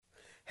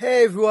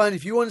Hey everyone,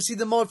 if you want to see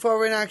the Mod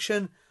Father in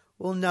action,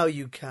 well now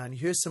you can.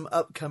 Here's some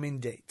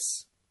upcoming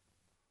dates.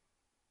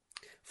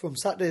 From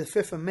Saturday the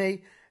 5th of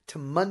May to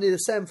Monday the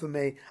 7th of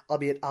May, I'll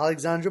be at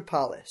Alexandra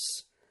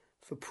Palace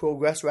for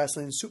Progress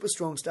Wrestling Super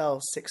Strong Style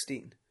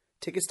 16.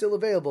 Tickets still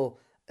available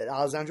at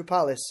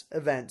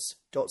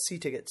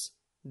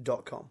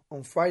alexandrapalace.events.ctickets.com.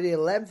 On Friday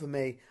 11th of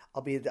May,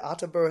 I'll be at the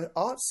Attleborough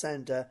Arts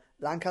Centre,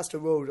 Lancaster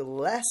Road,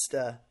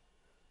 Leicester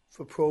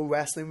for Pro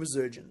Wrestling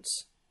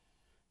Resurgence.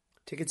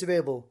 Tickets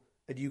available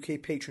at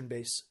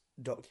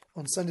ukpatronbase.com.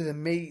 On Sunday the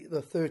May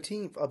the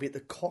 13th, I'll be at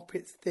the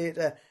Cockpit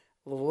Theatre,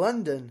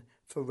 London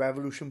for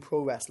Revolution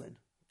Pro Wrestling.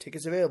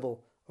 Tickets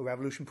available at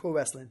Revolution Pro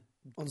Wrestling.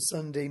 On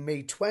Sunday,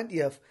 May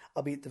 20th,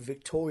 I'll be at the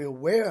Victoria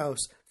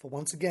Warehouse for,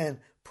 once again,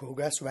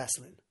 Progress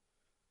Wrestling.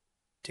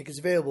 Tickets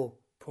available,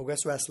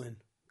 Progress Wrestling.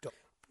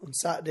 On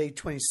Saturday,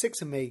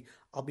 26th of May,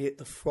 I'll be at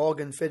the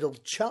Frog and Fiddle,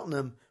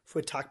 Cheltenham for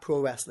Attack Pro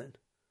Wrestling.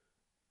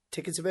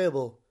 Tickets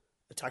available,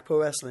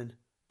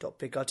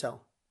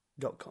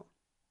 attackprowrestling.bigcartel.com.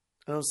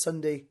 And on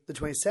Sunday, the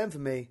 27th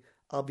of May,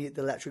 I'll be at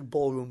the Electric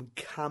Ballroom,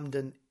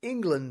 Camden,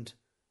 England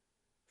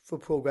for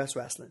Progress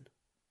Wrestling.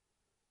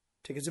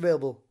 Tickets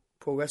available,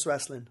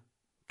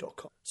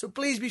 progresswrestling.com. So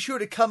please be sure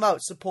to come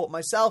out, support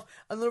myself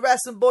and the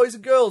wrestling boys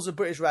and girls of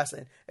British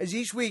wrestling, as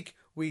each week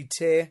we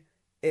tear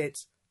it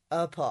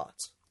apart.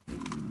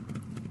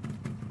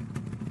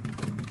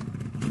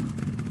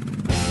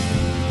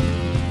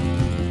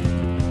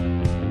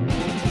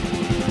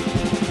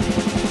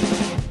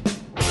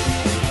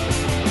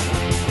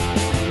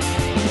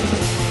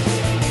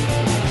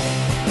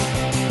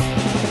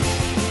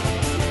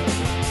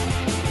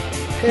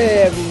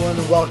 Hey everyone,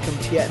 and welcome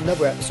to yet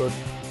another episode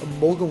of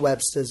Morgan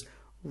Webster's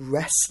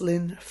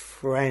Wrestling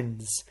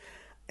Friends.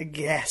 I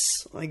guess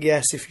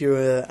if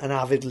you're an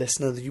avid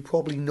listener, you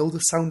probably know the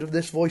sound of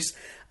this voice,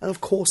 and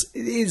of course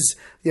it is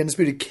the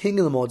undisputed king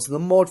of the mods, the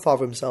mod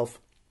father himself,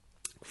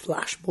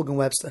 Flash Morgan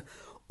Webster.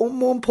 Or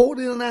more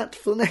importantly than that,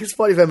 for the next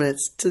 45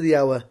 minutes to the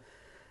hour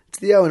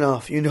and a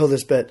half, you know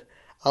this bit,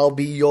 I'll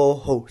be your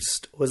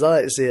host, or as I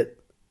like to say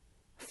it,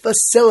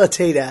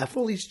 facilitator for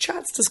all these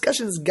chats,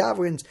 discussions,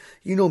 gatherings.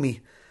 You know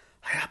me,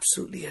 I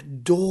absolutely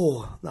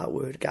adore that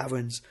word,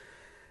 gatherings.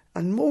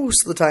 And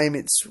most of the time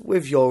it's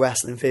with your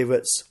wrestling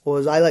favourites, or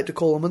as I like to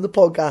call them when the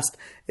podcast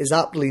is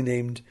aptly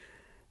named,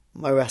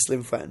 my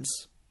wrestling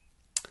friends.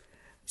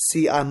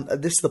 See,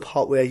 this is the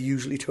part where I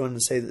usually turn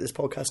and say that this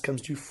podcast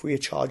comes to you free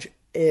of charge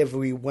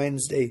every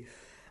Wednesday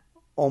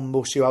on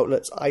most of your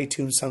outlets,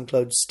 iTunes,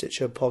 SoundCloud,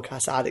 Stitcher,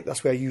 Podcast Addict.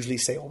 That's where I usually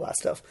say all that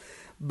stuff.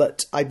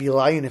 But I'd be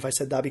lying if I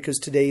said that, because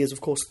today is,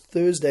 of course,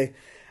 Thursday.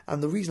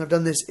 And the reason I've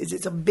done this is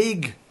it's a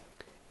big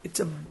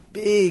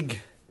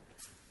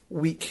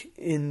week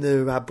in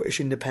the British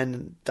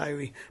Independent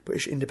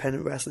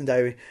Wrestling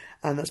Diary.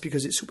 And that's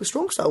because it's Super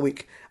Strong Style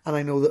Week. And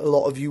I know that a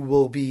lot of you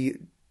will be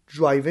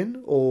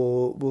driving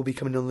or will be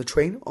coming on the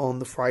train on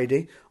the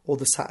Friday or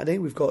the Saturday.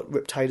 We've got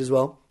Riptide as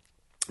well.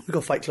 We've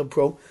got Fight Club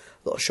Pro.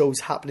 A lot of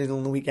shows happening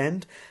on the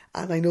weekend.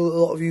 And I know that a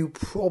lot of you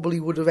probably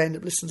would have ended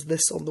up listening to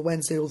this on the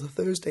Wednesday or the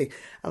Thursday.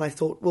 And I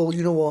thought, well,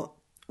 you know what?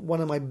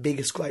 One of my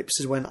biggest gripes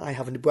is when I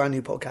have a brand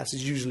new podcast.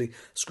 Is usually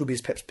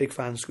Scroobius Pip's Big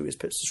Fan, Scroobius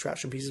Pip's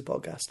Distraction Pieces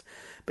podcast.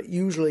 But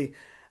usually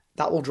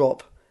that will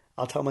drop.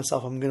 I'll tell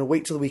myself I'm going to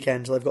wait till the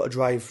weekend till I've got to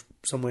drive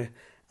somewhere.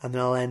 And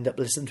then I'll end up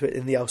listening to it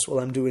in the house while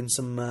I'm doing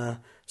some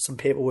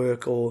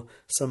paperwork or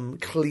some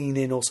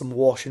cleaning or some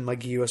washing my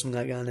gear or something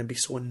like that, and then be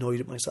so annoyed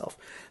at myself.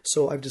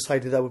 So I've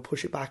decided I would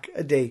push it back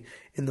a day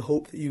in the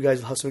hope that you guys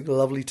will have something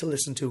lovely to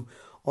listen to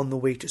on the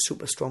way to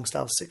Super Strong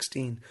Style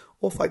 16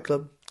 or Fight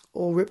Club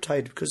or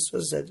Riptide, because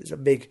as I said, it's a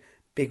big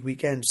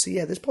weekend. So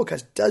yeah, this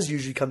podcast does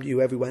usually come to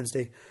you every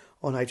Wednesday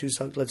on iTunes,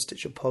 SoundCloud,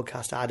 Stitcher,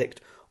 Podcast Addict,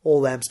 all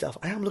them stuff.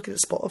 I am looking at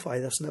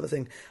Spotify. That's another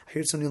thing. I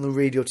heard somebody on the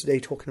radio today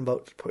talking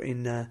about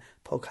putting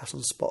podcasts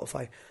on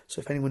Spotify. So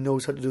if anyone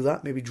knows how to do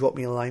that, maybe drop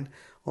me a line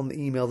on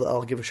the email that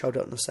I'll give a shout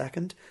out in a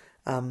second.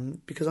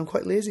 Because I'm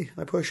quite lazy.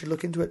 I probably should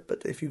look into it.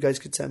 But if you guys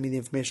could send me the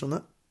information on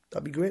that,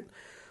 that'd be great.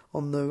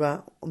 On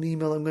the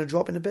email I'm going to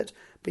drop in a bit.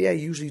 But yeah, it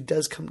usually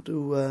does come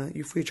to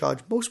you free of charge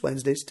most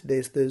Wednesdays. Today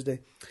is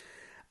Thursday.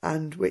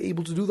 And we're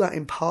able to do that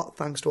in part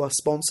thanks to our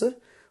sponsor,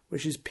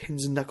 which is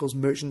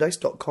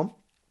pinsandknucklesmerchandise.com.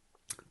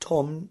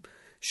 Tom,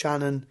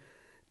 Shannon,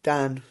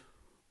 Dan,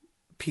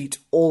 Pete,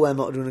 all them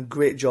are doing a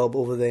great job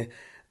over there.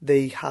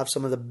 They have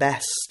some of the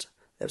best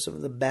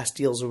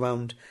deals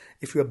around.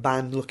 If you're a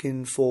band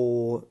looking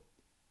for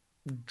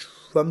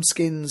drum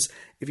skins,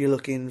 if you're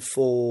looking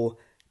for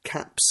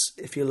caps,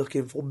 if you're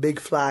looking for big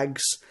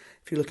flags,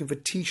 if you're looking for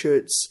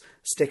t-shirts,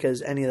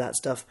 stickers, any of that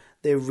stuff,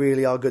 they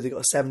really are good. They've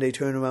got a 7-day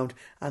turnaround,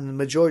 and the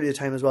majority of the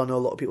time as well, I know a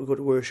lot of people go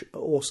to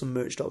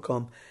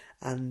awesomemerch.com,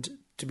 and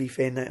to be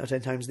fair, 9 out of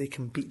 10 times they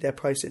can beat their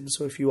pricing.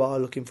 So if you are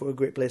looking for a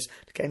great place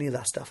to get any of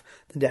that stuff,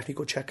 then definitely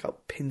go check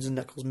out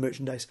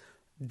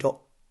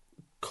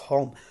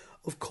pinsandknucklesmerchandise.com.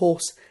 Of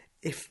course,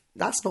 if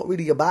that's not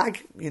really your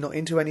bag, you're not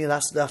into any of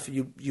that stuff,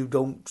 you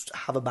don't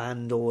have a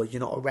band, or you're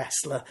not a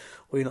wrestler,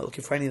 or you're not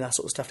looking for any of that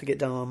sort of stuff to get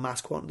down on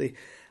mass quantity,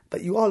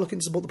 but you are looking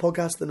to support the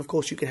podcast, then of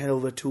course you can head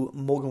over to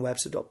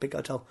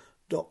morganwebster.bigcartel.com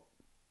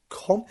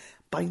scootermayhem.com.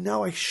 By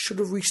now I should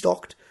have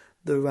restocked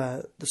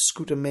the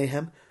Scooter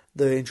Mayhem,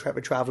 the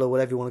Intrepid Traveller,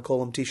 whatever you want to call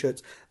them,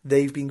 t-shirts.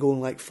 They've been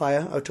going like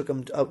fire. I took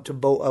them out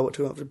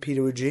to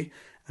Peter G,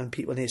 and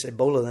people, when they said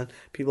bowler then,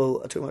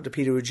 I took them out to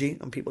Peter G,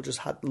 and people just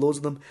had loads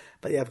of them.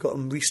 But yeah, I've got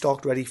them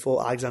restocked, ready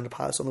for Alexandra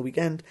Palace on the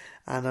weekend,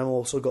 and I've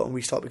also got them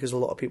restocked because a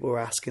lot of people were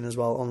asking as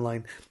well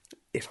online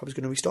if I was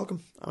going to restock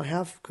them, and I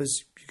have,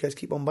 because you guys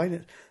keep on buying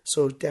it.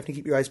 So definitely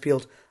keep your eyes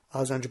peeled,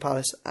 Alexandra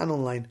Palace, and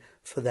online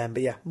for them.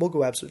 But yeah,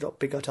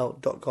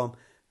 mogulwebs.bigcartel.com.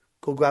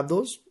 Go grab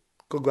those.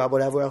 Go grab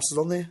whatever else is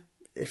on there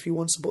if you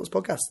want to support this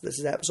podcast. This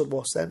is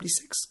episode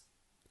 76.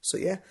 So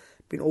yeah,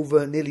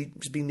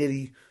 it's been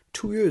nearly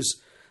 2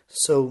 years.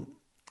 So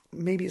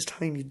maybe it's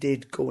time you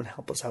did go and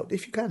help us out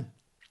if you can.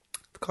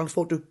 If you can't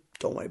afford to,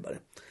 don't worry about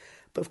it.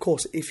 But of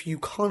course, if you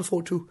can't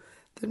afford to,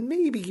 then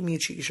maybe give me a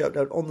cheeky shout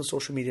out on the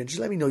social media and just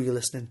let me know you're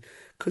listening.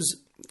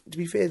 Because to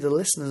be fair, the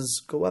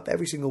listeners go up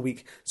every single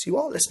week. So you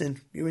are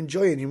listening, you're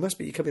enjoying,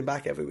 you're coming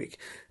back every week.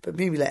 But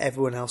maybe let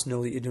everyone else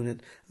know that you're doing it.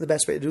 And the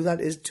best way to do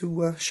that is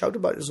to shout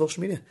about it on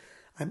social media.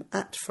 I'm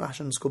at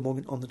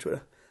 @Flash_Morgan on the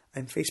Twitter.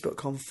 I'm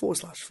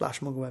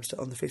facebook.com/FlashMorganWebster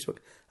on the Facebook.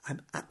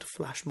 I'm at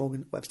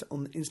FlashMorganWebster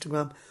on the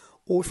Instagram.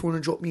 Or if you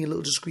want to drop me a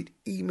little discreet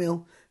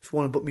email, if you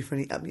want to book me for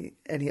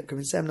any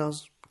upcoming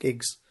seminars,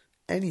 gigs,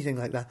 anything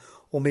like that,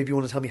 or maybe you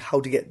want to tell me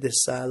how to get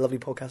this lovely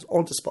podcast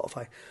onto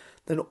Spotify,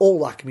 then all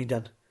that can be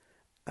done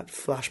at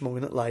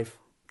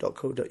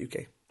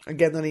flashmorgan@live.co.uk.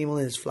 Again, that email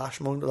is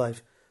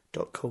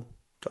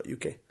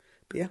flashmorgan@live.co.uk.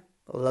 But yeah,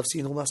 I love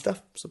seeing all that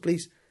stuff, so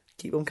please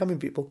keep on coming,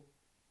 people.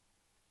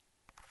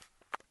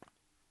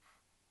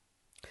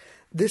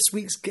 This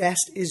week's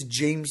guest is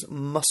James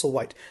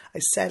Musselwhite. I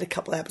said a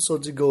couple of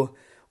episodes ago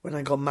when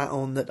I got Matt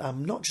on that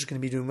I'm not just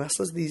going to be doing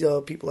wrestlers. These are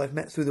people I've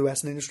met through the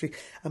wrestling industry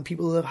and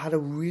people that have had a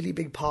really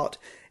big part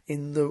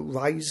in the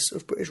rise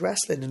of British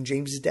wrestling. And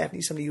James is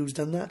definitely somebody who's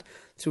done that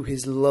through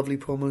his lovely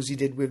promos he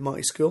did with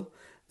Marty Scurll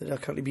that are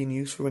currently being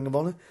used for Ring of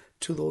Honor,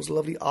 to those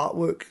lovely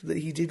artwork that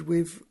he did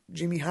with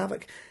Jimmy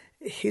Havoc.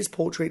 His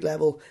portrait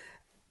level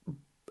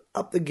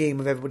up the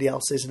game of everybody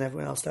else's and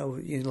everyone else now,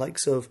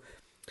 likes of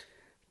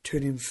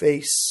Turning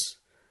Face,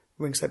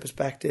 Ringside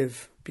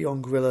Perspective,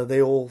 Beyond Gorilla.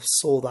 They all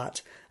saw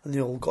that and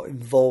they all got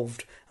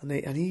involved,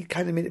 and he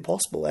kind of made it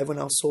possible. Everyone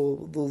else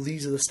saw, well,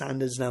 these are the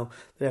standards now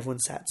that everyone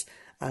sets,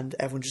 and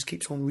everyone just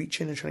keeps on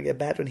reaching and trying to get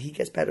better, and he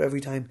gets better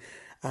every time.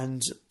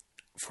 And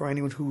for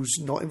anyone who's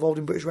not involved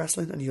in British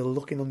wrestling and you're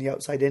looking on the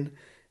outside in,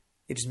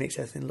 it just makes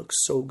everything look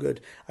so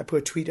good. I put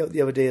a tweet out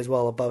the other day as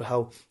well about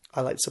how I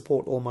like to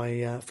support all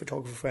my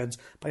photographer friends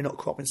by not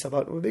cropping stuff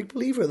out. I'm a big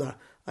believer of that.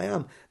 I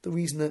am. The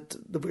reason that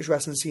the British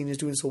wrestling scene is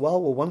doing so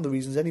well, one of the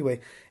reasons anyway,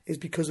 is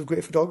because of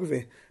great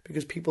photography.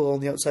 Because people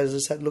on the outside, as I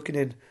said, looking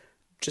in,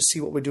 just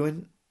see what we're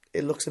doing.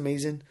 It looks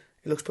amazing.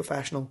 It looks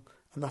professional.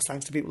 And that's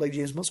thanks to people like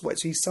James Musselwhite.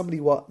 So he's somebody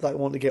that I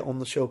want to get on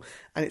the show.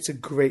 And it's a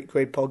great,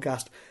 great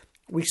podcast.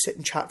 We sit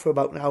and chat for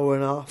about an hour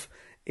and a half.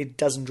 It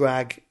doesn't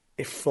drag.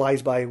 It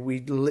flies by. We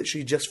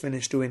literally just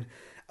finished doing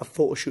a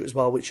photo shoot as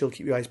well, which you'll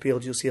keep your eyes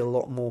peeled. You'll see a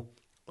lot more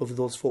of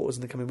those photos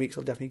in the coming weeks.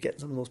 I'll definitely get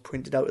some of those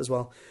printed out as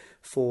well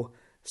for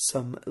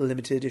some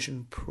limited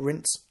edition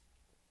prints.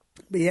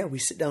 But yeah, we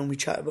sit down, we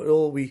chat about it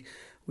all. We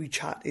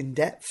chat in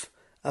depth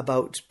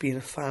about being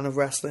a fan of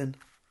wrestling,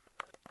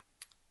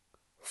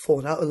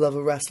 falling out of love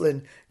of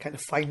wrestling, kind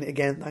of finding it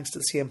again thanks to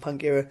the CM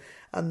Punk era,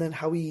 and then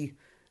how he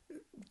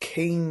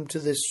came to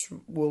this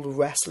world of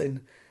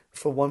wrestling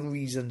for one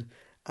reason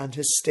and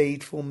has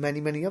stayed for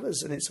many, many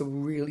others. And it's a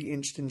really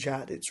interesting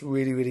chat. It's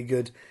really, really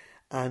good.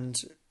 And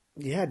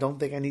yeah, I don't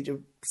think I need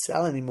to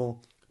sell anymore.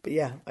 But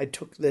yeah, I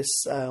took this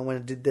when I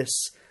did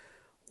this.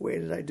 Where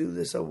did I do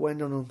this? I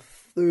went on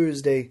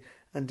Thursday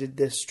and did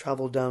this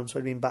travel down. So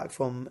I'd been back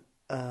from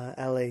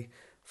LA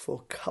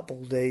for a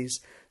couple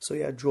days. So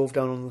yeah, I drove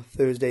down on the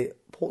Thursday.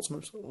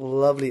 Portsmouth's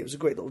lovely. It was a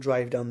great little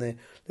drive down there.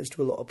 Listened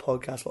to a lot of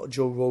podcasts, a lot of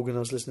Joe Rogan I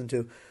was listening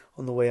to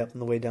on the way up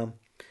and the way down.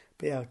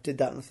 But yeah, I did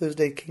that on the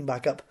Thursday, came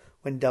back up,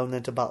 went down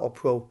then to Battle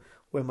Pro,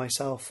 where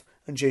myself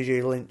and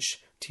JJ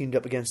Lynch teamed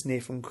up against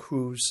Nathan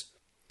Cruz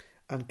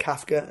and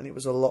Kafka, and it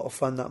was a lot of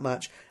fun, that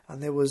match.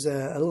 And there was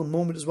a little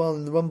moment as well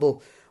in the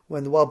Rumble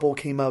when the Wild Boar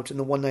came out in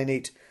the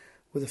 198,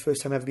 with the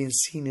first time ever being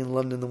seen in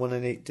London. The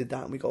 198 did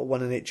that, and we got a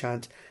 198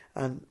 chant.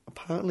 And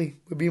apparently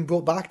we're being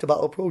brought back to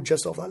Battle Pro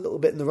just off that little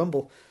bit in the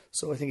Rumble.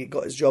 So I think it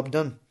got its job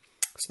done.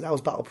 So that was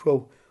Battle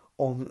Pro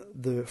on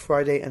the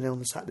Friday, and then on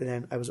the Saturday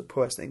then I was at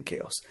Pro Wrestling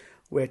Chaos,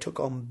 where I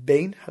took on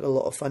Bane, had a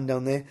lot of fun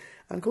down there,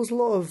 and caused a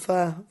lot of,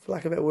 for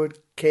lack of a better word,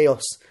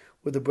 chaos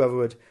with the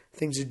Brotherhood.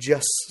 Things are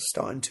just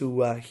starting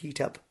to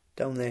heat up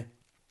down there.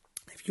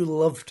 If you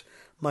loved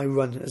my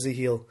run as a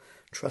heel,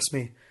 trust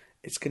me,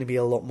 it's going to be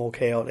a lot more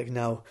chaotic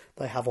now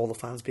that I have all the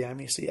fans behind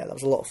me. So yeah, that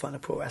was a lot of fun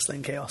at Pro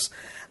Wrestling Chaos.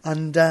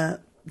 And then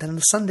on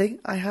the Sunday,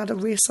 I had a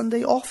race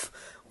Sunday off,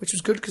 which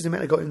was good because it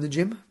meant I got in the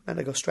gym, meant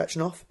I got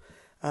stretching off.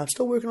 I'm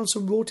still working on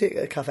some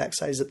rotator cuff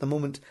exercise at the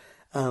moment.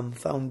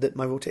 Found that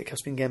my rotator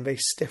cuff's been getting very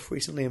stiff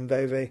recently and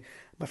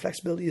my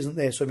flexibility isn't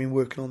there, so I've been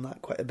working on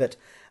that quite a bit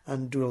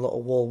and doing a lot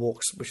of wall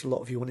walks, which a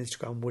lot of you on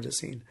Instagram would have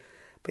seen.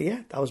 But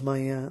yeah, that was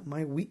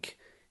my week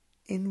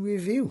in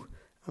review.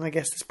 And I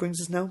guess this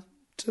brings us now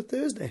to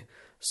Thursday.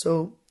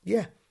 So,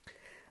 yeah,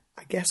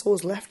 I guess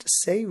all's left to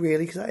say,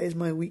 really, because that is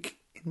my week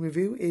in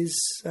review, is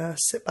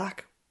sit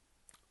back,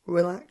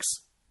 relax,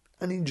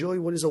 and enjoy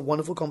what is a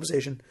wonderful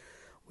conversation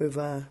with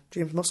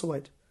James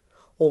Musselwhite.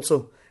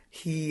 Also,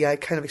 he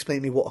kind of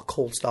explained to me what a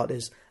cold start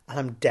is, and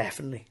I'm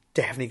definitely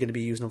going to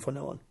be using them from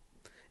now on.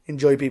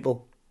 Enjoy,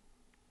 people.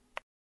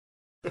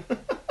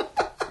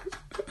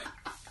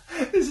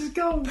 This is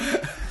gold.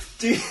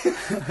 Do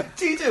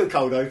you do a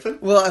cold open?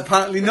 Well,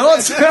 apparently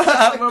not.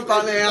 Well,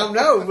 apparently I am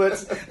now,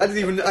 but I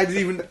didn't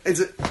even.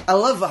 I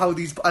love how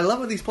these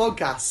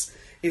podcasts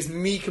is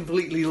me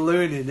completely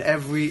learning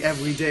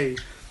every day,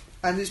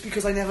 and it's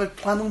because I never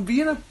planned on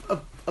being a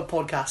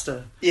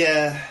podcaster.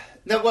 Yeah.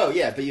 No. Well,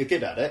 yeah, but you're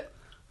good at it.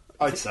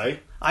 I'd say.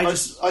 I'd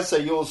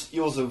say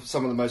yours are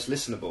some of the most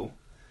listenable.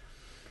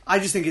 I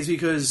just think it's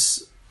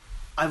because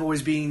I've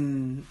always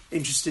been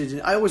interested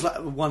in... I always like...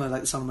 One, I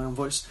like the sound of my own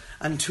voice.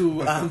 And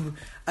two, I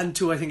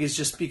think it's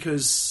just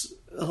because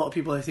a lot of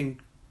people, I think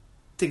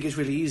it's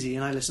really easy,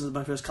 and I listened to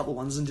my first couple of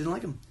ones and didn't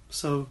like them.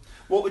 So...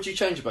 What would you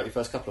change about your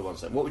first couple of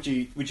ones, then? What would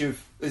you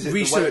have... Is it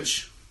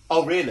research.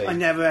 Oh, really? I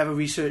never, ever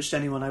researched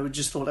anyone. I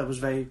just thought I was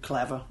very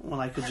clever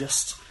when I could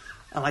just...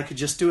 And I could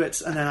just do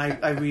it. And then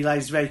I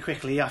realised very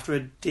quickly, after a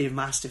Dave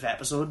Mastiff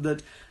episode,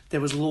 that there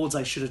was loads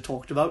I should have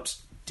talked about.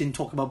 Didn't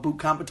talk about boot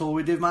camp at all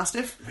with Dave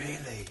Mastiff.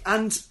 Really?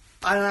 And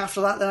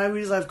after that, then I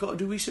realised I've got to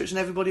do research on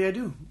everybody I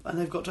do. And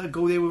I've got to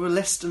go there with a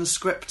list and a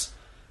script.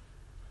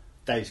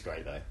 Dave's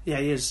great, though. Yeah,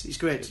 he is. He's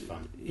great. It's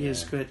fun. He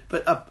is great.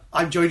 But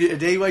I'm joined here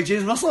today by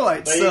James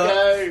Musselwhite.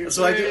 There you go.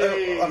 So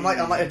I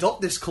might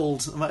adopt this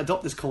cold. I might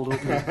adopt this cold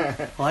opening.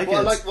 What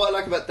I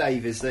like about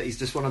Dave is that he's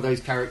just one of those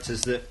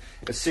characters that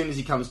as soon as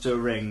he comes to a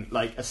ring,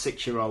 like a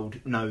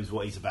 6-year-old knows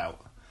what he's about.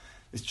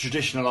 It's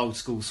traditional old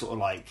school sort of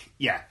like,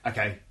 yeah,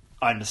 okay,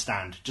 I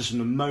understand. Just from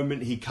the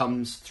moment he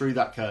comes through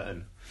that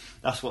curtain,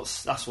 that's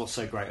what's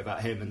so great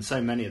about him and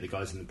so many of the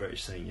guys in the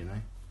British scene, you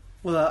know.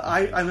 Well,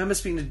 I remember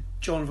speaking to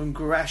Jonathan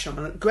Gresham,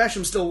 and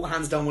Gresham's still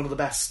hands down one of the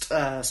best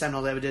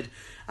seminars I ever did,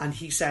 and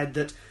he said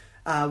that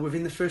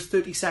within the first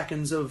 30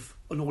 seconds of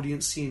an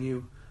audience seeing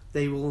you,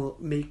 they will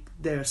make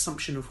their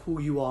assumption of who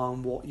you are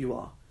and what you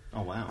are.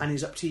 Oh, wow. And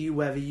it's up to you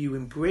whether you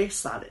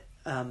embrace that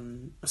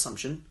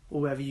assumption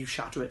or whether you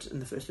shatter it in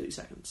the first 30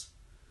 seconds.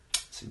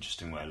 It's an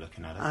interesting way of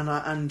looking at it.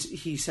 And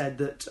he said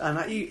that,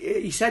 and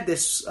he said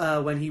this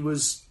when he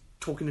was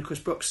talking to Chris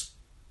Brooks,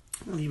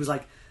 and he was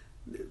like,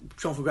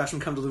 Jonathan Gresham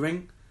come to the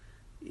ring,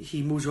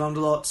 he moves around a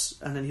lot,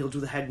 and then he'll do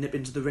the head nip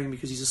into the ring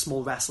because he's a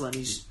small wrestler,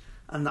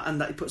 and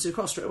that he puts it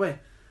across straight away.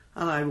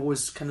 And I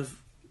always kind of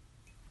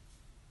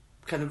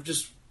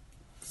just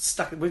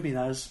stuck it with me.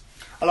 That is,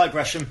 I like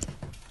Gresham.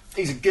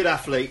 He's a good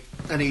athlete,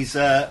 and he's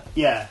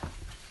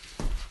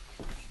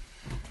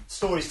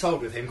stories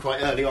told with him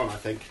quite early on, I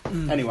think.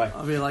 Anyway,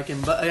 I really like him.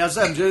 But as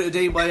I said, I'm joined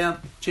today by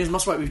James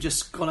Musselwhite. We've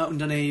just gone out and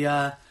done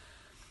a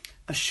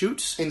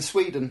shoot in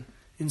Sweden.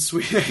 In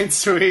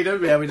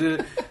Sweden, yeah, we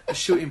did a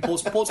shoot in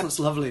Portsmouth. Portsmouth's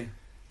lovely.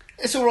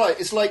 It's all right.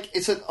 It's like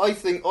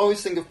I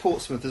always think of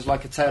Portsmouth as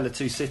like a tale of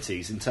two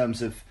cities in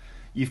terms of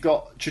you've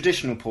got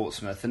traditional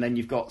Portsmouth and then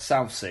you've got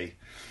Southsea.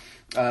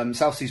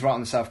 Southsea's right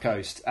on the south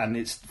coast, and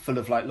it's full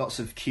of like lots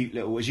of cute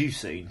little, as you've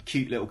seen,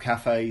 cute little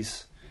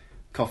cafes,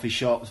 coffee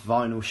shops,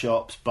 vinyl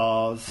shops,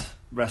 bars,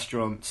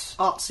 restaurants.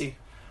 Artsy.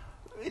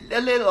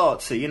 A little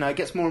artsy, you know. It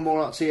gets more and more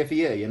artsy every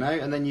year, you know.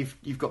 And then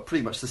you've got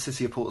pretty much the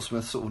city of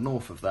Portsmouth sort of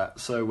north of that.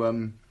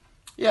 So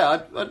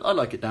yeah, I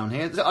like it down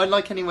here. I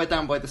like anywhere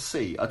down by the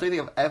sea. I don't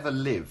think I've ever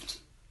lived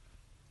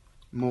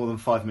more than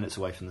 5 minutes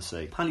away from the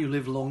sea. Apparently, you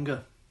live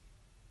longer.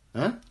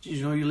 Huh?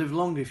 You know, you live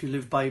longer if you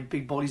live by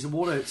big bodies of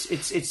water.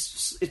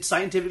 It's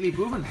scientifically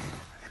proven.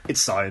 It's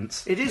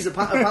science. It is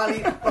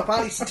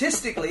apparently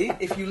statistically,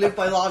 if you live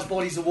by large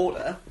bodies of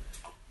water,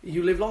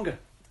 you live longer.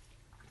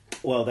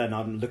 Well, then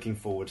I'm looking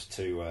forward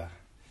to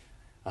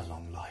a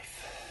long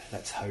life.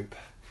 Let's hope.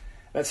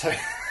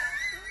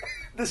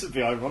 This would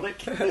be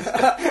ironic.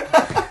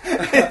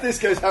 If this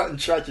goes out in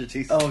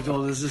tragedy. Oh,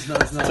 God, this is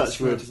not. Touch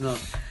wood. It's not.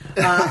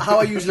 How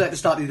I usually like to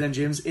start these then,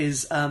 James,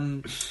 is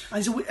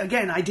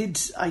I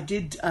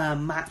did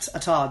Matt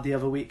Attard the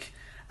other week,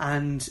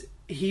 and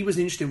he was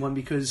an interesting one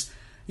because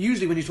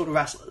usually when you talk to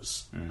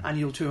wrestlers and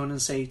you'll turn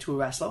and say to a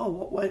wrestler, oh,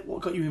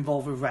 what got you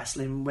involved with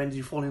wrestling? When did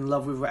you fall in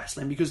love with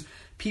wrestling? Because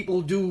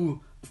people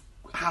do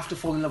have to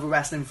fall in love with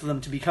wrestling for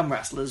them to become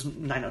wrestlers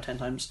 9 out of 10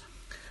 times.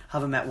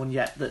 Haven't met one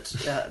yet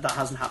that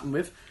hasn't happened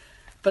with.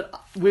 But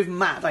with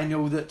Matt, I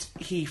know that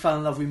he fell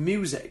in love with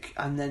music,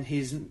 and then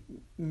his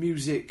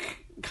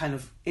music kind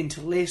of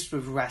interlaced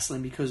with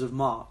wrestling because of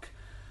Mark.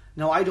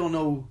 Now, I don't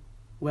know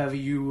whether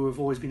you have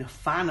always been a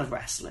fan of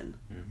wrestling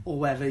or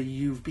whether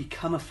you've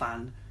become a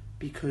fan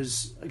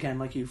because, again,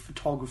 like you,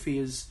 photography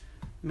has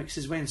mixed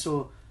his way in.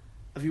 So,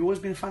 have you always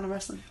been a fan of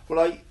wrestling?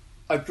 Well,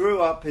 I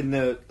grew up in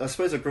the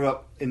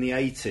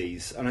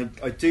 80s, and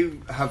I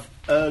do have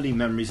early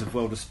memories of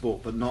World of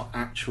Sport, but not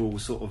actual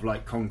sort of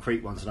like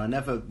concrete ones, and I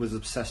never was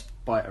obsessed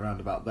by it around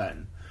about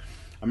then.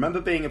 I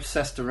remember being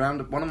obsessed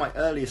around, one of my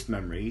earliest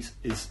memories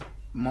is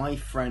my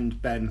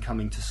friend Ben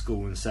coming to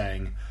school and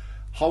saying,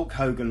 Hulk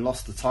Hogan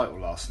lost the title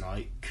last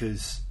night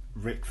because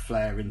Ric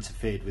Flair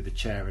interfered with the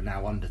chair and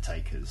now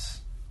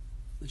Undertaker's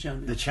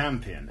the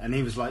champion. And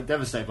he was like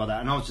devastated by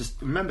that. And I was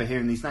just remember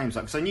hearing these names,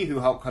 like, because I knew who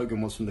Hulk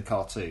Hogan was from the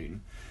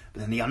cartoon,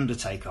 but then the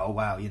Undertaker, oh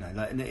wow, you know,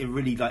 like, and it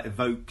really like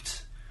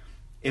evoked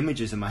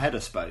images in my head, I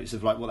suppose,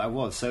 of like what that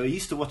was. So I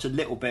used to watch a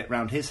little bit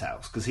round his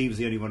house because he was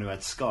the only one who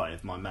had Sky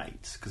of my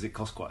mates, because it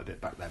cost quite a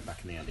bit back then,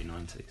 back in the early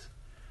 90s.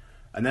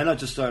 And then I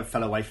just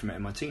fell away from it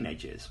in my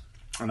teenage years.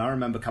 And I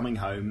remember coming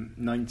home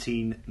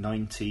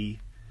 1990,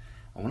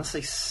 I want to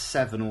say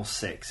 7 or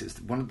 6.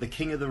 It's one of the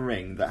King of the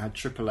Ring that had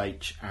Triple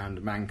H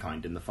and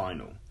Mankind in the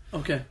final.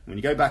 Okay. When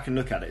you go back and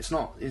look at it, it's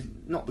not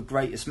the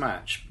greatest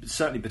match,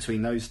 certainly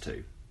between those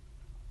two.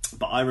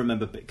 But I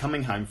remember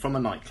coming home from a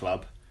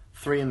nightclub,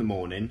 3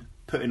 a.m,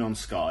 putting on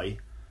Sky,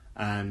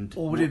 and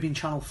or would it have been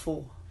Channel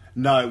 4?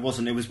 No, it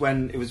wasn't. It was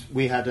when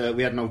we had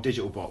an old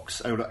digital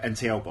box, old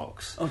NTL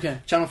box. Okay.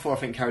 Channel 4, I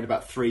think, carried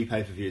about 3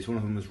 pay-per-views. One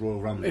of them was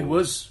Royal Rumble. It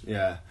was.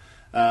 Yeah.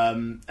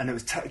 And it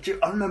was.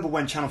 I remember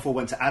when Channel 4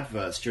 went to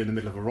adverts during the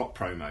middle of a Rock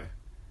promo.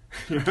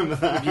 You remember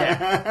that?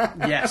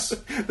 Yeah. Yes.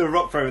 The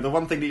Rock promo, the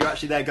one thing that you're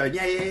actually there going,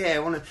 yeah, I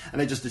want to,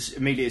 and they just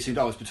immediately assumed,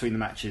 oh, it's between the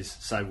matches,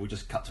 so we'll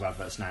just cut to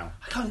adverts now.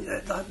 I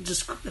can't.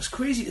 That's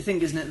crazy to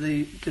think, isn't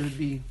it?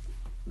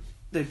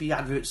 There'd be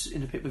adverts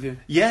in a pay-per-view.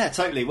 Yeah,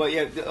 totally. Well,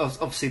 yeah,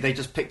 obviously they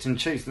just picked and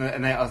chose,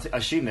 and I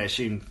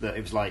assumed that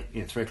it was like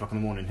 3 o'clock in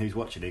the morning. Who's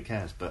watching? Who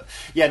cares? But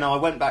yeah, no, I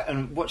went back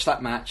and watched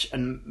that match,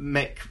 and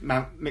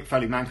Mick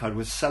Foley, Mankind,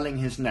 was selling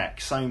his neck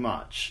so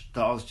much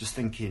that I was just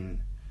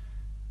thinking.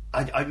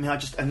 And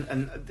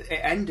it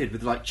ended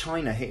with like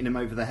China hitting him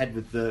over the head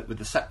with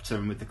the scepter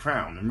and with the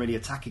crown and really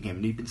attacking him,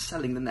 and he'd been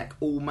selling the neck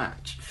all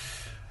match.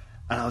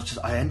 And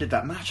I ended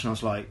that match and I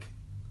was like,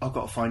 I've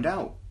got to find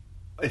out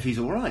if he's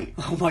all right.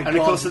 Oh my God. And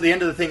of course at the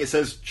end of the thing it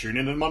says tune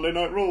in on Monday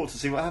Night Raw to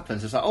see what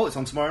happens. It's like, oh, it's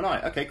on tomorrow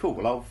night. Okay, cool.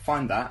 Well, I'll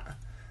find that.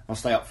 I'll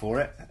stay up for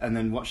it, and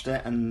then watched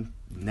it, and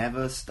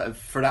never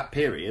for that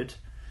period.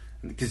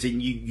 Because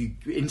you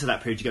into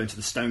that period you go into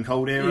the Stone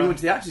Cold era. You went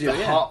to the Attitude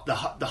Era,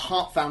 the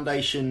Hart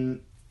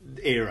Foundation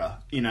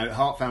era,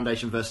 Hart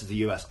Foundation versus the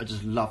US. I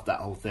just loved that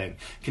whole thing.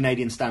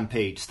 Canadian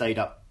Stampede, stayed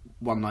up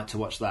one night to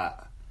watch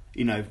that.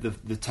 The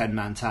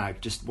 10-man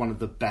tag, just one of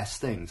the best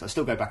things. I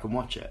still go back and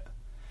watch it.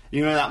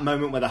 You know that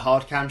moment where the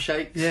hard cam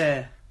shakes?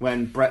 Yeah.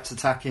 When Brett's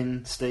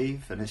attacking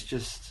Steve, and it's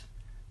just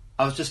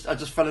I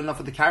just fell in love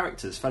with the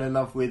characters, fell in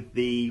love with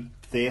the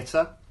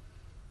theatre,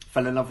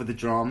 fell in love with the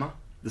drama,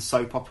 the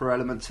soap opera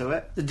element to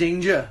it. The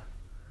danger.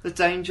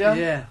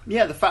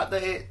 Yeah, the fact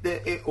that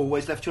it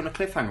always left you on a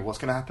cliffhanger. What's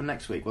going to happen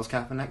next week?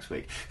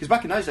 Because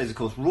back in those days, of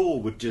course, Raw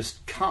would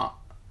just cut.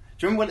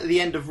 Do you remember when at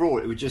the end of Raw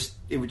it would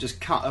just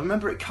cut? I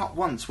remember it cut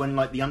once when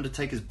like the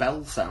Undertaker's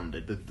bell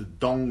sounded, the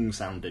dong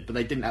sounded, but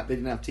they didn't have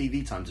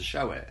TV time to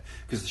show it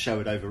because the show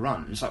had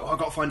overrun. And it's like, I've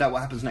got to find out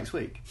what happens next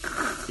week,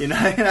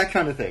 that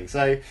kind of thing.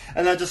 So,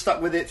 and I just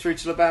stuck with it through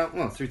till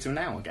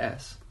now, I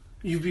guess.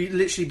 You've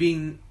literally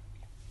been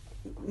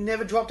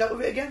never dropped out of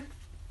it again.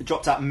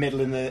 Dropped out in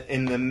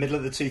the middle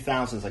of the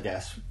 2000s, I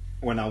guess,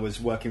 when I was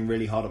working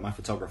really hard at my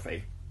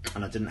photography,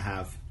 and I didn't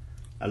have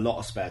a lot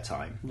of spare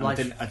time. I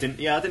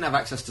didn't have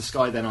access to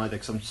Sky then either,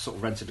 because I'm sort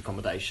of rented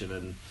accommodation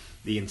and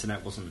the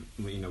internet wasn't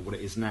what it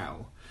is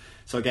now.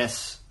 So I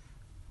guess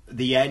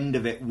the end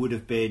of it would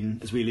have been,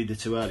 as we alluded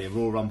to earlier,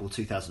 Royal Rumble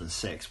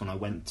 2006, when I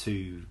went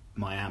to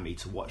Miami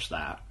to watch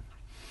that,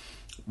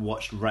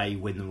 watched Ray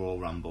win the Royal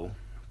Rumble,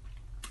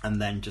 and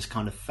then just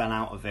kind of fell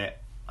out of it,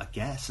 I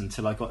guess,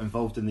 until I got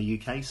involved in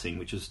the UK scene,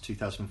 which was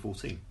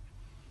 2014.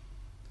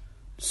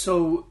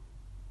 So,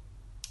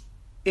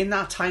 in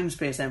that time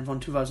space then, from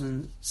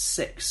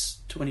 2006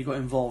 to when you got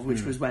involved,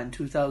 which was when?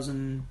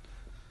 2000...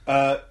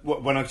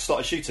 when I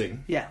started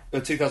shooting? Yeah.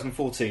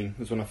 2014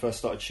 was when I first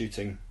started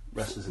shooting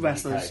wrestlers in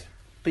the UK.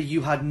 But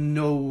you had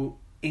no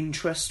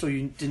interest, or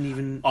you didn't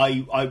even...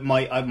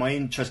 My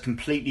interest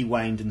completely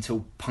waned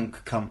until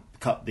Punk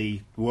cut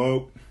the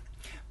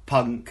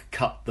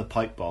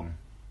pipe bomb.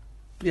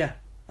 Yeah.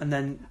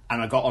 And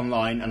I got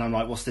online and I'm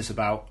like, what's this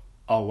about?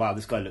 Oh wow,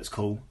 this guy looks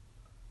cool.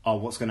 Oh,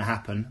 what's going to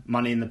happen?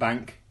 Money in the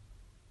Bank.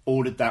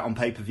 Ordered that on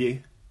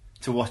pay-per-view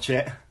to watch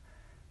it.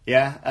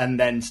 Yeah, and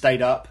then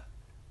stayed up.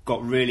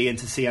 Got really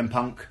into CM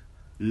Punk.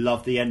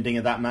 Loved the ending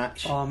of that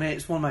match. Oh mate,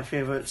 it's one of my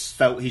favourites.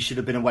 Felt he should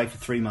have been away for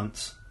 3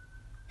 months.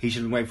 He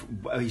should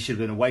have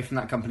been away from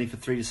that company for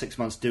 3 to 6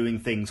 months, doing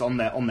things on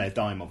their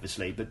dime,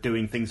 obviously, but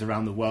doing things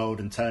around the world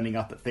and turning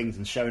up at things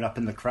and showing up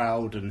in the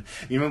crowd. And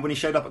you remember when he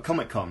showed up at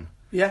Comic-Con?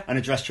 Yeah. And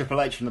addressed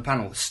Triple H from the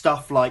panel,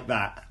 stuff like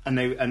that.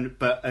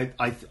 But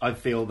I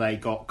feel they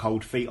got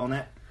cold feet on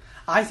it.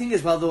 I think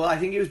as well, though. I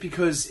think it was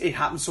because it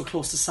happened so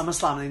close to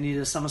SummerSlam, and they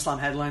needed a SummerSlam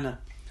headliner.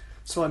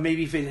 So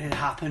maybe if it had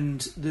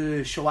happened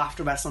the show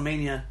after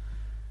WrestleMania,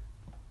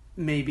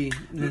 maybe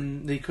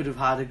then they could have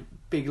had a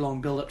big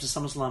long build up to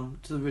SummerSlam,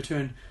 to the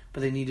return.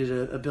 But they needed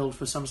a build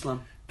for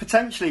SummerSlam.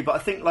 Potentially, but I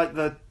think like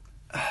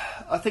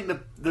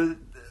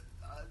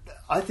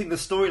I think the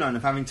storyline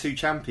of having two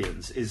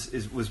champions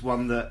was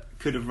one that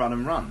could have run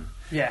and run.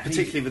 Yeah,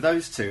 particularly with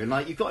those two, and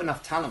like you've got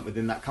enough talent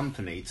within that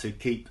company to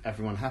keep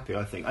everyone happy.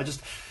 I think. I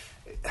just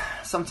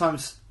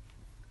sometimes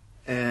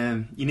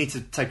you need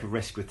to take a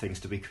risk with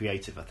things to be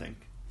creative. I think.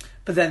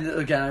 But then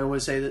again, I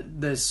always say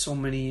that there's so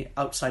many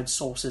outside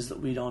sources that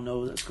we don't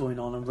know that's going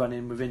on and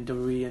running within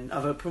WWE and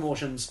other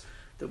promotions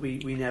that we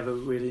never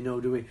really know,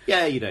 do we?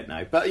 Yeah, you don't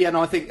know. But yeah,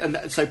 no, I think,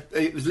 and so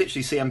it was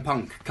literally CM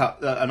Punk cut,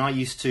 and I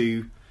used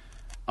to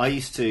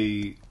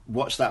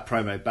watch that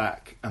promo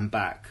back and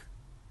back,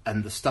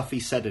 and the stuff he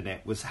said in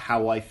it was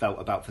how I felt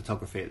about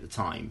photography at the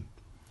time,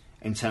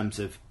 in terms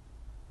of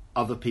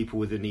other people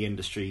within the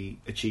industry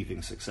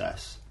achieving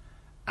success,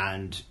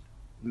 and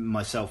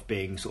myself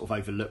being sort of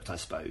overlooked, I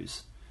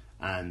suppose.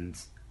 And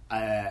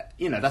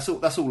that's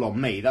all on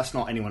me. That's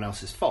not anyone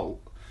else's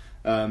fault.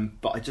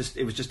 But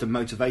it was just a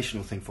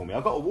motivational thing for me. I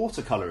got a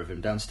watercolour of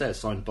him downstairs,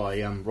 signed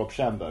by Rob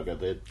Schamberger,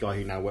 the guy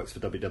who now works for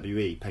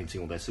WWE,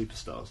 painting all their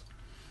superstars.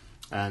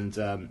 And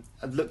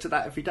I looked at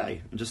that every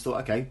day and just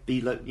thought, okay,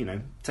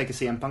 take a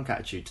CM Punk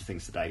attitude to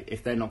things today.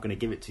 If they're not going to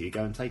give it to you,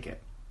 go and take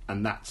it.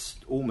 And that's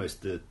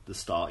almost the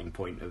starting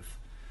point of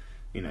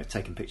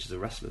taking pictures of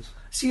wrestlers.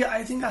 See,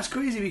 I think that's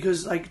crazy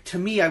because, like, to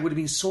me, I would have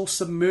been so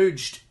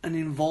submerged and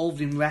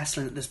involved in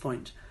wrestling at this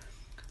point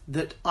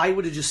that I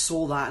would have just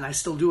saw that, and I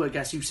still do. I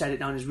guess you've said it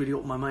now and it's really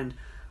opened my mind.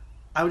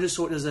 I would have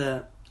saw it as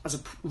a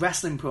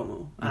wrestling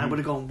promo, and I would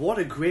have gone, "What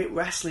a great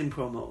wrestling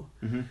promo!"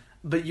 Mm-hmm.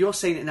 But you're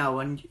saying it now,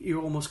 and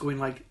you're almost going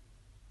like,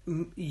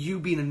 you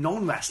being a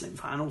non-wrestling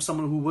fan or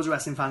someone who was a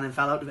wrestling fan and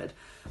fell out of it.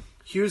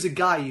 Here's a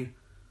guy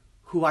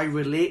who I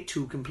relate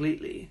to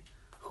completely,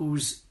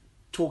 who's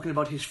talking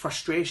about his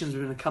frustrations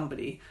within a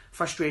company,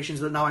 frustrations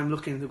that now I'm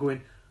looking and they're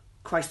going,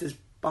 Christ, there's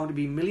bound to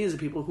be millions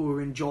of people who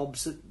are in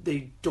jobs that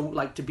they don't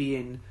like to be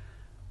in,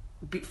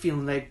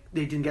 feeling they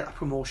didn't get that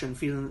promotion,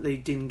 feeling that they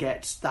didn't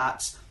get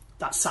that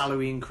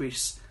salary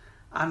increase.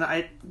 And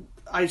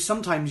I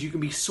sometimes you can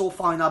be so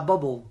far in that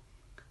bubble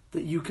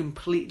that you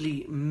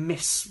completely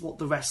miss what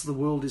the rest of the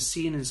world is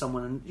seeing in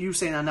someone. And you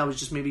saying that now is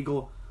just maybe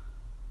go,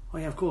 oh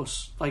yeah, of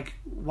course. Like,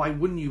 why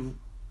wouldn't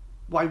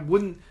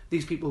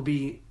these people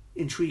be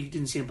intrigued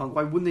in CM Punk?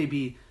 Why wouldn't they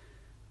be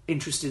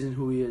interested in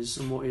who he is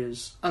and what he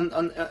is?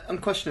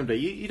 Unquestionably,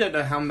 you don't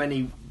know how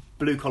many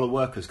blue-collar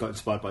workers got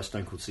inspired by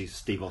Stone Cold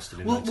Steve Austin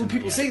in 1998. When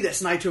people say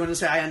this, and I turn and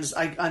say,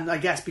 I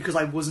guess because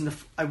I wasn't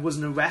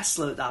a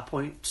wrestler at that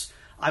point,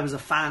 I was a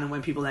fan, and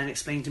when people then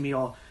explained to me,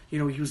 he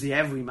was the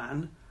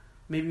everyman,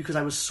 maybe because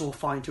I was so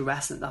far into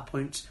wrestling at that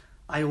point,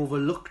 I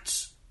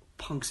overlooked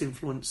Punk's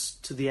influence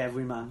to the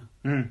everyman.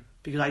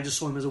 Because I just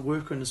saw him as a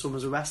worker and saw him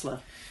as a wrestler.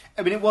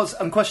 I mean, it was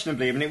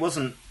unquestionably. I mean, it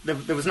wasn't.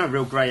 There was no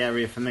real grey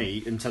area for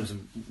me in terms of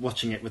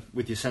watching it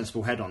with your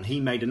sensible head on. He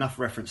made enough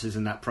references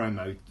in that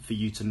promo for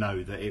you to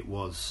know that it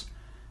was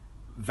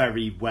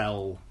very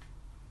well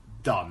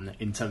done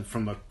in terms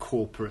from a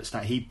corporate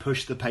standpoint. He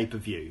pushed the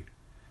pay-per-view.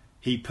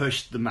 He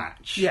pushed the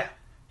match. Yeah.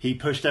 He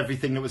pushed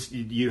everything that was,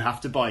 you have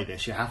to buy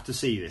this, you have to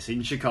see this,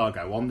 in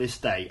Chicago, on this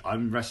day,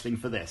 I'm wrestling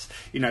for this.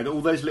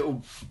 All those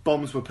little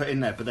bombs were put in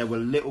there, but there were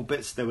little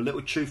bits, there were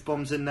little truth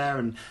bombs in there,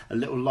 and a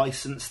little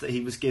license that he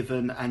was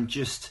given, and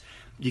just,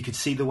 you could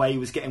see the way he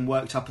was getting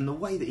worked up, and the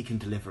way that he can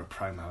deliver a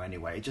promo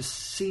anyway. It just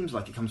seems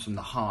like it comes from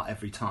the heart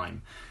every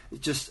time.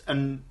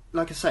 And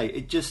like I say,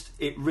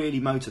 it really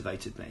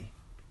motivated me.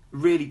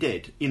 Really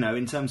did,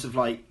 in terms of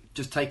like,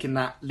 just taking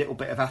that little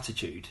bit of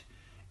attitude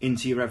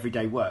into your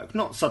everyday work,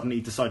 not suddenly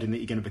deciding that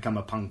you're going to become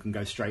a punk and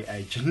go straight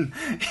edge and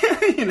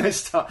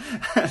start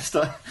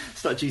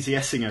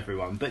GTSing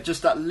everyone, but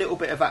just that little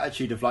bit of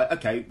attitude of like,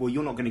 okay, well,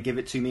 you're not going to give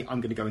it to me,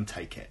 I'm going to go and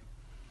take it.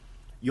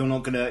 You're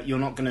not going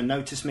to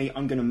notice me,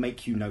 I'm going to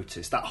make you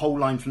notice. That whole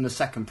line from the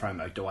second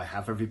promo, do I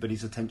have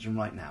everybody's attention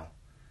right now?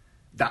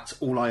 That's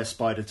all I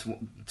aspired to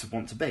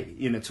want to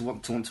be, to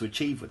want to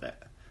achieve with it.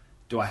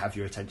 Do I have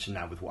your attention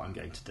now with what I'm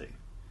going to do?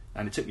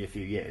 And it took me a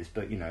few years,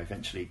 but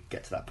eventually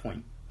get to that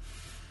point.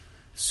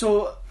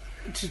 So,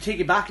 to take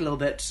it back a little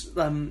bit,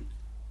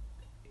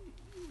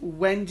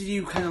 when did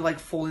you kind of like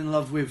fall in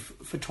love with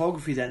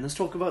photography then? Let's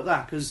talk about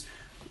that, because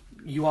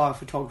you are a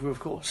photographer,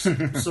 of course.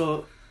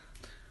 So,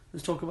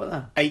 let's talk about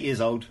that. 8 years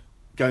old,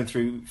 going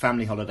through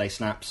family holiday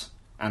snaps,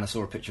 and I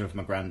saw a picture of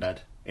my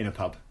granddad in a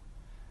pub.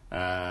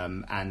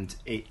 And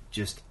it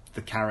just,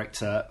 the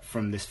character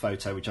from this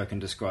photo, which I can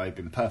describe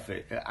in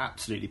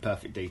absolutely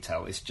perfect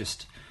detail, it's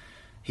just,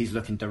 he's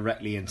looking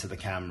directly into the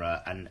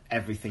camera, and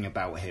everything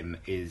about him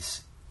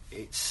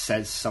it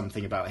says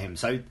something about him.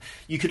 So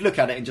you could look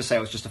at it and just say,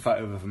 oh, it's just a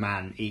photo of a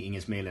man eating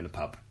his meal in a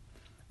pub,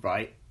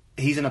 right?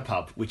 He's in a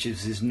pub, which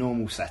is his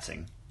normal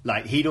setting.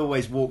 Like, he'd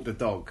always walk the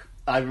dog.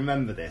 I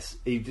remember this.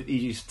 He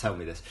used to tell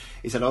me this.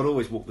 He said, I'd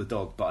always walk the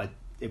dog, but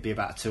it'd be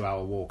about a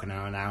 2-hour walk, and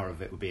an hour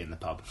of it would be in the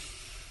pub.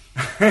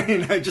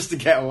 Just to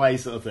get away,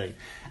 sort of thing.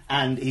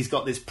 And he's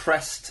got this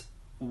pressed,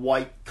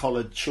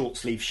 white-collared,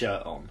 short-sleeve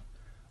shirt on,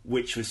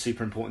 which was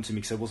super important to me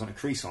because there wasn't a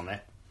crease on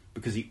it,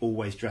 because he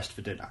always dressed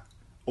for dinner.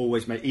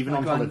 Always made, even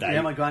on holiday.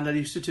 Yeah, my granddad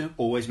used to too.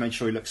 Always made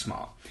sure he looked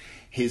smart.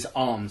 His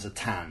arms are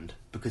tanned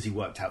because he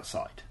worked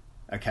outside.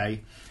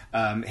 Okay,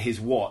 his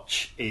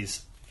watch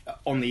is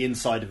on the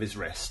inside of his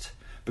wrist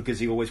because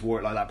he always wore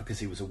it like that because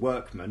he was a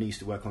workman. He used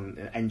to work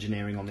on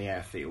engineering on the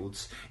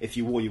airfields. If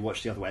you wore your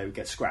watch the other way, it would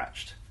get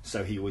scratched.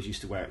 So he always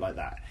used to wear it like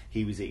that.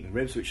 He was eating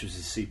ribs, which was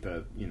his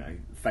super,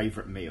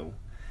 favourite meal.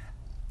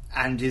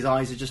 And his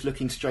eyes are just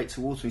looking straight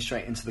towards me,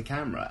 straight into the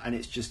camera. And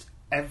it's just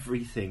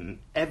everything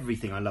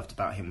I loved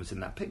about him was in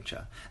that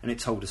picture. And it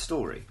told a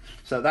story.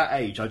 So at that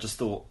age, I just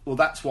thought, well,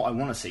 that's what I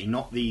want to see,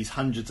 not these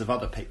hundreds of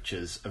other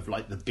pictures of,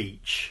 like, the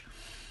beach.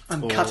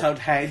 And cut-out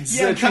heads.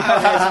 Yeah,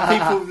 cut-out heads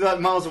and people like,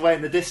 miles away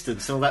in the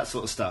distance, all that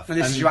sort of stuff. And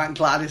this is your Aunt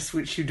Gladys,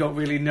 which you don't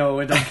really know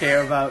and don't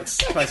care about,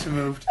 twice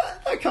removed.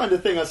 That kind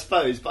of thing, I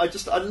suppose.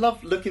 But I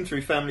love looking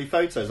through family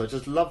photos. I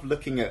just love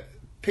looking at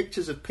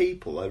pictures of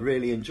people I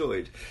really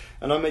enjoyed.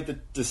 And I made the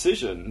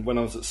decision when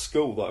I was at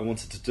school that I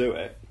wanted to do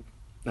it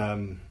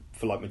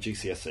for like my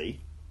GCSE,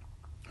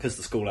 because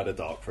the school had a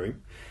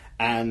darkroom.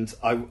 And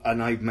I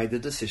made the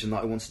decision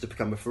that I wanted to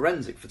become a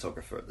forensic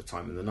photographer at the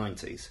time in the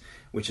 90s,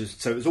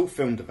 so it was all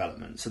film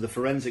development. So the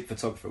forensic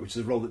photographer, which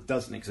is a role that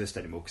doesn't exist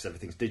anymore because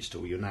everything's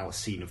digital, you're now a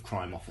scene of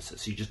crime officer,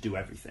 so you just do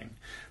everything.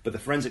 But the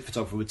forensic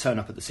photographer would turn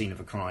up at the scene of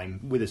a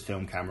crime with his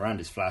film camera and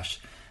his flash,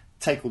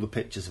 take all the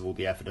pictures of all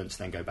the evidence,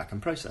 then go back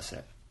and process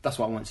it. That's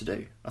what I wanted to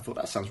do. I thought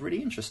that sounds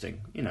really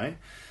interesting.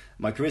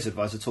 My careers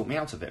advisor talked me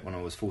out of it when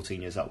I was 14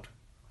 years old.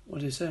 What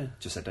did he say?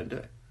 Just said, don't do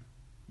it.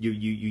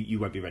 You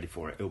won't be ready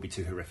for it. It'll be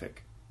too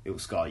horrific. It will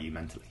scar you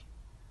mentally.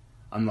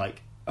 I'm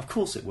like, of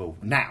course it will.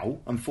 Now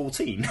I'm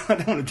 14. I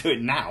don't want to do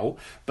it now.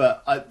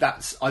 But I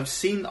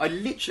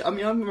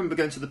remember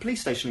going to the police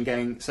station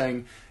and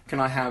saying, can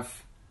I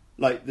have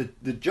like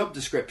the job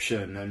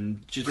description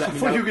and just let me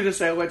know. I thought you were going to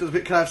say,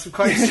 can I have some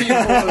quite please?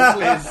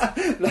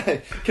 No,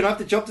 can I have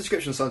the job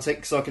description so I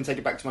can take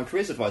it back to my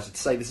careers advisor to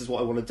say this is what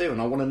I want to do, and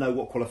I want to know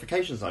what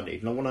qualifications I need,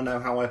 and I want to know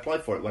how I apply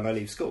for it when I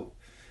leave school.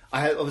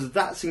 I was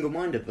that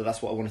single-minded that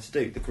that's what I wanted to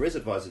do. The careers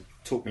advisor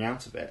talked me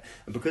out of it,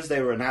 and because they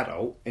were an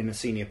adult in a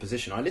senior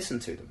position, I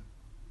listened to them.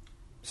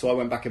 So I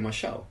went back in my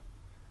shell,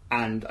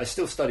 and I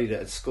still studied it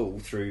at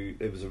school.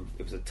 It was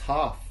a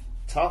tough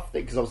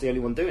thing because I was the only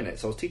one doing it,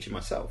 so I was teaching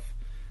myself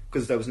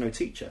because there was no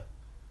teacher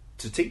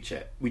to teach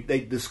it.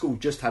 The school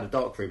just had a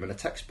darkroom and a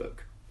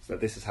textbook. So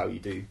this is how you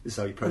do. This is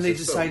how you process. And they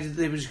decided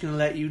they were just going to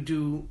let you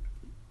do.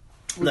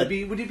 Would it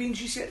be in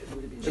GCSEs?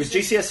 It was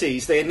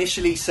GCSEs. They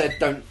initially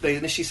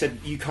said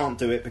you can't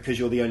do it because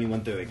you're the only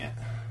one doing it.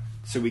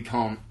 So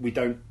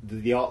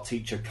the art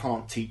teacher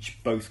can't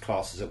teach both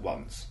classes at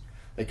once.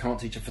 They can't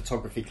teach a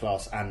photography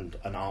class and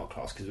an art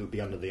class because it would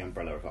be under the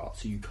umbrella of art.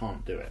 So you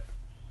can't do it.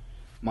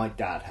 My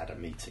dad had a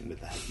meeting with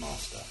the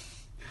headmaster.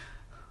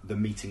 The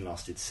meeting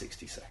lasted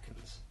 60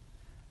 seconds.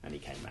 And he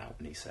came out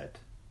and he said,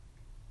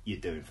 "You're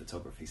doing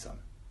photography, son."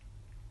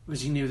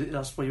 Because he knew that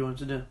that's what you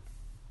wanted to do.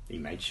 He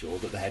made sure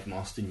that the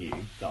headmaster knew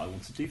that I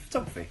wanted to do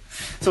photography.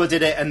 So I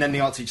did it, and then the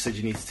art teacher said,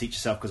 "You need to teach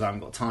yourself because I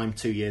haven't got time."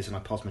 2 years, and I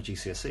passed my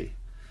GCSE.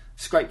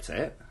 Scraped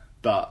it,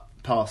 but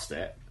passed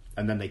it,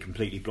 and then they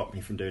completely blocked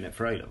me from doing it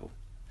for A-level.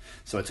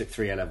 So I took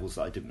 3 A-levels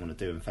that I didn't want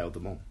to do and failed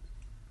them all.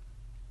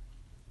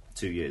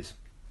 2 years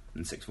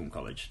in sixth form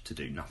college to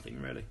do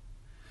nothing, really.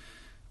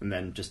 And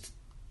then just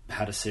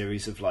had a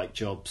series of like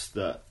jobs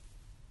that,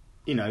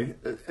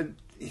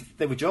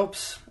 they were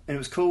jobs, and it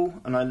was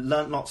cool, and I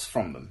learnt lots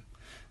from them.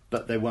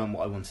 But they weren't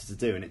what I wanted to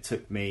do, and it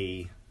took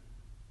me,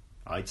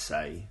 I'd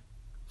say,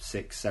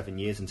 6-7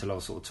 years until I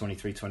was sort of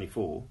 23,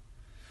 24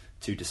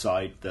 to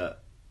decide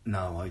that,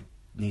 no, I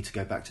need to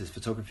go back to this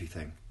photography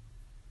thing.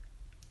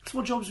 So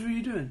what jobs were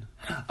you doing?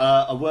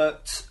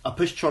 I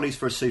pushed trolleys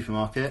for a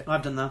supermarket.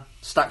 I've done that.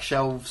 Stacked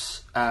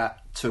shelves at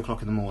 2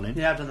 o'clock in the morning.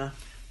 Yeah, I've done that.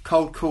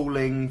 Cold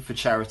calling for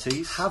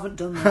charities. Haven't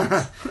done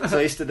that.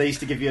 So they used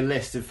to give you a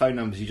list of phone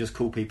numbers. You just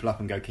call people up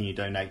and go, "Can you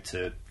donate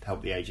to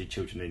help the aged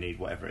children who need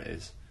whatever it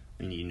is?"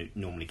 And you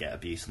normally get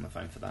abuse on the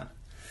phone for that.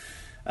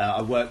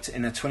 I worked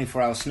in a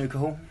 24-hour snooker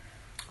hall.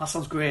 That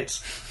sounds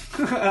great.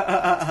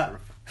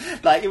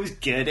 Like, it was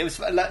good. It was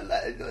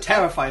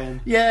terrifying.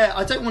 Yeah,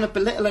 I don't want to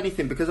belittle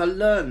anything because I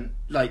learned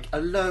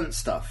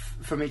stuff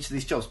from each of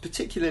these jobs.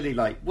 Particularly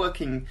like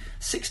working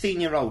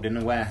 16-year-old in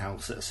a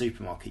warehouse at a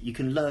supermarket. You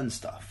can learn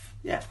stuff.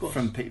 Yeah, of course.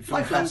 From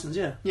life lessons.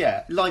 Yeah.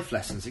 Yeah, life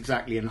lessons,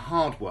 exactly, and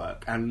hard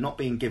work and not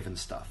being given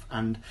stuff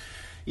and.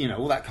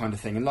 All that kind of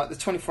thing. And like the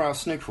 24-hour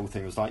snooker hall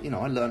thing was like,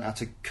 I learned how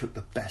to cook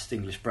the best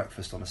English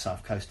breakfast on the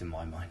South Coast in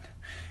my mind.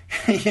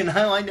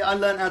 I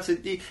learned how to...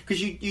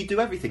 Because you do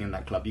everything in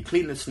that club. You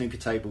clean the snooker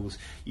tables,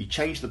 you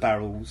change the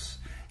barrels,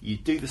 you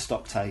do the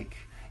stock take,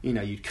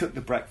 you'd cook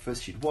the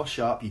breakfast, you'd wash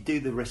up, you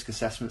do the risk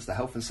assessments, the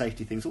health and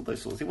safety things, all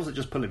those sorts. It wasn't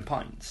just pulling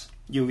pints.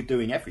 You were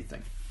doing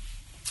everything.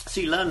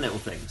 So you learn little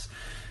things.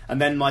 And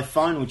then my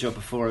final job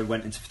before I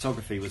went into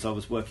photography was I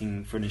was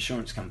working for an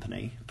insurance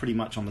company, pretty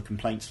much on the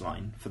complaints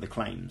line for the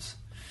claims.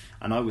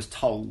 And I was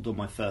told on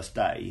my first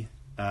day,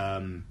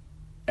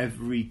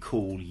 every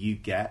call you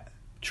get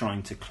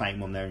trying to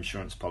claim on their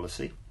insurance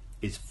policy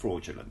is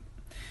fraudulent.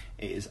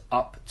 It is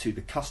up to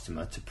the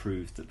customer to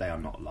prove that they are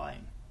not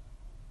lying.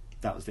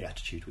 That was the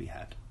attitude we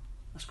had.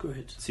 That's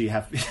great. So you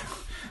have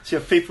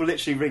people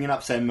literally ringing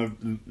up saying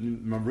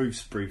my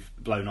roof's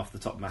blown off the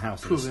top of my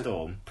house in a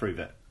storm. Prove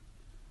it.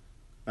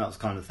 That was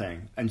the kind of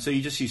thing. And so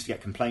you just used to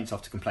get complaints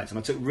after complaints. And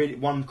I took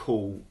one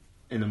call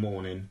in the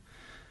morning.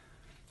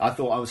 I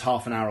thought I was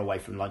half an hour away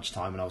from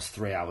lunchtime, and I was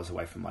 3 hours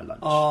away from my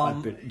lunch.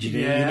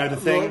 You know the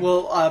thing?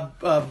 Well,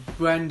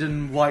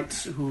 Brendan White,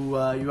 who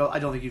I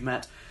don't think you've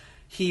met,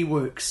 he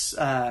works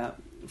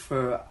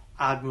for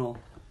Admiral,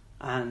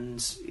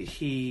 and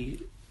he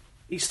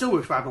still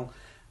works for Admiral,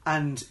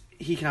 and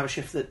he can have a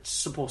shift that's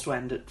supposed to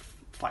end at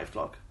 5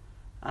 o'clock,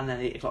 and then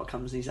 8 o'clock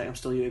comes, and he's like, I'm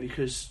still here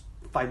because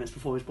 5 minutes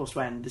before it's supposed to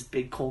end, this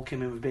big call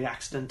came in with a big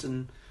accident,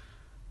 and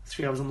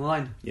 3 hours on the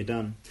line. You're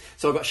done.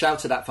 So I got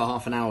shouted at for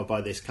half an hour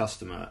by this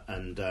customer,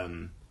 and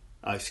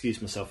I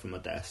excused myself from my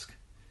desk,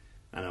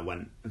 and I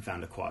went and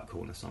found a quiet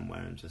corner somewhere,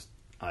 and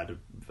I had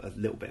a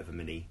little bit of a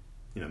mini,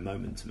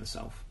 moment to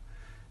myself.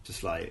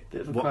 Just like...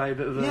 Bit of a cry,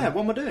 bit of a... Yeah,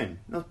 what am I doing?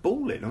 I was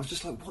bawling. I was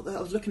just like, what the hell?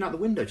 I was looking out the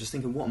window just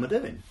thinking, what am I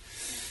doing?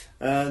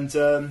 And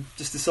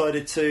just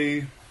decided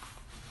to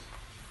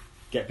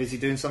get busy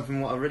doing something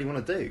what I really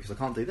want to do, because I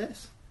can't do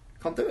this.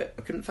 Can't do it.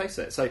 I couldn't face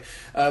it. So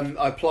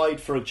I applied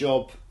for a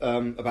job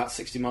about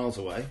 60 miles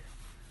away,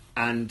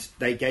 and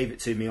they gave it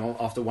to me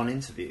after one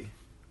interview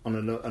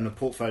on a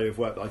portfolio of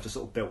work that I just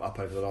sort of built up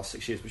over the last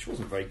 6 years, which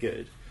wasn't very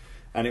good.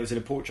 And it was in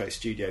a portrait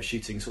studio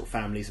shooting sort of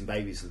families and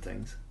babies and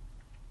things.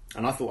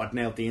 And I thought I'd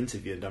nailed the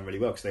interview and done really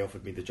well because they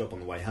offered me the job on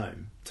the way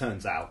home.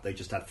 Turns out they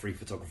just had 3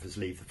 photographers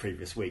leave the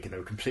previous week and they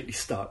were completely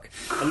stuck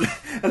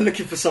and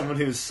looking for someone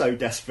who was so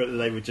desperate that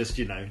they would just,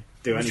 do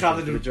anything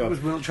for the job.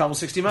 We'll travel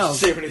 60 miles.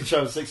 Seriously,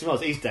 travel 60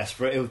 miles. He's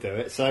desperate. He'll do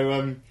it.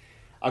 So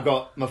I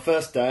got my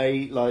first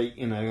day,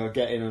 I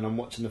get in and I'm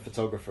watching the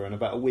photographer, and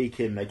about a week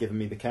in, they're giving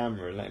me the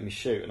camera and letting me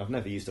shoot. And I've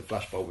never used a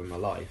flashbulb in my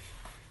life.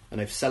 And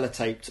they've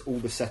sellotaped all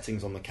the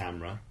settings on the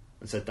camera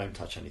and said, don't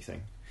touch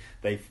anything.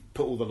 They've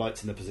put all the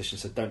lights in the position,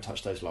 said don't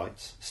touch those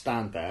lights,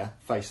 stand there,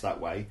 face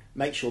that way,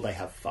 make sure they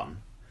have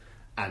fun,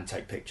 and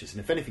take pictures. And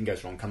if anything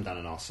goes wrong, come down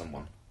and ask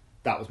someone.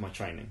 That was my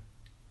training.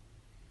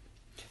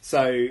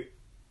 So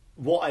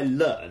what I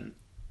learned,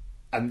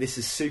 and this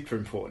is super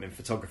important in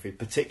photography,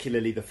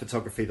 particularly the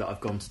photography that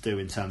I've gone to do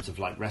in terms of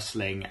like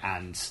wrestling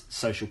and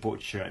social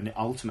portraiture and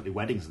ultimately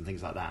weddings and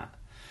things like that,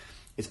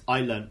 is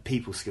I learned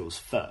people skills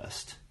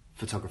first,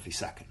 photography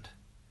second.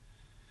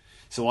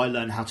 So I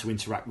learned how to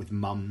interact with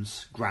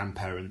mums,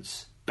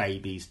 grandparents,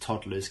 babies,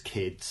 toddlers,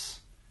 kids,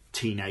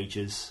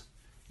 teenagers,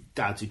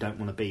 dads who don't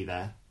want to be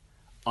there.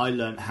 I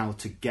learned how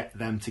to get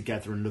them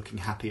together and looking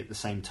happy at the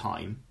same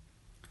time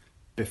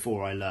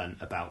before I learned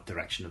about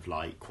direction of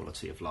light,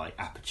 quality of light,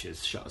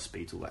 apertures, shutter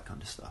speeds, all that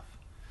kind of stuff.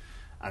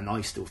 And I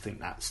still think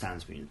that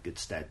stands me in good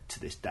stead to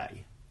this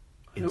day.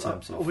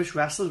 I wish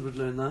wrestlers would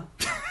learn that.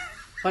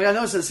 I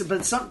know,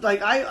 but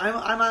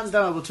I'm hands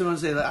down. I will turn around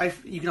and say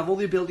that you can have all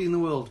the ability in the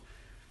world.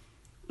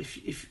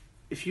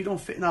 If you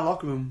don't fit in that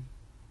locker room,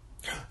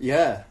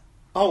 yeah,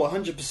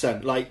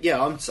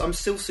 100%. I'm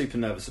still super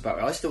nervous about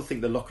it. I still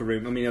think the locker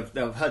room. I mean,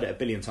 I've heard it a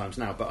billion times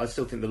now, but I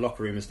still think the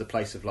locker room is the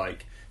place of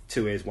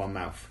 2 ears, 1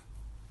 mouth.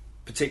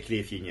 Particularly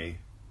if you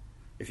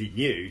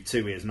knew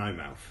 2 ears, no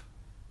mouth,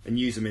 and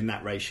use them in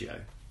that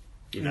ratio.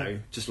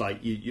 Just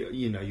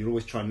you're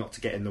always trying not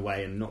to get in the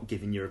way and not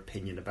giving your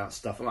opinion about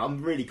stuff. And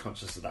I'm really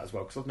conscious of that as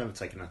well because I've never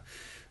taken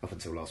up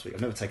until last week,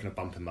 I've never taken a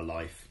bump in my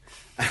life.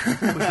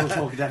 We'll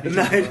talk no, don't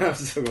have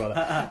to talk about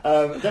that.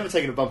 I've never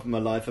taken a bump in my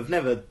life. I've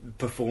never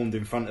performed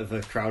in front of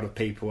a crowd of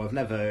people. I've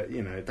never,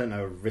 don't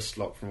know a wrist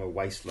lock from a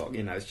waist lock.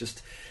 It's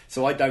just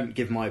so I don't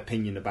give my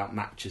opinion about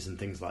matches and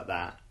things like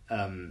that.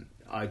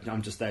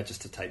 I'm just there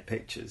just to take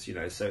pictures,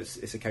 So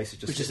it's a case of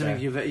just. Which is something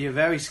you're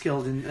very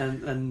skilled in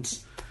and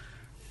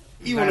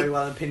very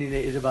well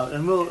opinionated about,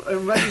 and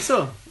rightly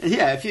so.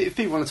 Yeah, if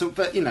people want to talk,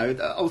 but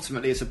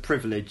ultimately it's a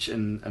privilege,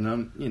 and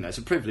it's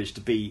a privilege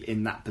to be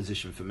in that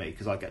position for me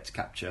because I get to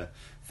capture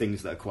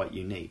things that are quite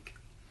unique.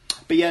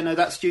 But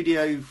that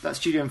studio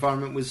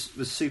environment was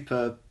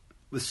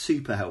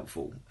super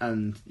helpful,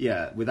 and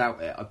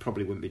without it, I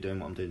probably wouldn't be doing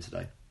what I'm doing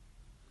today.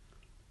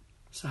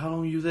 So how long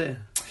were you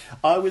there?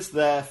 I was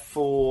there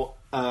for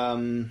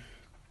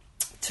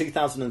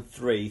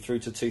 2003 through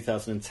to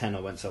 2010. I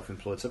went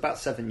self-employed, so about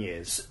 7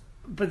 years.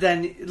 But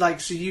then,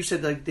 so you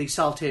said they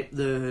self-tape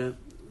the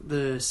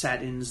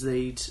settings,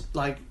 they'd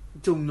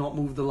do not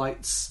move the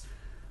lights.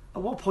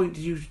 At what point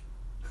did you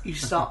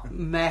start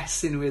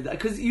messing with that?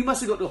 Because you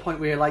must have got to a point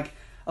where you're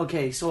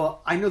okay, so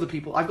I know the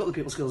people, I've got the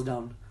people skills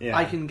down. Yeah.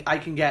 I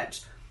can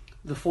get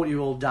the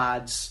 40-year-old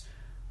dads,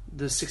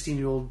 the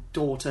 16-year-old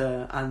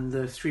daughter, and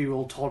the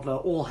 3-year-old toddler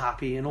all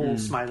happy and all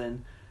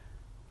smiling.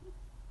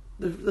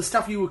 The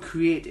stuff you were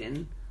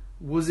creating,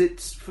 was it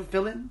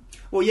fulfilling?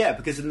 Well, yeah,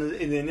 because in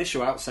the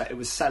initial outset, it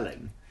was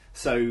selling.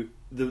 So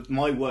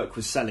my work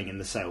was selling in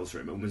the sales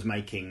room and was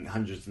making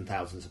hundreds and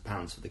thousands of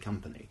pounds for the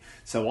company.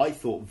 So I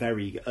thought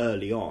very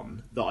early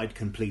on that I'd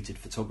completed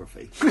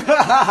photography.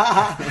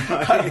 That's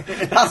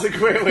a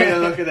great way to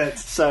look at it.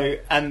 So,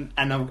 and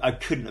I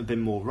couldn't have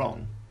been more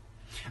wrong.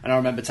 And I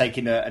remember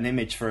taking an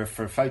image for a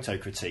photo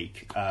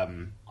critique.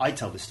 I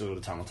tell this story all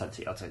the time. I'll tell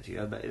it to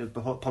you.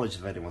 Apologies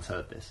if anyone's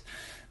heard this,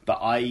 but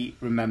I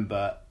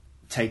remember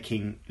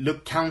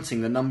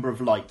counting the number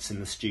of lights in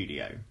the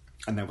studio,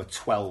 and there were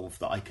 12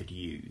 that I could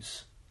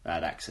use, that I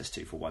had access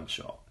to for one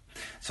shot.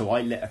 So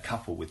I lit a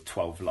couple with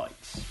 12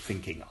 lights,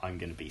 thinking I'm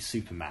going to be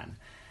Superman.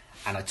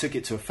 And I took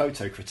it to a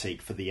photo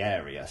critique for the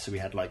area. So we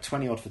had like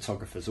 20 odd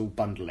photographers all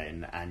bundle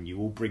in, and you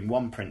all bring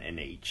one print in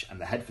each, and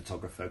the head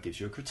photographer gives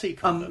you a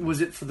critique on them.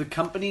 Was it for the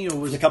company or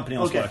was the company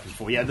I was working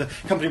for? Yeah, the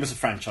company was a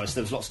franchise.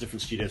 There was lots of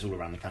different studios all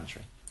around the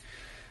country.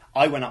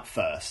 I went up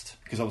first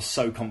because I was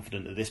so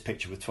confident that this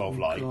picture with 12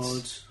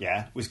 lights,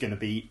 was going to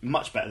be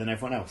much better than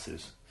everyone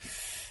else's.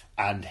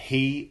 And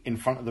he, in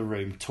front of the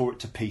room, tore it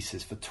to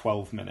pieces for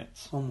 12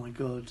 minutes. Oh my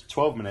God.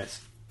 12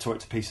 minutes, tore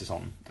it to pieces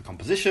on the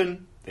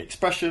composition, the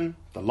expression,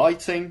 the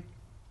lighting,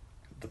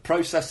 the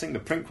processing, the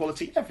print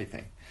quality,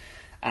 everything.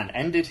 And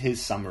ended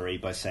his summary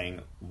by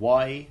saying,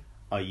 why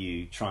are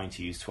you trying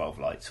to use 12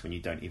 lights when you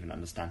don't even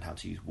understand how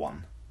to use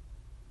one?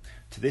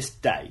 To this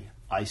day,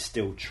 I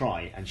still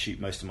try and shoot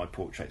most of my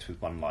portraits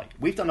with one light.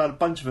 We've done a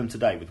bunch of them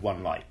today with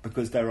one light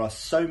because there are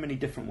so many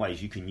different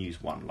ways you can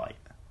use one light.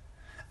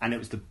 And it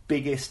was the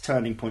biggest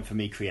turning point for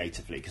me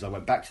creatively because I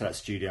went back to that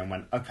studio and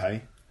went,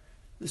 okay,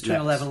 let's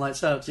turn 11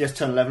 lights out. Yes,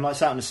 turn 11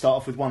 lights out and start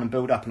off with one and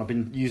build up. And I've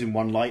been using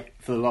one light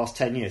for the last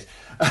 10 years.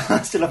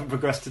 I still haven't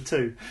progressed to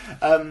two.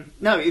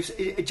 No,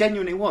 it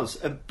genuinely was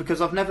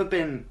because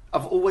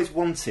I've always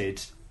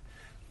wanted.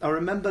 I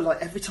remember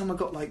like every time I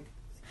got like,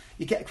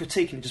 you get a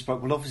critique and it just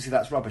like, well, obviously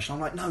that's rubbish. And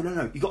I'm like,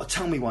 no, you've got to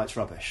tell me why it's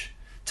rubbish.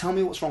 Tell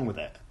me what's wrong with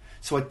it,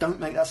 so I don't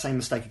make that same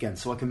mistake again,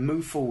 so I can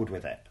move forward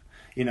with it.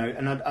 You know,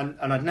 and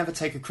I'd never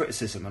take a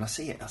criticism, and I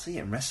see it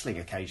in wrestling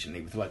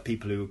occasionally with like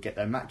people who get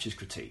their matches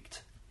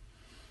critiqued.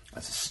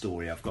 That's a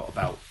story I've got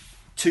about.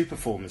 Two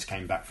performers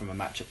came back from a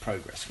match at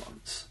Progress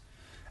once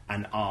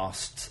and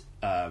asked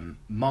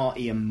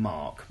Marty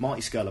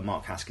Skrull and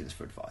Mark Haskins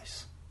for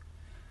advice.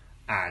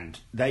 And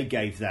they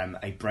gave them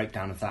a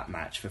breakdown of that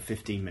match for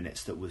 15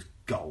 minutes that was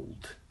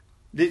gold.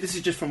 This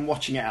is just from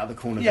watching it out of the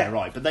corner of their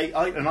eye. But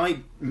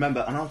I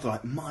remember, and I was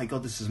like, my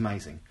God, this is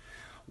amazing.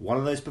 One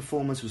of those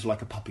performers was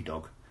like a puppy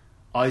dog.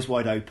 Eyes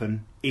wide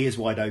open, ears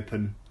wide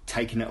open,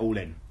 taking it all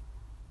in.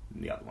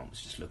 And the other one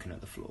was just looking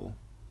at the floor.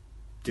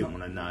 Didn't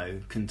want to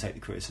know, couldn't take the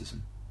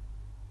criticism.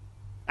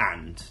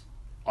 And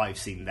I've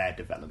seen their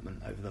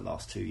development over the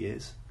last 2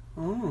 years.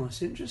 Oh,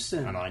 that's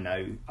interesting. And I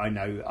know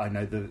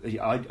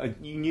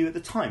you knew at the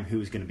time who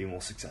was going to be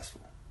more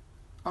successful.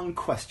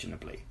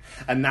 Unquestionably.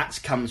 And that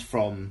comes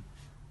from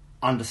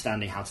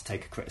understanding how to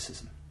take a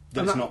criticism.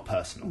 That's not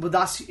personal. But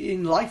that's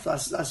in life,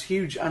 that's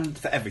huge. And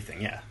for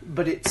everything, yeah.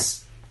 But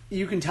it's,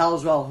 you can tell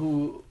as well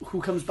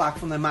who comes back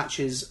from their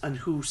matches and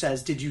who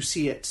says, did you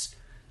see it?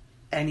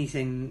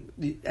 Anything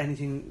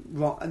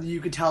wrong? And you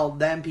can tell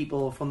them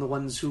people from the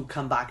ones who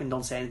come back and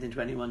don't say anything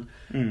to anyone,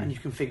 and you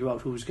can figure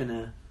out who's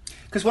gonna.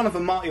 Because one of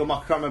them, Marty or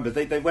Mark, I can't remember.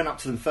 They went up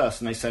to them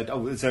first and they said,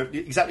 "Oh, is there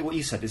exactly what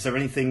you said? Is there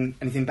anything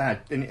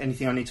bad?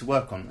 Anything I need to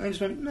work on?" And they just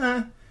went,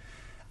 "No."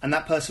 And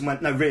that person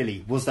went, "No,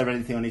 really, was there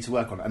anything I need to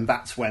work on?" And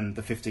that's when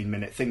the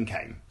 15-minute thing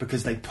came,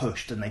 because they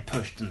pushed and they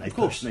pushed and they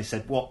pushed and they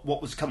said, "What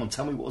was? Come on,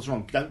 tell me what was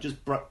wrong. Don't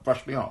just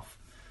brush me off."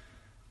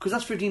 Because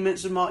that's 15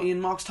 minutes of Marty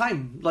and Mark's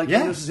time. Like,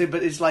 yeah. You know, to say,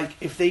 but it's like,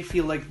 if they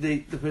feel like the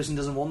person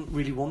doesn't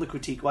really want the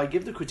critique, why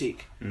give the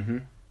critique? Mm-hmm.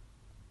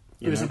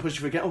 It doesn't push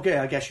you forget. Okay,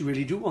 I guess you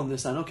really do want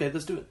this then. Okay,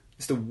 let's do it.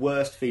 It's the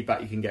worst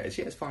feedback you can get.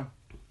 It's fine.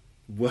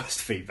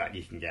 Worst feedback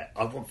you can get.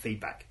 I want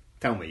feedback.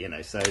 Tell me,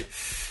 So,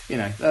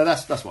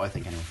 that's what I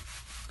think anyway.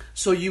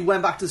 So you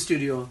went back to the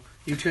studio.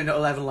 You turned out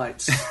 11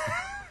 lights.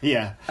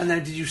 Yeah. And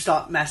then did you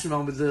start messing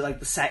around with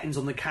the settings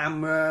on the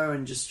camera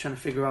and just trying to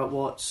figure out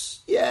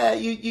what's... Yeah,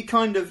 you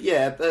kind of,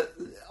 but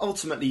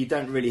ultimately you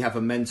don't really have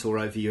a mentor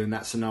over you in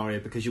that scenario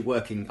because you're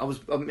working... I was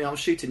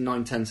shooting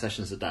 9-10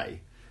 sessions a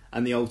day,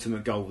 and the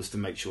ultimate goal was to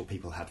make sure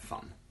people had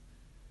fun.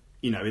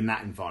 In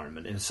that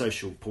environment, in a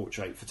social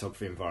portrait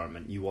photography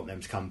environment, you want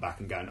them to come back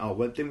and go, "Oh,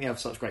 well, didn't we have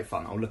such great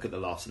fun? I'll look at the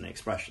laughs and the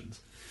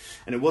expressions."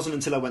 And it wasn't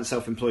until I went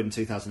self-employed in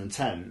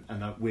 2010,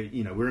 and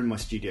we're in my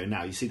studio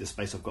now. You see the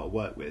space I've got to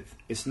work with.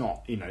 It's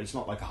not, it's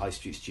not like a high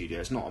street studio.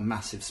 It's not a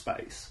massive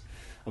space.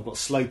 I've got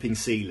sloping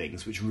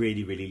ceilings, which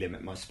really, really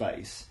limit my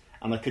space,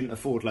 and I couldn't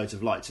afford loads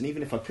of lights. And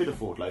even if I could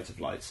afford loads of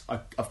lights,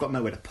 I've got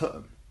nowhere to put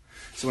them.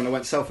 So when I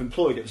went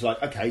self-employed, it was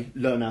like, okay,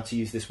 learn how to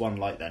use this one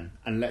light then,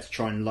 and let's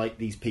try and light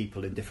these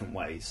people in different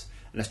ways,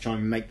 and let's try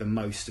and make the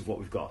most of what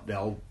we've got. The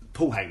old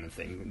Paul Heyman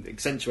thing,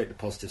 accentuate the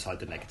positives, hide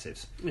the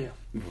negatives. Yeah.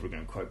 We're probably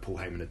going to quote Paul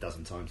Heyman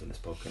 12 times on this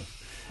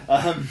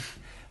podcast.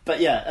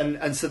 But yeah,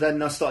 and so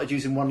then I started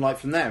using one light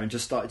from there and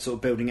just started sort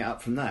of building it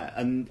up from there.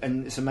 And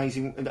it's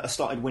amazing, I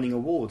started winning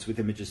awards with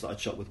images that I'd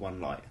shot with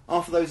one light.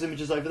 Half of those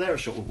images over there are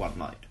shot with one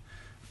light.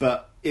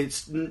 But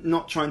it's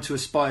not trying to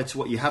aspire to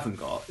what you haven't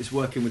got, it's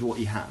working with what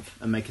you have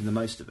and making the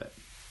most of it.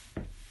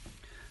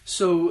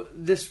 So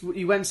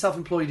you went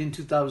self-employed in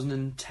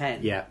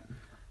 2010. Yeah.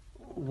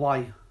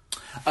 Why?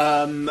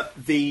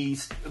 The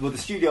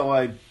studio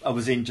I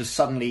was in just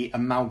suddenly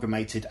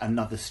amalgamated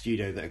another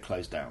studio that had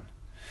closed down.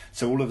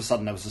 So all of a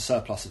sudden there was a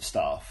surplus of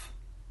staff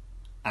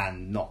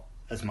and not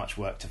as much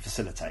work to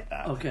facilitate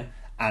that. Okay.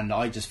 And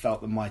I just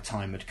felt that my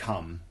time had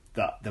come,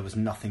 that there was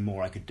nothing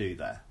more I could do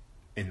there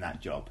in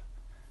that job.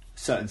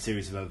 Certain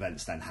series of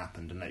events then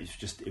happened, and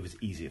it was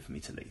easier for me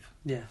to leave.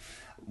 Yeah.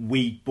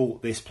 We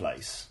bought this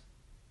place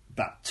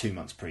about 2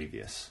 months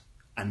previous,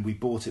 and we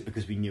bought it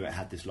because we knew it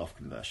had this loft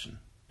conversion.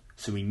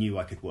 So we knew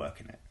I could work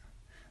in it.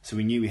 So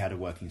we knew we had a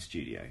working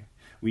studio.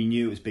 We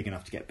knew it was big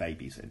enough to get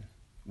babies in.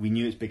 We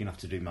knew it was big enough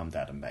to do mum,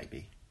 dad, and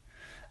baby.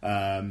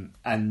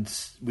 And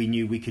we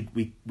knew we could.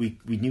 We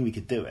knew we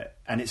could do it.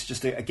 And it's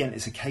just again,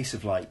 it's a case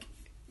of like,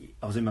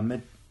 I was in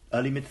my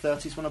early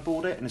mid-30s when I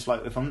bought it, and it's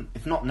like,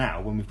 if not now,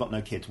 when we've got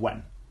no kids,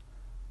 when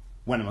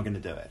am I going to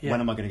do it? Yeah.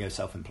 When am I going to go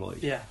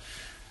self-employed? Yeah.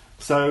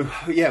 So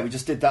yeah, we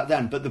just did that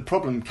then. But the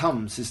problem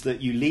comes is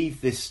that you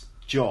leave this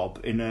job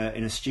in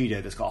a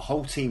studio that's got a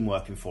whole team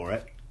working for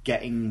it,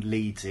 getting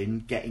leads in,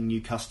 getting new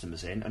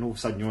customers in, and all of a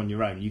sudden you're on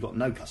your own and you've got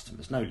no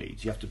customers, no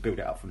leads. You have to build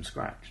it up from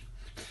scratch.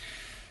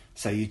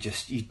 So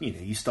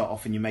you start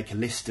off and you make a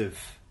list of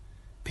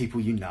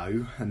people you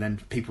know, and then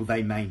people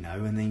they may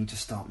know, and then you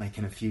just start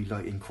making a few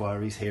like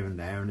inquiries here and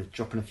there, and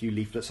dropping a few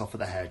leaflets off at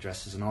the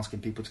hairdressers and asking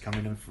people to come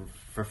in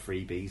for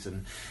freebies.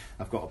 And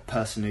I've got a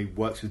person who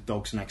works with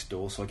dogs next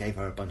door, so I gave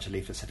her a bunch of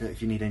leaflets. Said,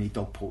 if you need any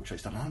dog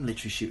portraits done, I'm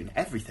literally shooting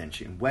everything,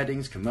 shooting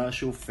weddings,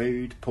 commercial,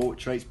 food,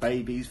 portraits,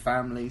 babies,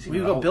 families.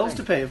 We've got bills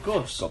to pay, of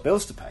course. Got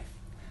bills to pay,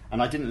 and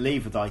I didn't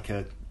leave with like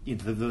there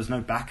was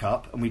no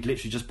backup, and we'd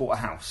literally just bought a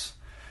house.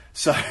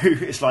 So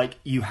it's like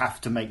you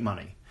have to make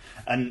money.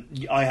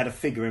 And I had a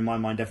figure in my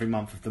mind every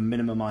month of the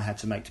minimum I had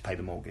to make to pay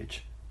the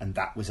mortgage. And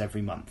that was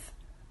every month.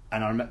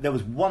 And I remember there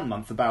was one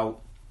month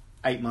about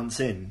 8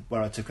 months in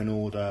where I took an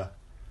order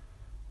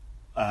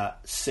at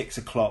 6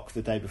 o'clock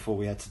the day before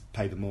we had to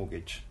pay the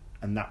mortgage.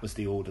 And that was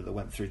the order that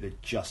went through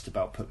that just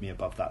about put me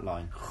above that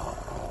line.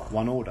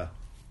 One order.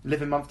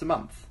 Living month to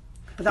month.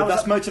 But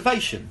that's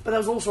motivation. But that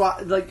was also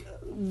like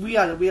we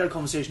had a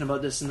conversation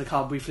about this in the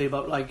car briefly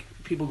about like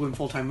people going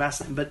full-time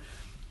wrestling, but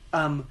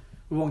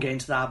we won't get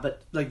into that.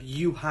 But like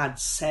you had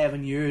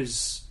 7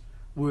 years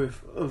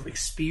worth of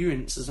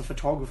experience as a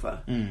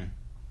photographer, and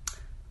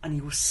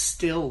you were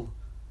still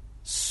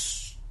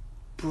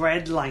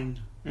breadline.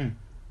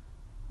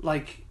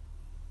 Like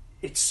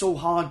it's so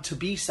hard to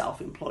be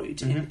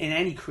self-employed in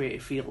any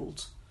creative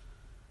field,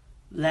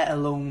 let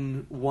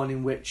alone one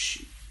in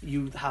which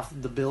you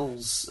have the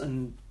bills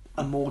and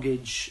a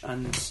mortgage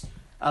and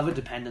other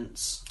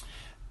dependents.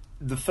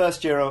 The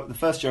first year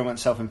I went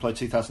self-employed,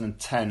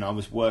 2010, I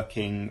was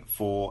working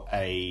for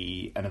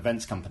an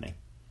events company.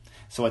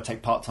 So I'd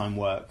take part-time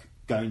work,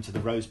 going to the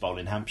Rose Bowl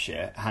in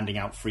Hampshire, handing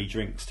out free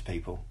drinks to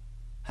people,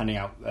 handing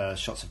out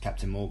shots of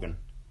Captain Morgan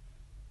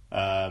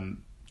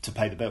to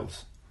pay the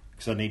bills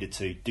because I needed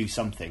to do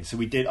something.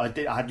 So I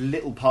had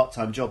little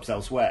part-time jobs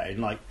elsewhere, and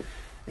like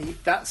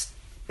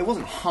it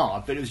wasn't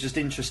hard, but it was just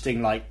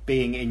interesting, like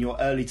being in your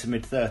early to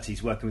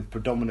mid-30s working with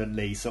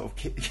predominantly sort of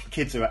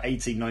kids who are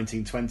 18,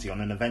 19, 20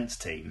 on an events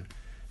team,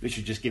 which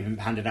would just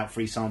handing out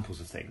free samples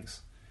of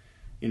things,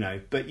 you know.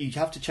 But you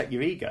have to check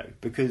your ego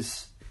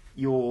because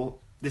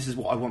this is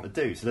what I want to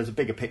do, so there's a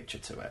bigger picture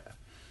to it.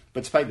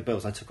 But to pay the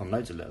bills, I took on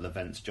loads of little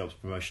events jobs,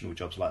 promotional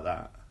jobs like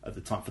that at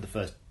the time. For the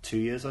first 2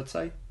 years, I'd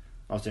say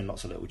I was doing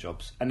lots of little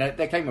jobs, and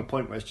there came a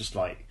point where it's just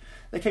like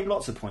there came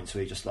lots of points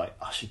where you're just like,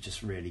 I should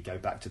just really go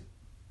back to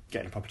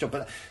getting a proper job,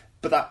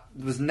 but that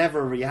was never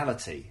a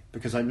reality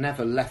because I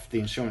never left the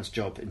insurance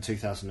job in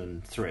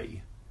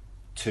 2003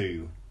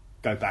 to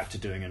go back to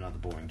doing another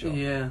boring job.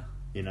 Yeah,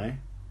 you know,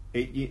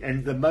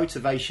 and the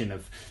motivation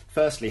of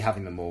firstly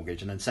having the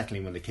mortgage, and then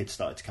secondly when the kids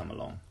started to come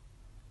along,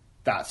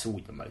 that's all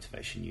the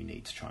motivation you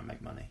need to try and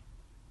make money.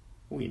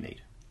 All you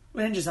need.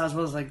 Well, and just as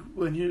well as like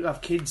when you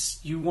have kids,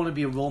 you want to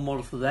be a role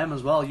model for them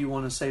as well. You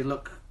want to say,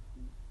 look,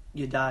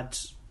 your dad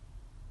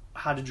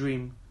had a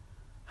dream,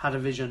 had a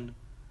vision,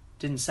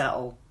 didn't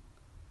settle,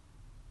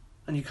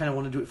 and you kind of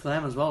want to do it for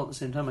them as well at the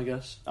same time, I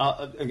guess.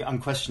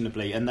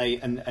 Unquestionably, and they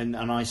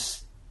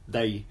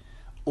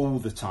all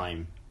the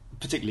time,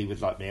 particularly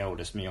with like my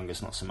oldest, my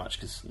youngest not so much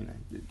because you know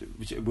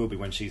which it will be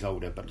when she's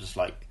older, but just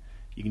like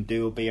you can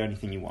do or be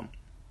anything you want.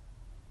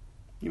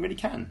 You really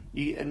can,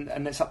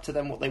 and it's up to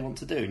them what they want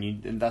to do,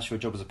 and that's your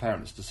job as a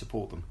parent is to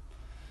support them,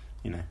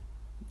 you know,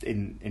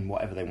 in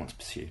whatever they want to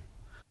pursue.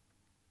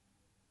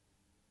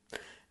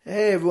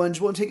 Hey everyone,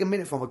 just want to take a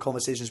minute from our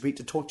conversation this week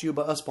to talk to you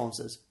about our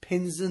sponsors,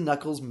 Pins and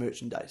Knuckles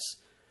Merchandise.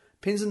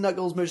 Pins and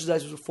Knuckles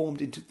Merchandise was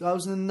formed in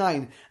 2009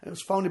 and it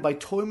was founded by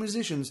toy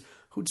musicians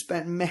who'd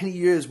spent many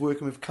years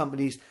working with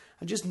companies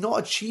and just not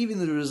achieving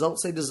the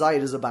results they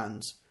desired as a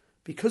band.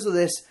 Because of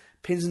this,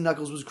 Pins and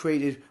Knuckles was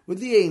created with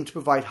the aim to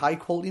provide high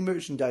quality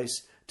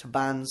merchandise to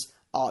bands,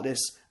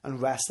 artists and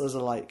wrestlers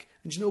alike.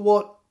 And you know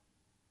what?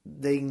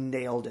 They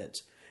nailed it.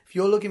 If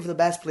you're looking for the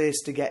best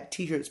place to get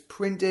t-shirts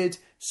printed,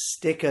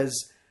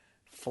 stickers,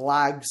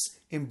 flags,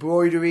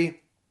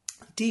 embroidery,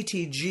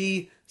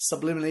 DTG,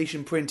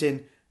 sublimation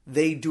printing,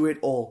 they do it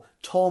all.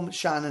 Tom,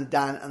 Shannon,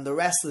 Dan and the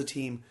rest of the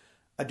team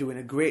are doing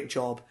a great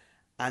job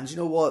And you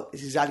know what?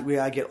 It's exactly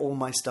where I get all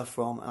my stuff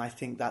from, and I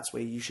think that's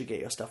where you should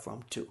get your stuff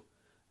from too.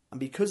 And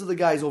because of the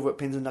guys over at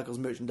Pins and Knuckles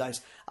Merchandise,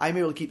 I'm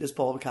able to keep this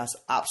podcast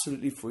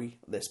absolutely free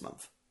this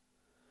month.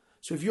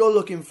 So if you're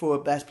looking for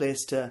a best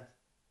place to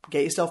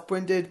get yourself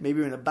printed, maybe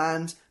you're in a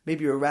band,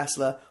 maybe you're a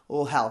wrestler,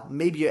 or hell,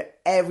 maybe you're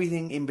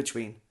everything in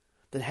between,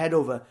 then head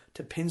over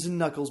to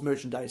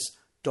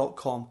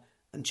pinsandknucklesmerchandise.com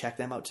and check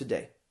them out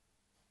today.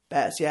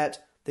 Better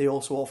yet, they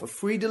also offer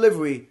free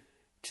delivery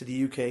to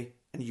the UK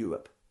and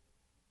Europe.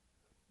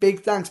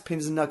 Big thanks,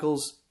 Pins and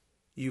Knuckles.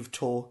 You've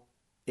tore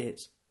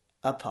it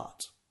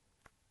apart.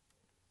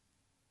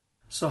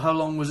 So how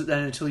long was it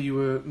then until you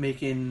were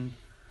making,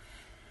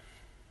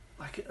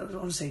 like, I don't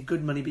want to say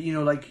good money, but, you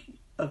know, like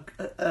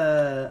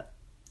a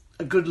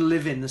good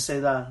living, to say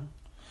that,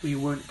 where you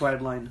weren't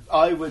breadline?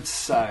 I would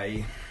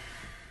say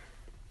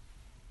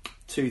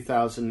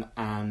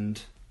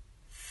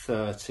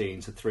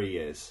 2013, so 3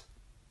 years.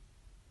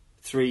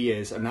 3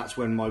 years, and that's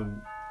when my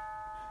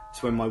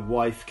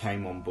wife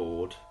came on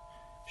board.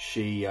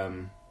 She, do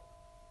you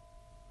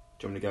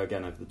want me to go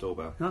again over the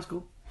doorbell? That's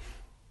cool.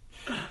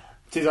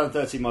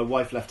 2013, my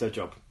wife left her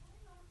job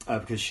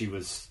because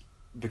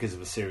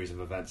of a series of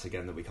events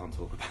again that we can't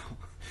talk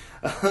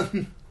about.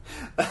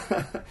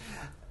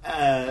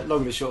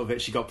 Long and short of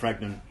it, she got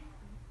pregnant.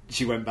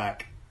 She went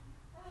back,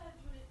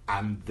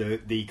 and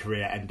the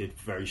career ended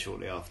very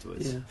shortly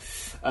afterwards. Yeah.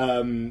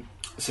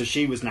 So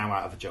she was now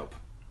out of a job.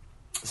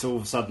 So all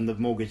of a sudden, the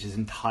mortgage is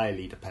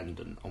entirely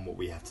dependent on what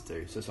we have to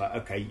do. So it's like,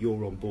 okay,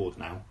 you're on board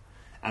now.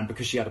 And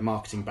because she had a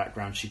marketing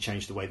background, she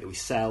changed the way that we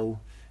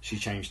sell. She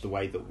changed the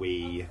way that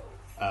we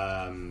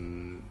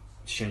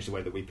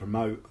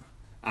promote.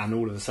 And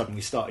all of a sudden,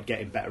 we started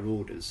getting better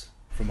orders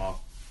from our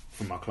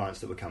clients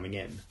that were coming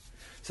in.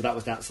 So that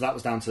was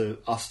down to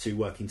us two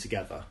working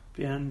together.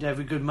 And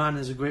every good man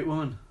is a great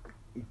woman.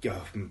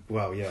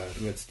 Well, yeah.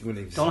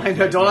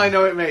 Don't I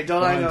know it, mate?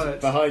 Don't I know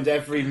it? Behind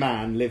every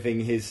man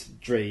living his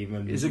dream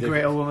and is a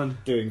greater woman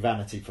doing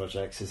vanity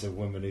projects is a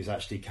woman who's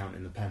actually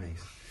counting the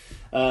pennies.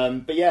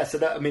 But yeah, so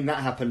that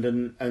happened,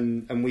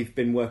 and we've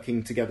been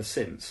working together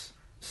since.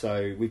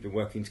 So we've been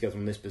working together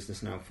on this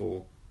business now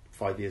for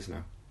 5 years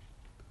now.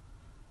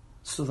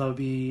 So that would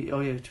be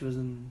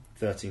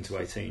 2013 to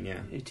 18,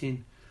 yeah.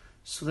 18.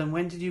 So then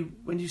when did you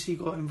see you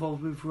got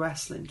involved with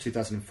wrestling?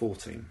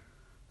 2014.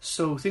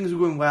 So things were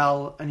going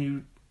well,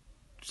 and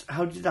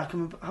how did that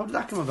come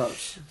about?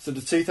 So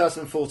the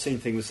 2014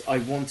 thing was, I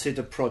wanted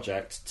a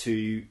project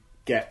to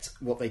get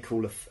what they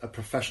call a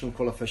professional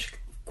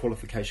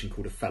qualification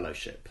called a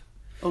fellowship.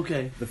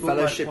 Okay. The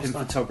fellowship in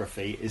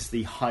photography is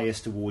the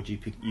highest award you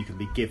can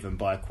be given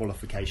by a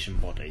qualification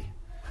body.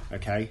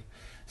 Okay,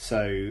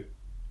 so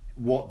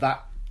what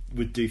that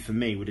would do for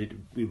me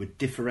we would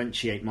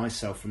differentiate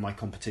myself from my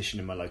competition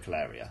in my local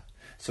area.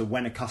 So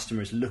when a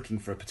customer is looking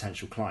for a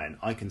potential client,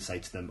 I can say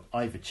to them,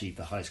 I've achieved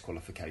the highest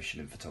qualification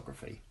in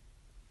photography.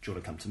 Do you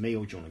want to come to me,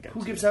 or do you want to go?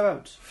 Who gives that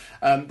out?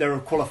 There are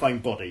qualifying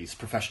bodies,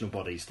 professional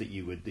bodies that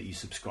you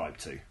subscribe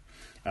to,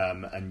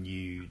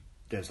 and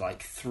there's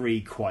like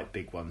 3 quite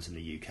big ones in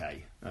the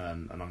UK,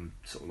 and I'm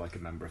sort of like a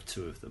member of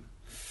 2 of them.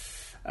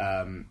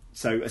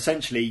 So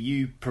essentially,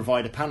 you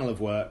provide a panel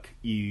of work,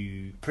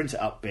 you print it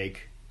up big,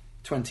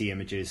 20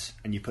 images,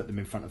 and you put them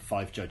in front of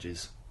 5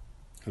 judges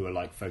who are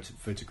like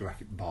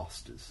photographic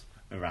masters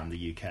around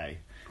the UK.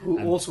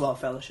 Who also are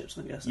fellowships,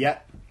 I guess. Yeah,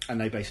 and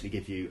they basically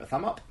give you a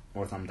thumb up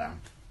or a thumb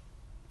down.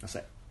 That's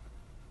it.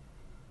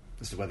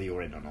 As to whether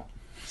you're in or not.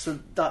 So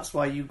that's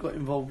why you got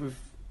involved with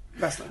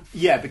wrestling?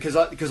 Yeah, because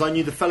I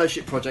knew the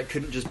fellowship project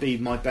couldn't just be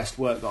my best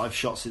work that I've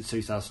shot since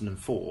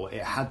 2004.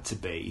 It had to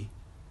be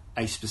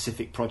a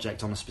specific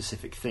project on a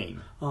specific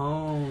theme.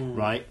 Oh.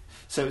 Right?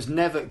 So it was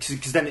never...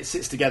 Because then it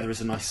sits together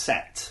as a nice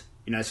set.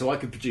 You know, so I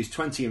could produce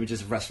 20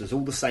 images of wrestlers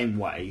all the same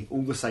way,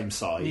 all the same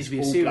size,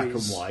 all series. Black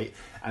and white,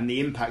 and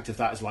the impact of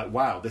that is like,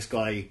 wow, this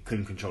guy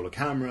can control a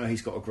camera,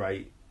 he's got a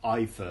great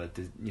eye for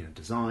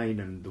design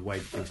and the way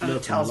things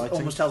look. It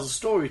almost tells a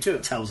story too.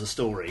 It tells a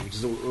story, which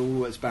is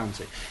all it's bound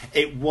to.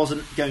 It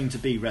wasn't going to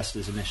be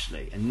wrestlers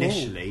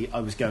initially.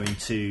 I was going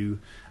to,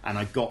 and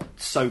I got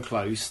so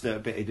close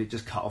that it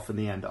just cut off in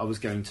the end. I was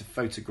going to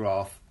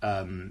photograph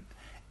in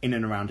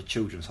and around a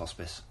children's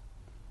hospice.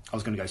 I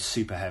was going to go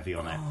super heavy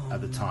on it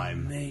at the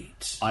time.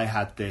 Mate. I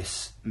had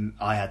this.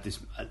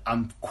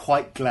 I'm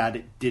quite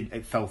glad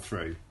it fell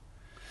through.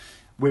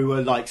 We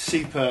were like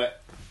super.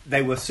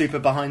 They were super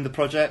behind the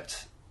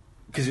project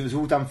because it was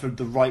all done for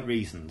the right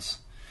reasons.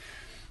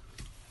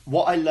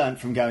 What I learned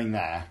from going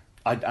there,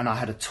 and I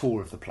had a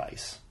tour of the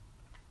place,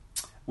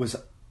 was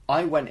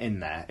I went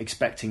in there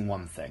expecting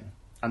one thing,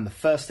 and the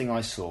first thing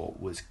I saw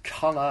was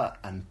colour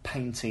and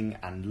painting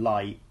and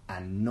light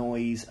and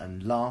noise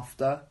and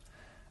laughter.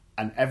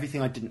 And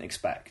everything I didn't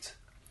expect.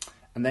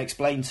 And they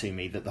explained to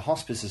me that the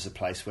hospice is a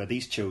place where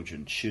these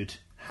children should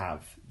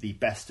have the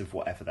best of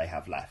whatever they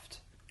have left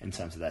in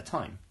terms of their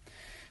time.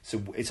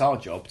 So it's our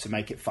job to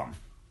make it fun.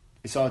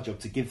 It's our job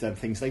to give them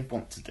things they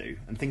want to do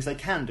and things they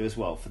can do as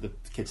well for the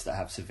kids that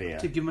have severe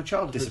to give them a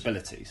childhood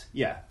disabilities.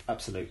 Yeah,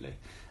 absolutely.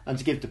 And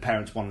to give the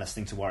parents one less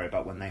thing to worry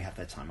about when they have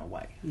their time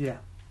away. Yeah.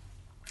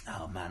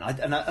 Oh man!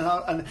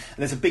 And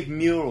there's a big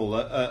mural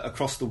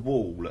across the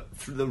wall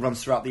that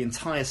runs throughout the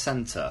entire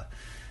centre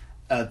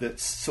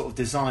that's sort of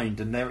designed,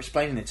 and they're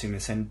explaining it to me,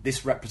 saying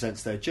this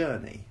represents their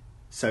journey.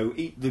 So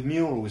the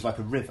mural is like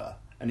a river,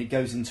 and it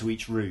goes into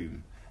each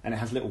room, and it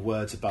has little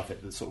words above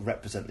it that sort of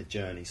represent the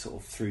journey,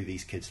 sort of through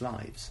these kids'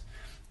 lives,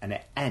 and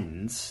it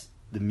ends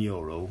the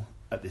mural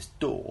at this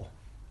door,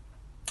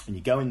 and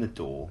you go in the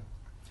door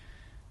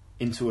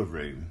into a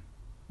room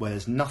where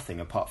there's nothing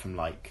apart from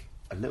like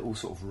a little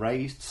sort of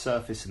raised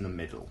surface in the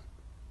middle,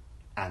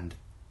 and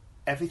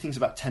everything's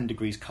about 10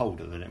 degrees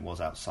colder than it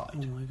was outside.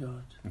 Oh my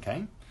god.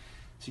 Okay?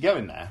 So you go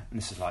in there, and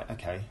this is like,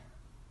 okay,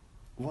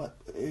 why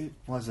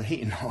is the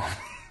heating on?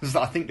 This is,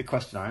 I think, the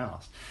question I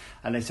asked.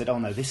 And they said, oh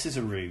no, this is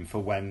a room for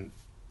when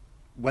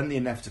the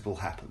inevitable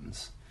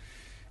happens,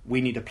 we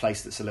need a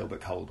place that's a little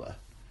bit colder,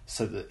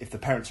 so that if the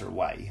parents are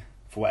away,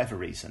 for whatever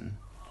reason,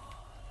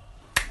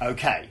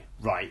 okay,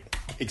 right,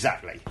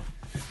 exactly.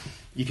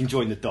 You can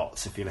join the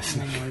dots if you're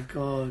listening. Oh my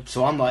god.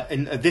 So I'm like,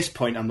 at this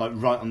point, I'm like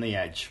right on the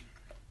edge.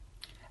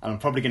 And I'm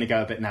probably going to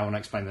go a bit now when I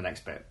explain the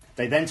next bit.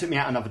 They then took me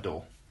out another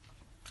door.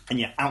 And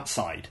you're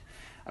outside.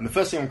 And the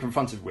first thing I'm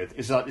confronted with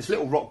is like this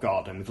little rock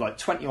garden with like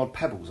 20 odd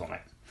pebbles on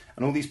it.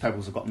 And all these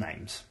pebbles have got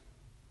names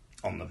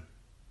on them.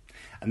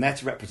 And they're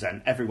to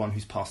represent everyone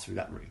who's passed through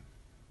that room.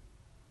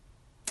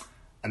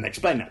 And they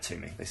explained that to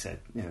me. They said,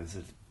 you know,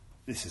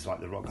 this is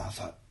like the rock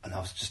garden. And I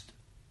was just,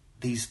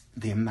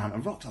 the amount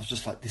of rocks, I was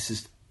just like, this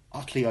is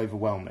utterly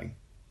overwhelming.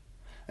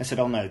 They said,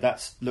 oh no,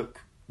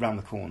 look round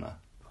the corner.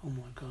 Oh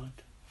my god.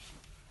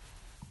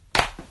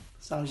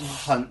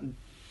 Thousands.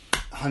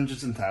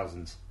 Hundreds and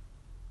thousands.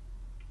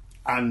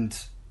 And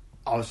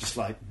I was just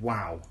like,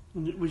 wow.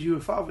 Was you a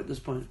father at this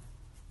point?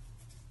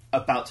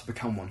 About to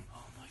become one.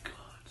 Oh my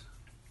god.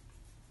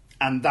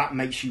 And that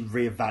makes you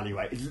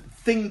reevaluate.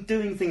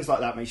 Doing things like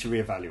that makes you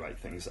reevaluate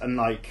things. And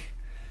like,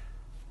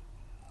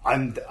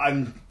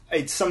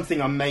 it's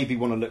something I maybe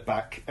want to look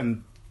back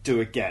and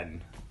do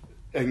again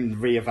and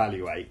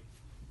reevaluate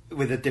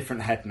with a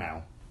different head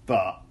now.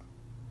 But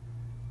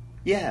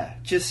yeah,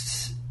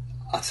 just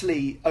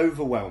utterly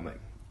overwhelming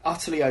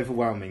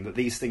that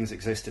these things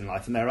exist in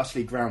life, and they're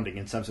utterly grounding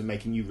in terms of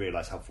making you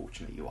realise how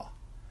fortunate you are.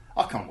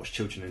 I can't watch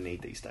Children in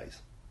Need these days.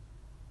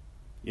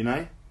 You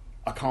know?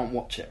 I can't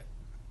watch it.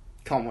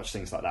 Can't watch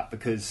things like that,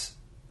 because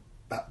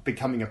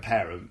becoming a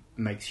parent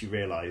makes you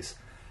realise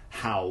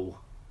how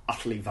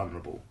utterly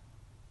vulnerable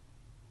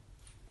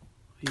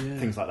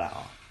things like that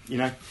are. You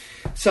know?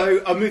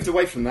 So I moved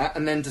away from that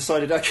and then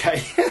decided,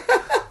 okay,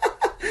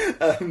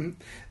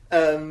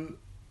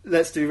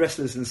 let's do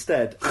wrestlers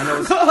instead. And I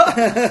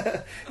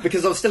was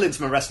because I was still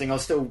into my wrestling. I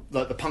was still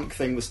like the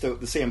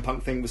CM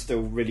Punk thing was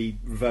still really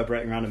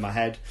reverberating around in my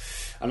head.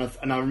 And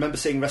I remember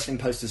seeing wrestling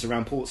posters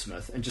around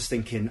Portsmouth and just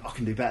thinking, I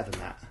can do better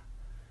than that.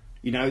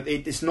 You know,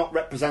 it's not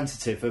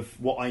representative of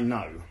what I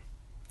know.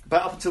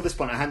 But up until this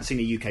point, I hadn't seen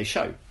a UK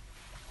show.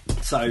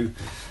 So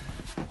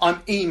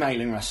I'm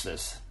emailing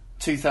wrestlers.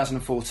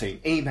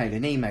 2014,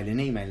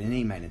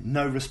 emailing,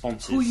 no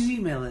responses. Who are you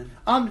emailing?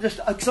 I'm just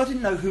because I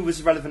didn't know who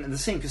was relevant in the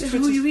scene. Because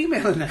who are you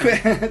emailing now?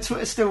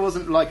 Twitter still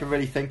wasn't like a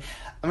really thing.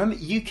 I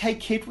remember UK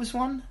Kid was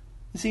one.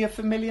 Is he a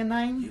familiar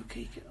name? UK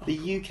Kid. Oh.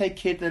 The UK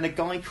Kid, then a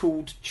guy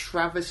called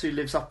Travis who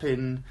lives up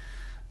in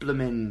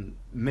blooming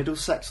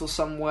Middlesex or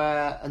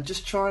somewhere, and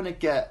just trying to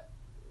get.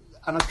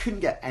 And I couldn't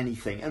get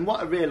anything. And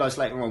what I realised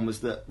later on was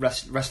that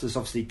wrestlers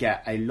obviously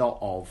get a lot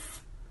of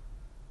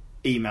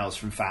emails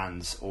from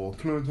fans or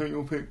can I take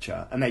your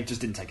picture, and they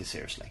just didn't take it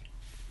seriously.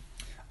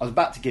 I was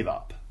about to give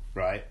up,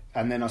 right,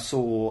 and then I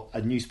saw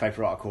a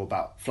newspaper article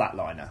about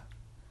Flatliner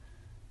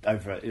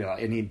over, you know,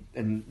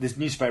 and this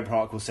newspaper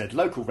article said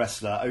local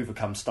wrestler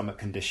overcomes stomach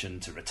condition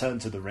to return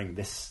to the ring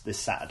this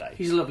Saturday.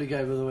 He's a lovely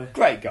guy, by the way.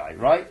 Great guy,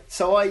 right?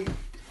 So I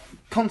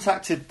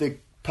contacted the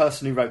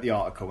person who wrote the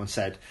article and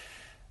said,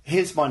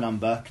 here's my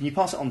number, can you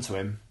pass it on to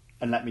him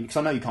and let me, because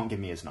I know you can't give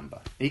me his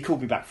number. He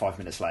called me back 5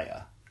 minutes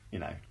later, you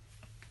know.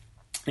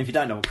 If you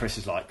don't know what Chris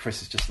is like,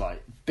 Chris is just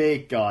like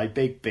big guy,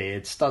 big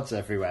beard, studs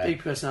everywhere. Big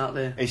person out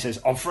there. He says,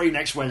 I'm free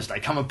next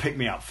Wednesday, come and pick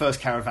me up. First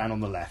caravan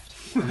on the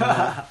left.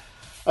 Like,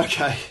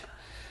 okay.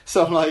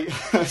 So I'm like,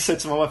 I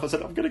said to my wife, I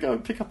said, I'm going to go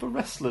and pick up a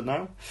wrestler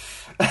now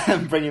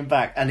and bring him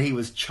back. And he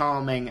was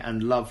charming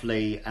and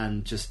lovely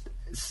and just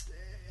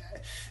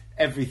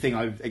everything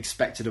I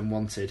expected and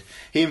wanted.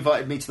 He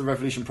invited me to the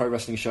Revolution Pro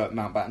Wrestling show at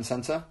Mountbatten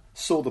Centre,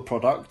 saw the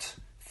product.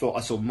 Thought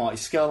I saw Marty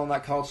Scurll on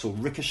that card, saw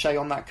Ricochet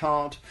on that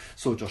card,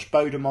 saw Josh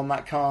Bodum on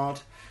that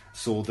card,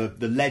 saw the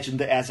legend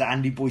that has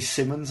Andy Boy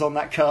Simmons on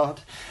that card,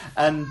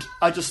 and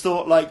I just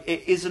thought like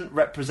it isn't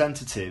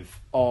representative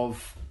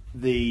of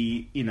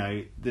the, you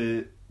know,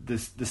 the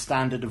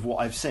standard of what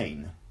I've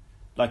seen,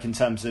 like in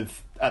terms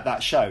of at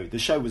that show. The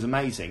show was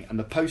amazing, and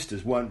the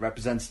posters weren't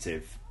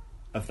representative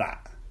of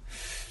that.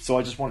 So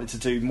I just wanted to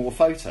do more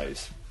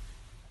photos.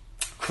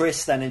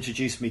 Chris then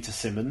introduced me to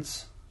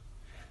Simmons.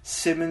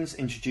 Simmons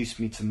introduced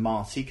me to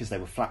Marty because they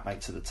were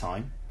flatmates at the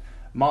time.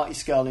 Marty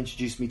Scurll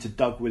introduced me to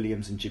Doug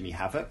Williams and Jimmy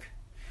Havoc.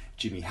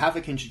 Jimmy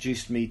Havoc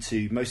introduced me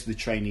to most of the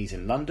trainees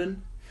in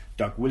London.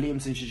 Doug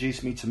Williams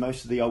introduced me to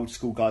most of the old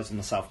school guys on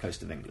the south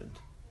coast of England.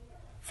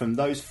 From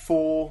those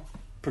 4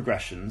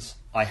 progressions,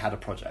 I had a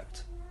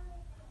project.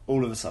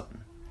 All of a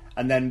sudden.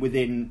 And then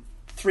within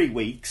 3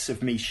 weeks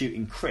of me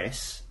shooting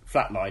Chris,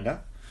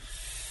 Flatliner,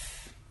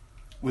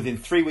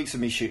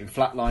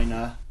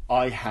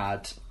 I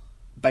had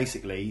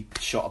basically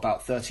shot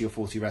about 30 or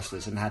 40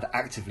 wrestlers and had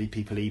actively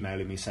people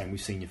emailing me saying, we've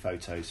seen your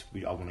photos,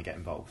 I want to get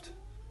involved.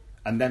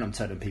 And then I'm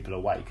turning people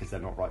away because they're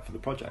not right for the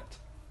project.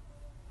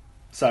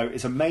 So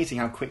it's amazing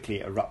how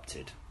quickly it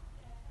erupted.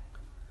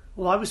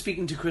 Well, I was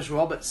speaking to Chris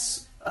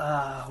Roberts,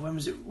 when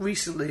was it?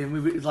 Recently, and we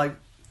were like,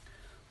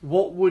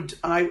 what would...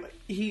 I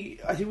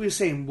think we were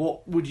saying,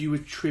 what would you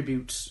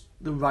attribute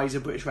the rise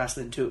of British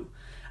wrestling to?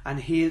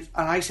 And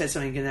I said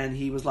something, and then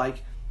he was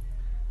like,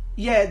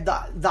 yeah,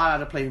 that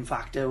had a playing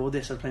factor, or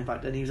this had a playing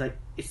factor. And he was like,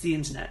 it's the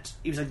internet.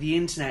 He was like, the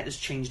internet has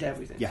changed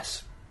everything.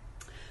 Yes.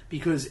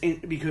 Because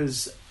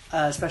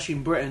especially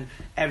in Britain,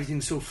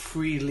 everything's so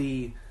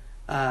freely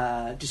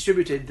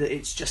distributed that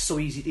it's just so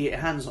easy to get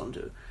your hands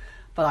onto.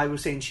 But I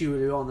was saying to you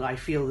earlier on that I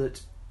feel that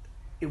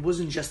it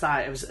wasn't just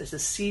that, it's a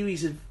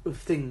series of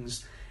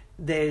things.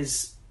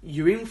 There's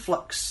your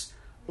influx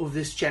of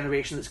this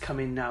generation that's come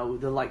in now,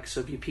 the likes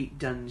of your Pete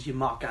Dunnes, your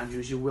Mark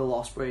Andrews, your Will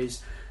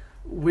Ospreys,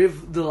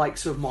 with the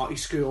likes of Marty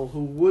Scurll,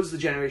 who was the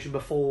generation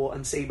before,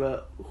 and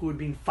Sabre, who had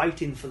been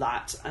fighting for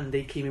that, and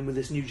they came in with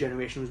this new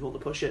generation who was able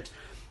to push it.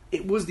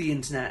 It was the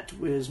internet,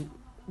 was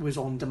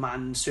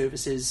on-demand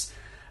services,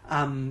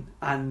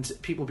 and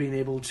people being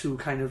able to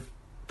kind of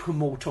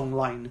promote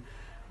online.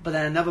 But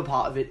then another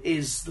part of it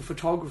is the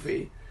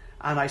photography.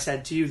 And I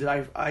said to you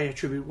that I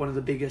attribute one of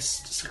the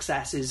biggest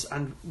successes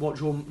and what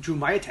drew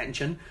my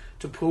attention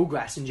to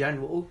progress in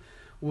general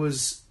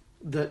was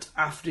that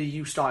after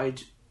you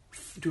started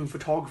doing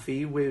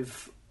photography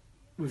with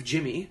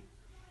Jimmy,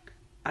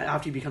 and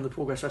after you become the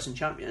Progress Wrestling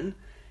Champion,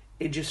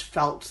 it just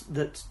felt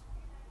that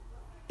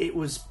it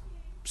was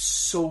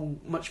so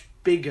much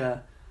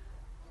bigger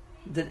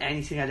than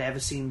anything I'd ever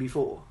seen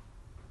before.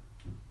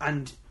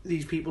 And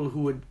these people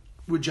who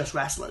were just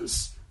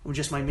wrestlers, were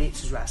just my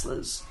mates as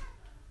wrestlers,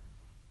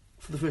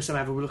 for the first time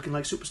ever were looking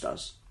like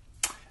superstars.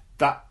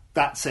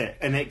 That's it.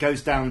 And it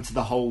goes down to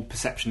the whole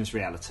perception is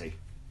reality.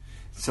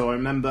 So I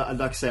remember,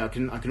 like I say, I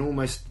can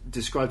almost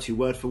describe to you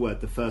word for word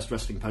the first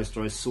wrestling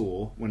poster I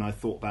saw when I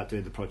thought about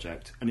doing the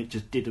project, and it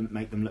just didn't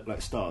make them look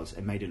like stars.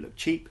 It made it look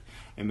cheap,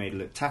 it made it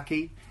look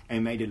tacky, it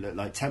made it look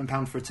like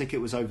 £10 for a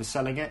ticket was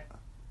overselling it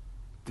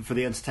for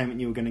the entertainment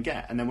you were going to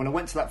get. And then when I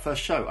went to that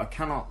first show,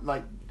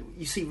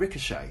 you see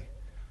Ricochet.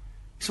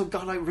 You saw a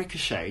guy like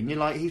Ricochet, and you're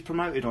like, he's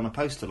promoted on a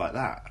poster like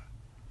that.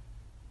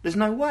 There's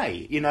no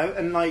way,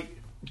 and like...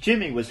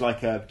 Jimmy was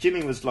like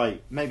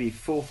maybe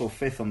 4th or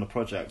 5th on the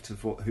project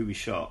of who we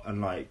shot,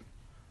 and like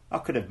I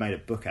could have made a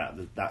book out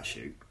of that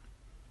shoot.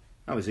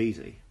 That was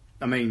easy.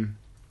 I mean,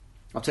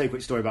 I'll tell you a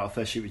quick story about our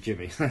first shoot with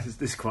Jimmy.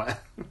 This quite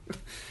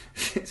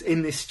it's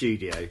in this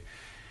studio,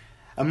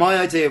 and my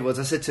idea was,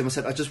 I said to him,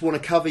 I just want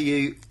to cover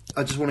you.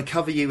 I just want to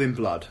cover you in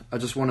blood. I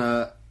just want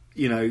to.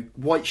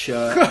 White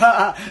shirt.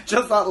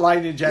 Just that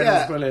line in general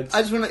is brilliant.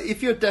 I just want to,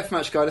 if you're a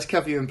deathmatch guy, let's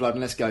cover you in blood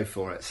and let's go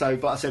for it.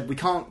 But I said, we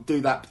can't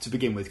do that to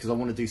begin with because I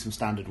want to do some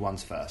standard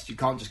ones first. You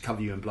can't just cover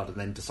you in blood and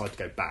then decide to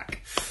go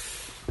back.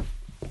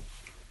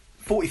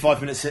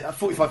 45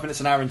 minutes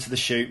an hour into the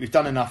shoot, we've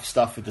done enough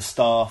stuff with the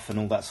staff and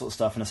all that sort of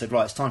stuff, and I said,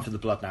 right, it's time for the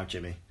blood now,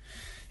 Jimmy.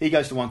 He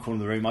goes to one corner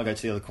of the room, I go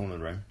to the other corner of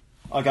the room.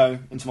 I go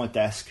into my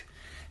desk,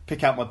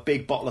 pick out my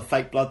big bottle of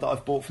fake blood that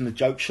I've bought from the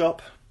joke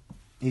shop.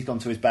 He's gone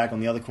to his bag on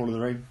the other corner of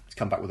the room. He's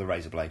come back with a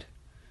razor blade.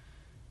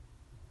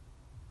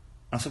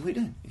 I said, what are you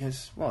doing? He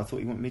goes, well, I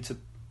thought you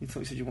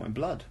said you wanted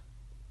blood.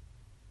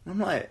 And I'm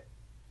like,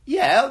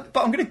 yeah,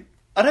 but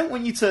I don't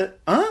want you to,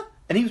 huh?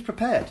 And he was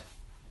prepared.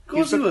 Of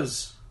course he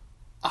was.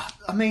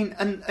 I mean,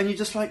 and you're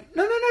just like,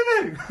 no.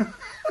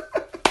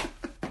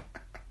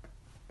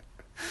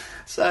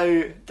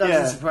 So,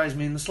 doesn't surprise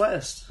me in the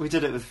slightest. We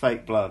did it with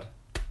fake blood,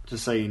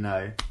 just so you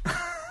know.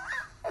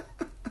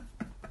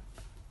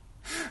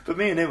 But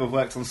me and him have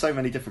worked on so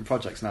many different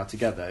projects now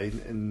together.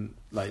 And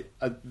like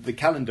the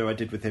calendar I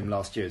did with him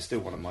last year is still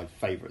one of my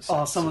favourites.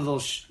 Oh, some of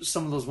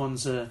those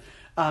ones are.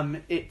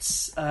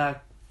 It's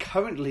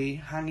currently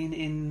hanging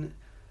in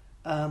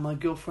my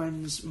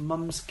girlfriend's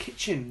mum's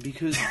kitchen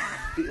because,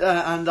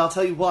 and I'll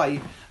tell you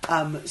why.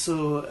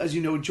 So as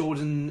you know,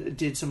 Jordan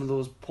did some of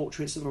those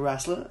portraits of a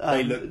wrestler.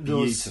 They look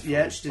beautiful.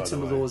 Yeah, she did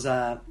some of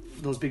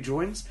those big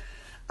drawings.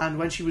 And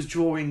when she was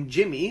drawing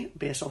Jimmy,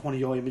 based off one of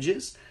your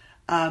images.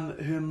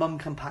 Her mum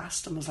come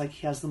past and was like,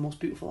 he has the most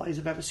beautiful eyes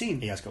I've ever seen.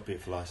 He has got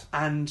beautiful eyes.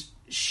 And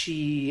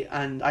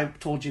I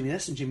told Jimmy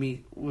this, and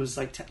Jimmy was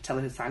like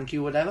telling her thank you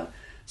or whatever.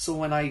 So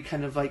when I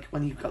kind of like,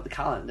 when he got the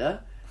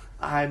calendar,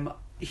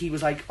 he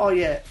was like, oh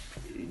yeah,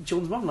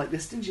 Joan's mum like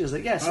this, didn't she? I was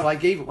like, yeah. So I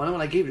gave it one, and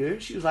when I gave it to her,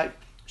 she was like,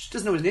 she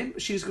doesn't know his name,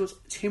 but she just goes,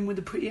 it's him with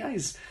the pretty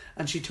eyes.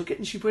 And she took it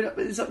and she put it up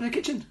in the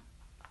kitchen.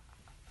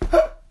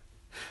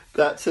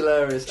 That's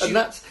hilarious. Do you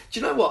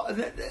know what?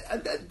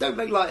 Don't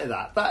make light of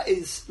that. That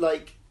is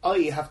like...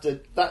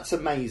 that's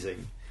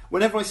amazing.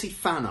 Whenever I see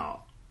fan art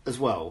as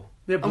well,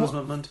 Yeah, blows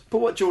my mind. But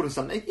what Jordan's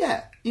done,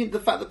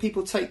 the fact that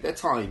people take their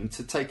time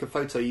to take a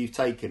photo you've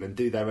taken and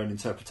do their own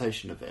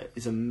interpretation of it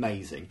is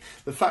amazing.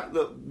 The fact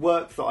that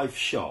work that I've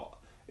shot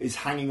is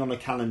hanging on a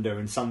calendar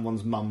in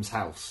someone's mum's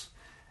house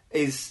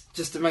is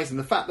just amazing.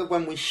 The fact that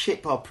when we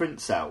ship our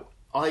prints out,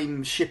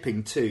 I'm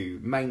shipping to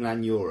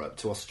mainland Europe,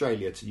 to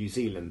Australia, to New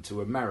Zealand,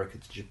 to America,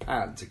 to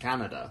Japan, to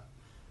Canada.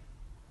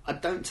 I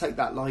don't take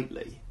that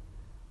lightly.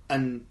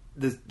 And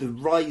the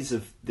rise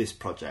of this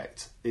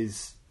project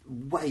is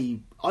way...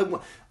 I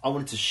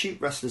wanted to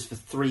shoot wrestlers for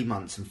 3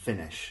 months and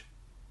finish.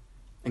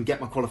 And get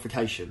my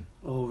qualification.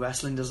 Oh,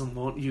 wrestling doesn't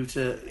want you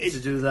to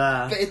do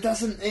that. But it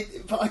doesn't...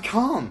 But I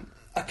can't.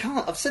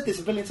 I've said this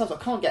a billion times. I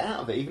can't get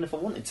out of it, even if I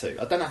wanted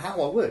to. I don't know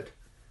how I would.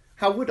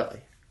 How would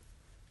I?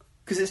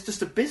 Because it's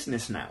just a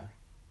business now.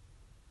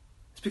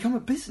 It's become a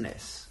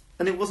business.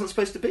 And it wasn't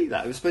supposed to be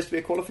that. It was supposed to be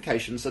a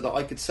qualification so that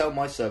I could sell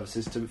my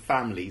services to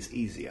families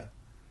easier.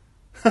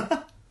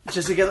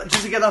 just to get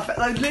that...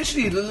 Like,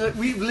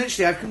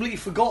 I've completely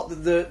forgot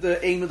that the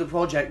aim of the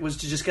project was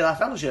to just get that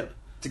fellowship.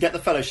 To get the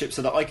fellowship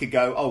so that I could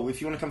go, oh, if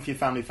you want to come for your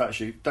family photo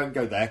shoot, don't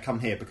go there, come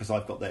here because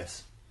I've got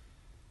this.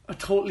 I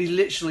totally,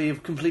 literally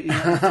have completely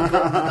forgotten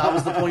that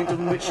was the point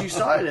on which you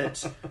started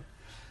it.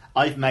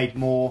 I've made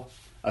more...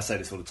 I say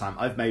this all the time.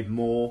 I've made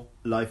more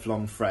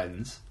lifelong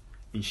friends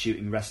in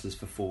shooting wrestlers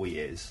for 4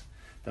 years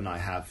than I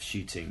have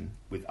shooting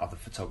with other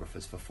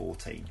photographers for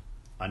 14.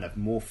 I have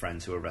more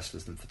friends who are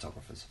wrestlers than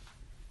photographers.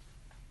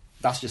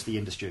 That's just the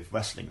industry of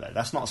wrestling, though.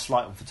 That's not a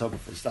slight on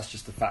photographers. That's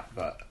just the fact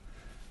that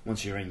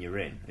once you're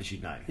in, as you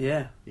know.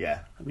 Yeah. Yeah.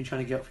 I've been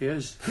trying to get up for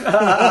years.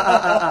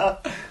 I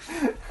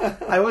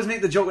always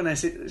make the joke when I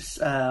say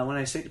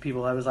to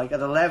people, I was like, at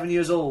 11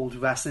 years old,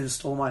 wrestling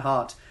stole my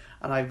heart.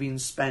 And I've been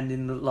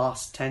spending the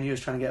last 10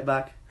 years trying to get it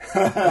back.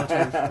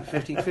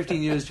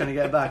 15 years trying to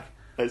get it back.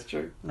 That's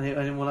true. I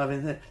didn't want to have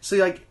anything.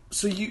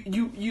 So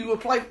you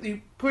applied,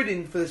 you put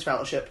in for this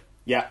fellowship.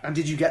 Yeah. And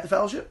did you get the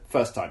fellowship?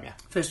 First time, yeah.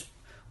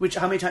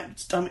 How many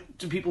times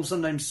do people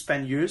sometimes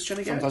spend years trying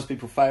to get Sometimes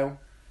people fail.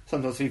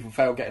 Sometimes people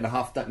fail getting a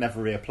half, don't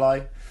never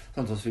reapply.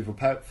 Sometimes people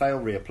fail,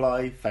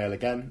 reapply, fail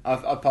again.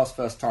 I passed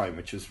first time,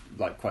 which was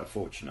like quite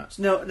fortunate.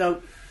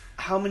 No,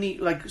 how many,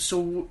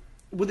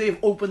 would they have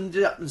opened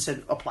it up and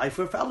said, apply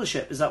for a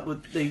fellowship? Is that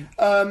what they...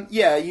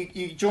 Yeah,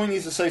 you join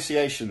these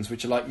associations,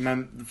 which are like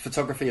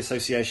photography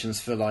associations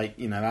for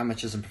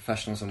amateurs and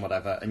professionals and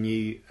whatever, and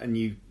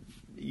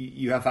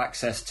you have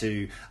access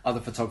to other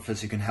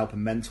photographers who can help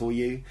and mentor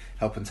you,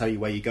 help and tell you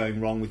where you're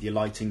going wrong with your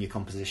lighting, your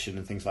composition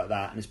and things like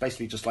that. And it's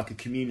basically just like a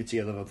community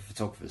of other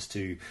photographers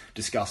to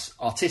discuss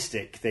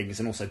artistic things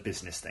and also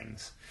business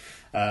things.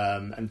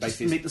 And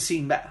basically just make the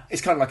scene better.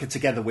 It's kind of like a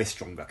together we're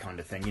stronger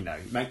kind of thing,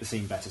 make the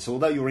scene better. So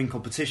although you're in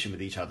competition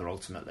with each other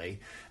ultimately,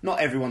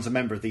 not everyone's a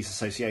member of these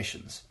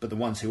associations, but the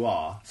ones who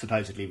are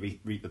supposedly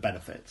reap the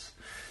benefits.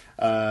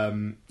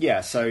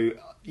 So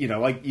you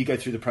go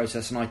through the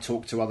process, and I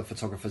talk to other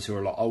photographers who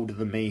are a lot older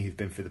than me, who've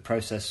been through the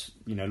process,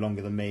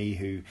 longer than me,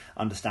 who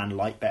understand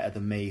light better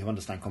than me, who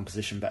understand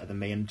composition better than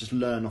me, and just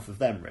learn off of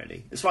them.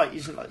 Really, it's like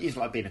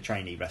being a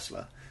trainee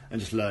wrestler and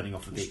just learning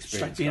off of the experience.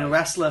 Just like being a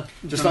wrestler.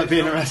 Just like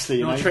being a wrestler,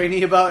 You're not a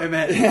trainee about it,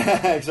 mate.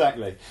 Yeah,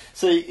 exactly.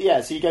 So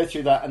you go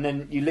through that, and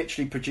then you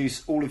literally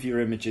produce all of your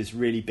images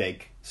really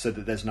big, so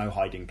that there's no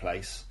hiding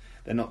place.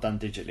 They're not done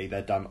digitally;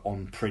 they're done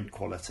on print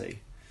quality.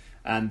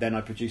 And then I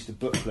produced a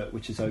booklet,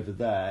 which is over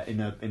there in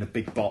a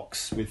big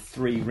box with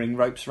 3 ring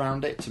ropes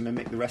around it to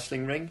mimic the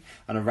wrestling ring.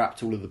 And I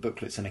wrapped all of the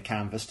booklets in a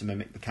canvas to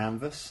mimic the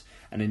canvas,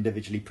 and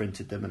individually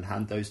printed them and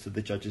hand those to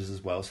the judges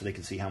as well, so they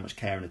can see how much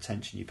care and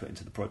attention you put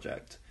into the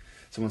project.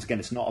 So once again,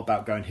 it's not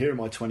about going, here are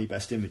my 20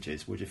 best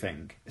images, what do you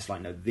think? It's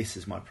like, no, this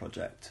is my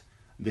project.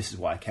 This is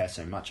why I care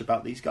so much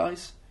about these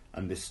guys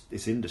and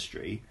this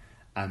industry,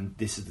 and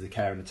this is the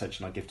care and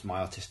attention I give to my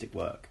artistic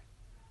work.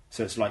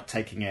 So it's like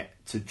taking it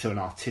to an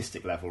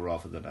artistic level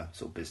rather than a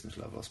sort of business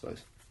level, I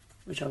suppose.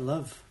 Which I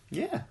love.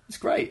 Yeah, it's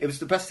great. It was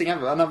the best thing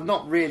ever. And I've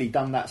not really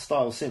done that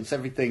style since.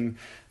 Everything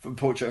from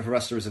Portrait of a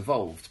Wrestler has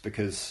evolved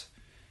because,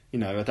 I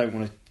don't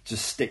want to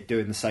just stick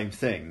doing the same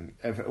thing.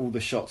 All the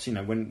shots,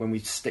 when we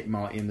stick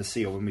Marty in the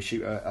sea, or when we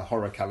shoot a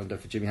horror calendar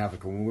for Jimmy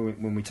Havoc, or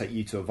when we take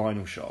you to a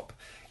vinyl shop,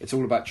 it's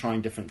all about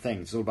trying different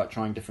things. It's all about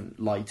trying different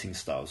lighting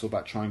styles. It's all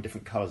about trying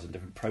different colours and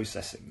different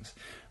processings.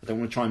 I don't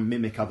want to try and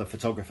mimic other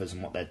photographers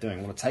and what they're doing.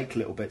 I want to take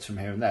little bits from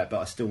here and there, but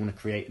I still want to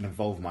create and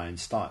evolve my own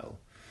style.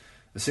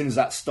 As soon as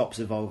that stops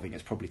evolving,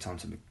 it's probably time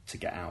to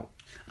get out.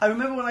 I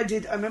remember when I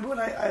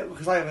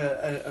because I have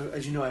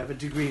as you know, I have a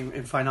degree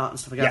in fine art and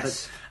stuff like that.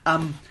 Yes.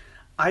 But,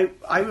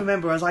 I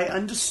remember as I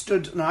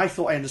understood, and I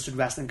thought I understood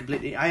wrestling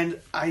completely.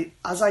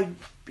 As I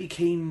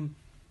became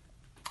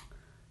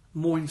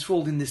more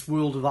enthralled in this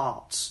world of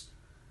arts,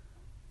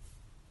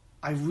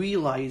 I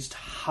realised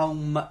how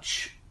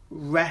much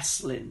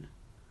wrestling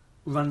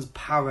runs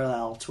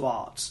parallel to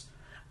art,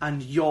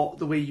 and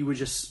the way you were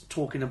just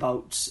talking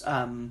about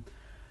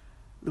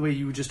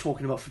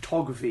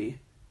photography.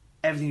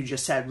 Everything you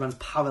just said runs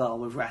parallel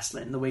with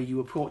wrestling. The way you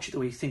approach it, the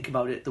way you think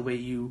about it, the way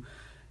you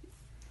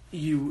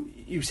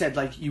you said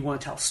like you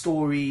want to tell a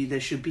story. There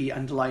should be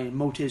underlying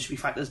motives, should be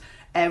factors.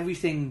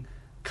 Everything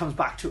comes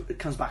back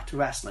to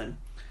wrestling,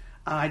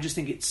 and I just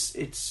think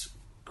it's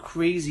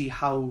crazy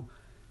how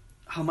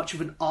much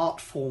of an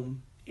art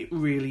form it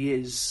really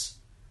is,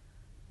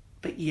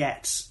 but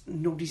yet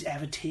nobody's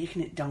ever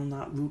taken it down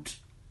that route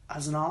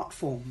as an art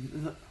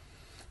form.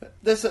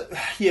 And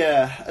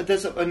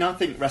I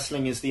think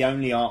wrestling is the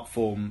only art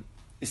form.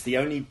 It's the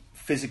only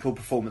physical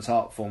performance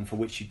art form for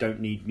which you don't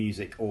need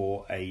music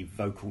or a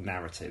vocal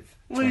narrative.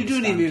 Well, you do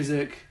need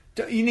music.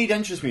 You need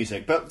entrance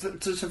music,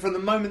 but so from the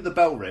moment the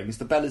bell rings,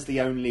 the bell is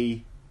the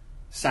only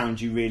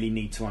sound you really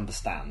need to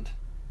understand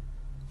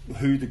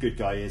who the good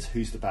guy is,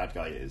 who's the bad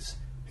guy is,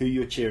 who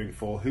you're cheering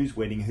for, who's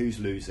winning, who's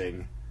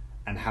losing,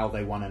 and how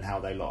they won and how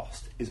they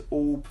lost, is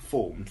all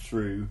performed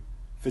through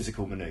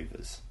physical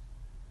manoeuvres.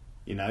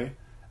 You know?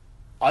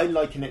 I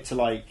liken it to,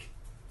 like,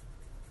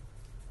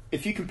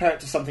 if you compare it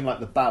to something like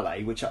the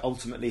ballet, which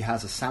ultimately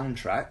has a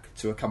soundtrack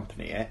to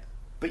accompany it,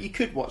 but you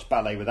could watch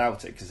ballet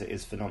without it because it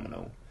is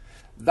phenomenal.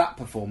 That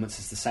performance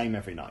is the same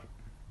every night.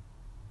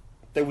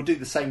 They will do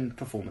the same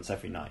performance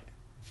every night.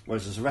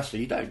 Whereas as a wrestler,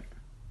 you don't.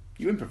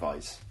 You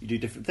improvise. You do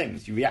different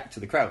things. You react to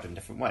the crowd in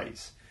different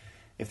ways.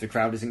 If the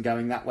crowd isn't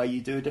going that way,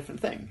 you do a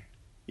different thing.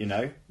 You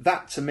know?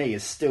 That, to me,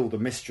 is still the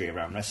mystery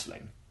around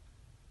wrestling.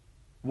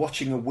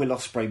 Watching a Will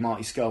Ospreay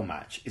Marty Scurll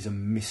match is a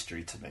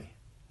mystery to me.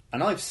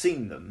 And I've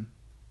seen them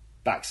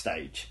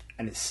backstage,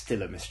 and it's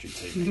still a mystery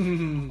to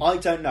me. I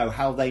don't know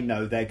how they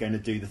know they're going to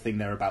do the thing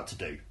they're about to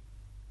do.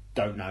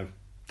 Don't know.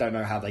 Don't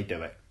know how they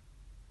do it.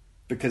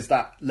 Because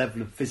that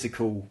level of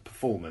physical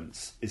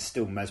performance is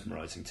still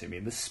mesmerising to me,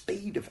 and the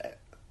speed of it,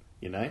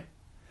 you know?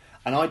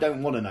 And I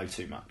don't want to know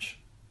too much.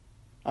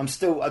 I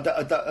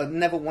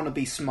never want to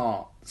be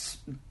smart,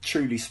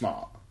 truly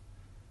smart,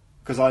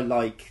 because I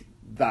like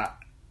that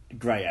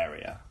grey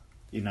area,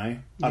 you know?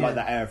 I like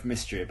that air of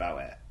mystery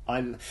about it.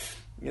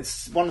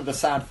 It's one of the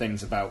sad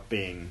things about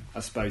being,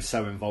 I suppose,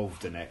 so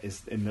involved in it,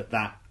 is in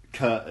that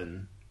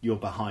curtain you're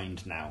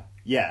behind now.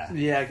 Yeah.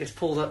 Yeah, it gets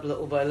pulled up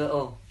little by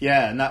little.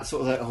 Yeah, and that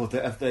sort of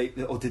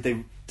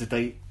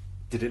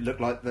did it look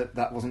like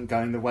that wasn't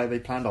going the way they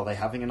planned? Are they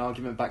having an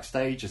argument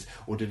backstage?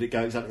 Or did it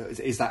go exactly?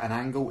 Is that an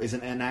angle?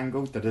 Isn't it an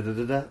angle?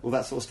 All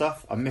that sort of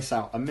stuff. I miss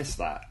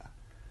that,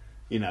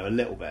 you know, a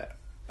little bit.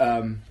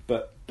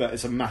 But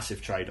it's a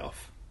massive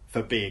trade-off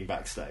for being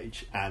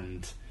backstage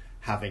and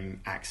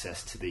having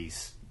access to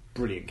these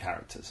brilliant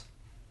characters.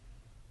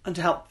 And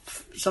to help,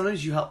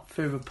 sometimes you help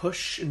further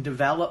push and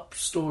develop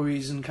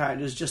stories and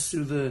characters just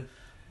through the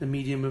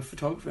medium of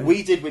photography.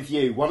 We did with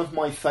you. One of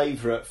my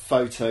favourite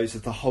photos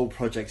of the whole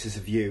project is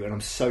of you, and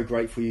I'm so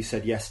grateful you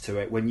said yes to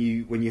it. When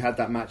you had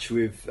that match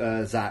with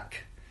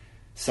Zack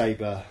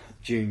Sabre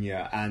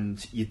Jr.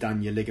 and you'd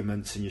done your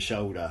ligaments and your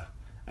shoulder,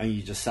 and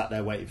you just sat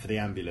there waiting for the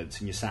ambulance,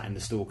 and you sat in the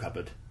store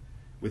cupboard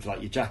with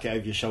like your jacket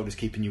over your shoulders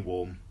keeping you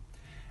warm,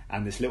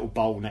 and this little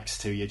bowl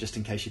next to you just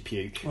in case you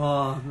puke.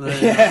 Oh,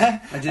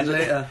 yeah. I did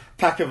later.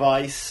 Pack of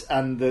ice,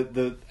 and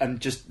and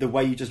just the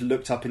way you just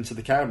looked up into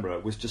the camera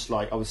was just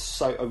like I was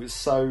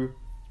so.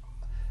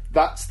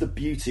 That's the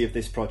beauty of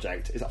this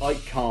project. Is I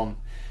can't.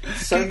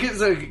 So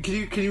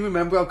can you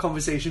remember our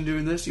conversation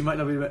doing this? You might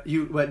not be.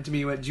 You went to me.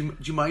 You went. Do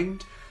you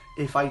mind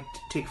if I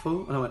take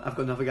full? And I went. I've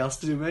got nothing else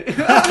to do, mate.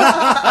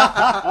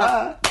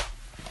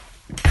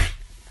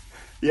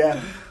 Yeah,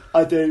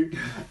 I do.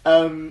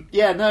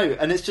 Yeah, no,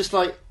 and it's just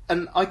like.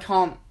 And I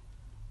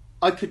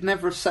could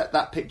never have set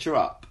that picture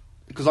up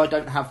because I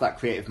don't have that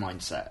creative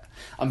mindset.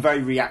 I'm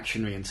very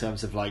reactionary in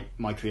terms of like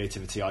my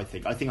creativity. I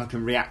think I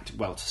can react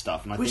well to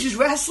stuff, and which is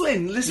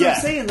wrestling. Listen, what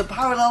I'm saying, the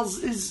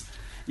parallels is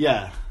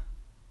yeah.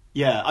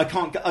 I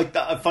can't.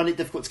 I find it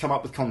difficult to come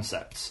up with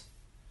concepts.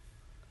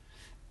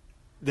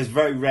 There's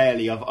very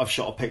rarely I've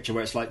shot a picture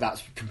where it's like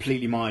that's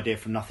completely my idea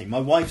from nothing.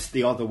 My wife's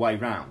the other way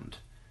round.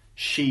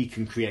 She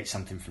can create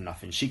something from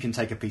nothing. She can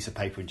take a piece of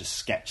paper and just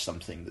sketch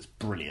something that's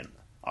brilliant.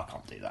 I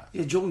can't do that.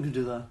 Yeah, Jordan can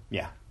do that.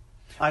 Yeah.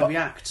 I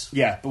react.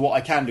 Yeah, but what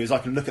I can do is I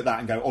can look at that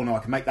and go, oh no, I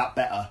can make that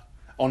better.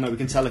 Oh no, we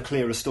can tell a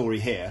clearer story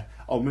here.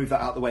 I'll move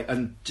that out of the way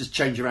and just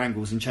change your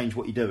angles and change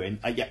what you're doing.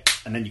 Yeah,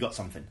 and then you got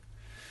something.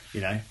 You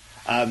know?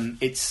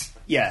 It's,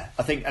 yeah,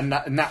 I think, and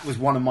that was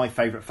one of my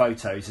favourite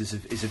photos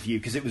is of you,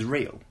 because it was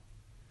real.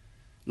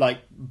 Like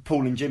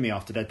Paul and Jimmy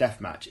after their death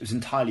match, it was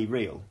entirely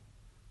real.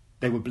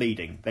 They were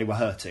bleeding, they were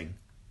hurting.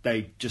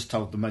 They just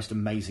told the most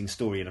amazing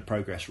story in a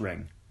Progress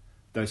ring.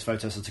 Those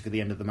photos I took at the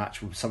end of the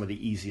match were some of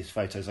the easiest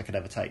photos I could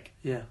ever take.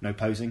 Yeah. No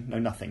posing, no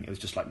nothing. It was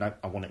just like, no,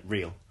 I want it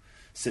real.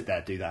 Sit there,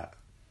 do that.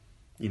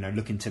 You know,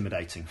 look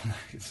intimidating.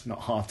 It's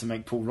not hard to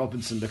make Paul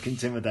Robinson look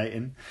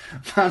intimidating.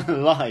 Man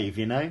alive,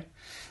 you know?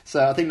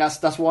 So I think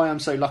that's why I'm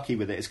so lucky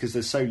with it, is because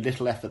there's so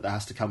little effort that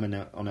has to come in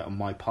on it on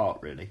my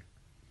part, really.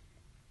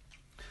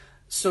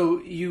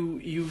 So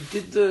you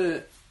did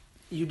the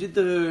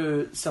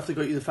stuff that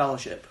got you the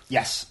fellowship.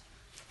 Yes.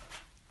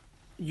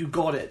 You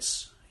got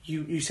it.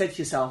 You said to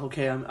yourself,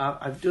 okay,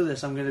 I've done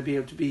this, I'm going to be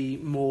able to be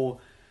more,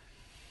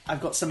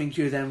 I've got something to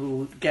do, then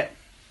we'll get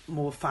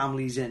more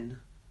families in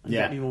and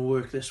get me more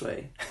work this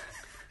way.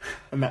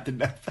 And that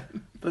didn't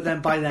happen. But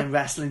then by then,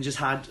 wrestling just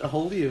had a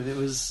hold of you, and it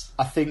was...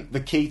 I think the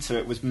key to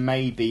it was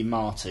maybe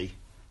Marty.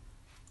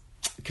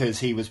 Because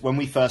he was... When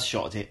we first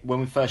shot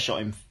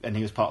him and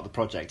he was part of the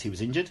project, he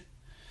was injured.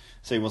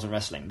 So he wasn't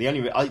wrestling.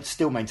 I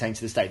still maintain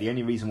to this day, the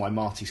only reason why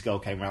Marty Skull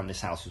came around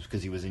this house was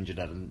because he was injured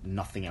and had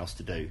nothing else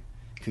to do.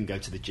 Couldn't go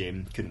to the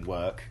gym, couldn't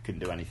work, couldn't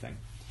do anything.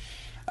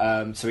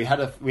 So we had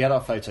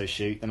our photo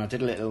shoot, and I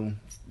did a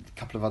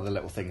couple of other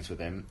little things with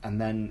him, and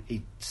then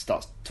he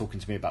starts talking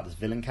to me about this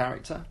villain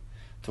character,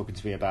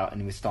 and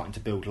he was starting to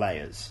build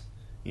layers,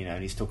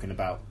 and he's talking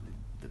about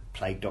the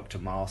Plague Doctor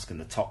mask and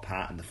the top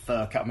hat and the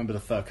fur coat. I remember the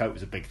fur coat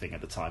was a big thing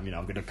at the time.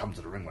 I'm going to come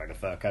to the ring wearing a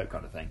fur coat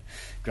kind of thing.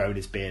 Growing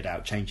his beard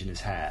out, changing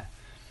his hair.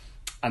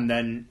 And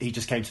then he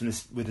just came to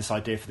with this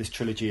idea for this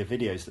trilogy of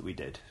videos that we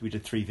did. We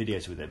did 3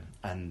 videos with him,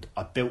 and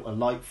I built a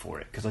light for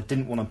it because I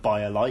didn't want to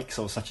buy a light because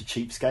I was such a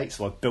cheapskate.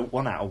 So I built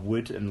one out of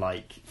wood and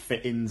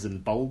fittings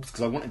and bulbs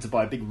because I wanted to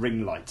buy a big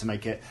ring light to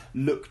make it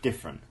look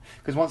different.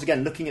 Because once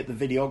again, looking at the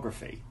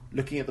videography,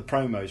 looking at the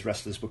promos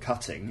wrestlers were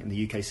cutting in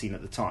the UK scene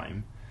at the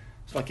time,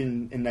 it's like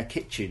in their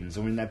kitchens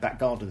or in their back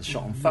gardens,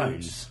 shot on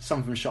phones. Some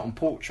of them shot on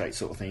portrait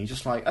sort of thing. You're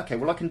just like, okay,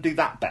 well I can do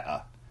that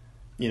better.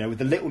 With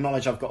the little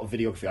knowledge I've got of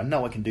videography, I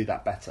know I can do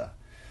that better.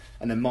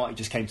 And then Marty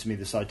just came to me with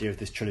this idea of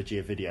this trilogy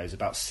of videos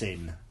about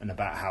sin and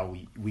about how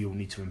we all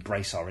need to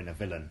embrace our inner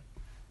villain,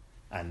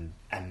 and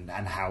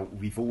how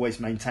we've always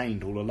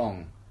maintained all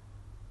along,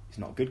 he's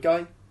not a good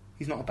guy,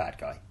 he's not a bad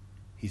guy,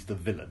 he's the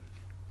villain.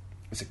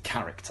 It's a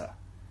character.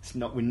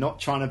 We're not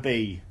trying to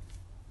be,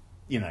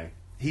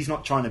 he's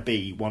not trying to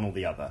be one or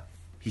the other.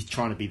 He's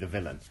trying to be the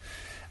villain.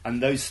 And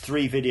those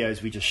 3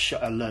 videos, we just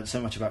learned so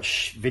much about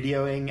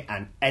videoing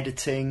and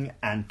editing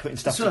and putting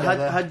stuff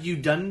together. So had you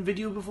done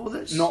video before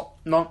this? Not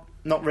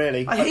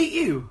really. I hate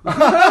you.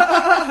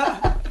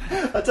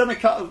 I've done a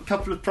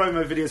couple of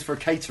promo videos for a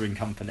catering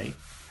company.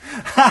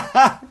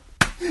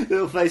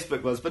 Little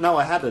Facebook was, but no,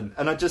 I hadn't.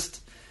 And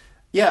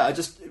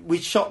we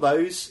shot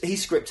those. He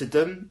scripted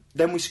them.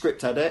 Then we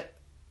script edit.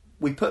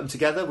 We put them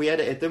together. We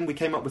edited them. We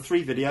came up with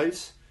 3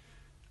 videos,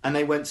 and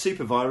they went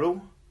super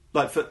viral.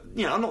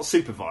 Not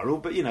super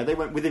viral, but they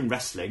went within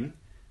wrestling.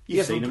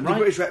 You've seen them,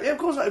 right? Of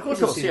course, I've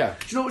seen them.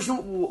 Do you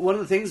know, one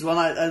of the things,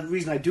 the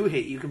reason I do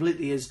hate you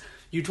completely is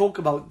you talk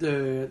about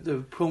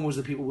the promos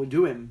that people were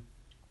doing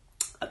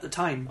at the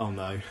time. Oh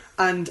no!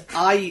 And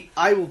I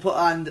will put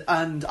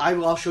and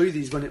I'll show you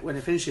these when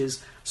it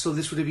finishes. So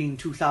this would have been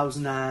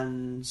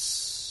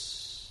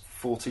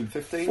 2014,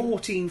 15?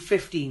 14,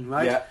 15,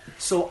 right? Yeah.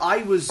 So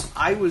I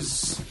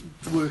was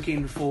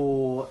working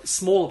for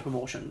smaller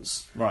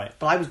promotions, right?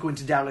 But I was going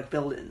to derelict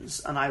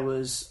buildings, and I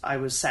was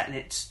setting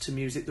it to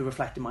music that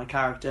reflected my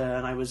character,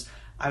 and I was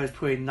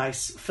putting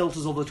nice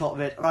filters over the top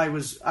of it, and I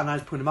was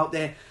putting them out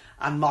there.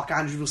 And Mark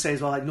Andrews will say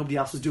as well, nobody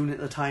else was doing it at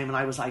the time, and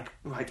I was like,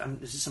 right,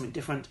 this is something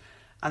different.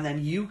 And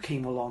then you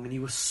came along, and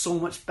you were so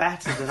much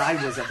better than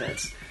I was at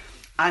it.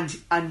 And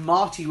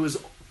Marty was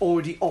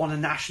already on a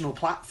national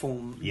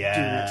platform doing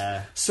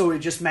it. So it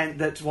just meant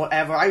that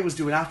whatever I was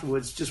doing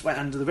afterwards just went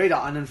under the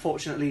radar. And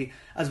unfortunately,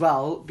 as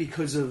well,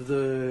 because of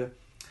the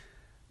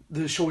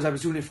shows I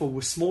was doing it for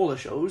were smaller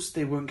shows,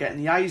 they weren't getting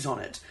the eyes on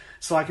it.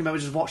 So I can remember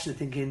just watching it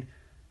thinking,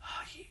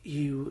 oh,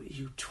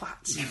 you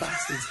twats, you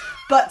bastards.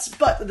 But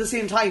at the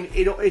same time,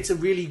 it's a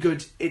really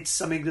good... It's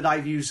something that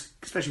I've used,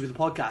 especially with the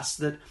podcast,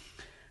 that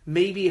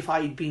maybe if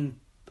I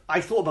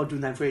thought about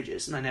doing them for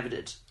ages, and I never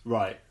did.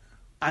 Right.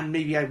 And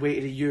maybe I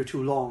waited a year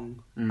too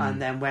long,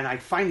 and then when I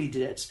finally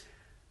did it,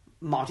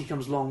 Marty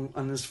comes along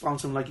and has found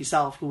someone like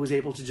yourself who was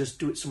able to just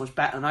do it so much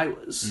better than I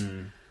was.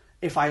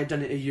 If I had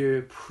done it a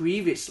year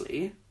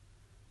previously,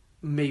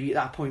 maybe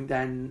at that point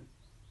then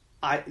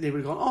they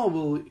would have gone, oh,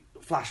 well,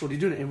 Flash, what are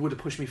you doing? It would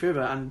have pushed me further,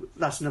 and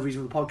that's another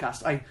reason with the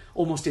podcast. I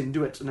almost didn't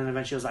do it, and then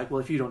eventually I was like, well,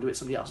 if you don't do it,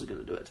 somebody else is going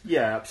to do it.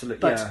 Yeah,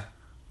 absolutely.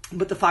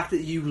 But the fact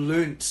that you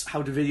learnt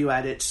how to video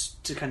edit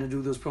to kind of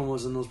do those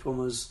promos, and those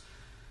promos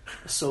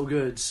are so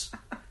good,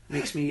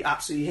 makes me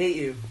absolutely hate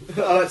you.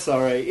 Oh,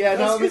 sorry. Yeah,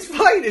 no, it's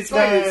fine. It's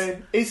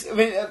fine.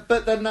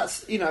 But then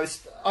that's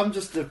I'm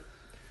just a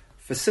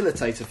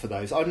facilitator for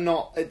those. I'm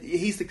not.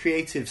 He's the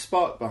creative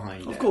spark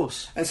behind it, of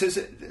course. And so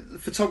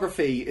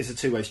photography is a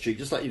two-way street,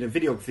 just like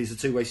videography is a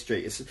two-way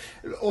street. It's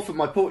often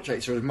my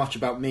portraits are as much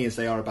about me as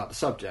they are about the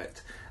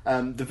subject.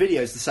 The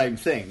video is the same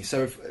thing.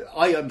 So if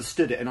I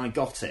understood it and I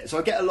got it, so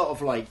I get a lot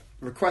of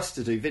requests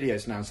to do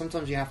videos now.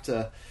 Sometimes you have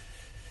to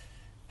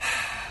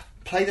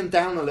play them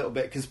down a little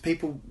bit because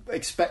people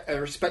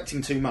are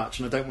expecting too much,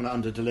 and I don't want to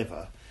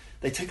under-deliver.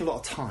 They take a lot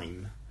of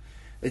time,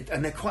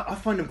 and I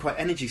find them quite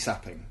energy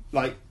sapping.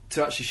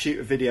 To actually shoot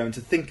a video and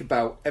to think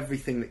about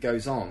everything that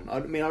goes on.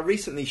 I mean, I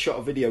recently shot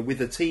a video with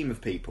a team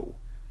of people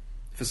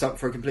for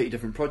a completely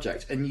different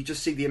project, and you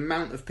just see the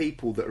amount of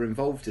people that are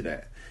involved in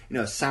it.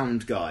 A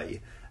sound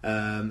guy,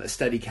 a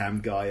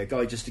Steadicam guy, a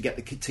guy just to get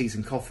the teas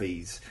and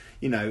coffees.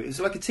 It's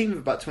like a team of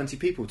about 20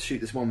 people to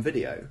shoot this one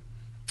video,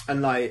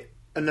 and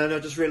then I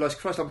just realised,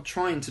 Christ, I'm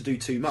trying to do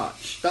too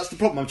much. That's the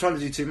problem. I'm trying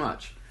to do too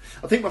much.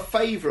 I think my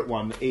favourite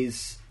one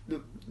is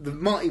the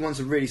Marty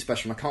ones are really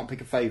special. And I can't pick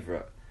a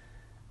favourite.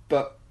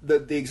 But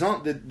the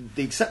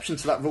exception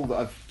to that rule that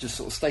I've just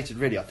sort of stated,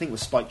 really, I think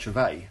was Spike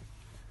Trivet,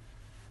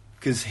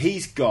 because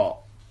he's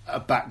got a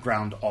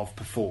background of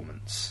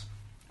performance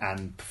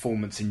and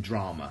performance in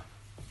drama.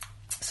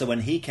 So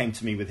when he came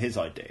to me with his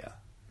idea,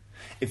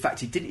 in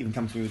fact, he didn't even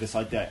come to me with this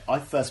idea. I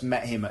first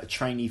met him at a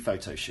trainee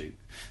photo shoot.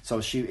 So I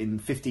was shooting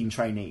 15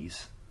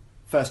 trainees.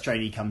 First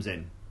trainee comes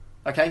in.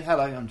 Okay,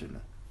 hello, I'm doing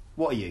that.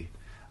 What are you?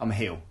 I'm a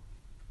heel.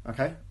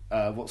 Okay,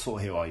 what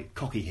sort of heel are you?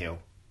 Cocky heel.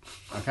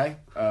 Okay,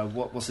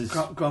 what's his...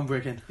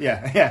 Groundbreaking.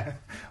 Yeah.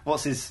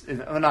 What's his...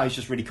 Oh, no, he's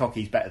just really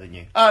cocky, he's better than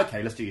you.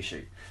 Okay, let's do your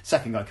shoot.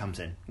 Second guy comes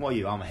in. What are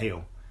you? I'm a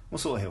heel.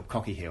 What sort of heel?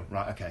 Cocky heel.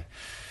 Right, okay.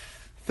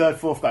 Third,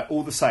 fourth guy,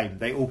 all the same.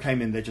 They all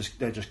came in, they're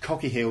just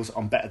cocky heels,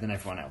 I'm better than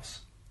everyone else.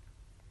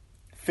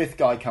 Fifth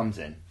guy comes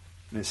in,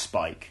 and it's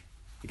Spike.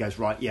 He goes,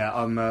 right, yeah,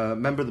 I'm a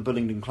member of the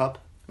Bullingdon Club.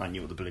 I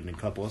knew what the Bullingdon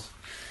Club was.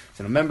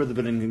 So I'm a member of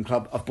the Bullingdon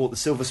Club. I've bought the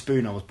silver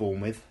spoon I was born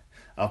with.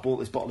 I bought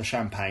this bottle of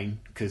champagne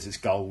because it's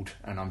gold,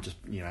 and I'm just,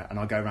 and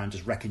I go around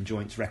just wrecking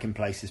joints, wrecking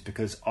places,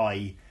 because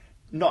I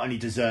not only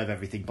deserve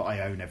everything, but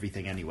I own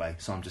everything anyway,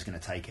 so I'm just going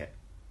to take it.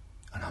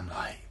 And I'm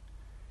like,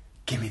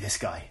 give me this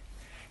guy.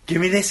 Give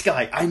me this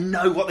guy. I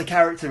know what the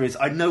character is.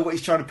 I know what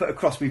he's trying to put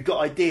across. We've got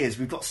ideas.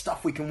 We've got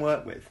stuff we can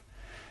work with.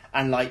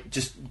 And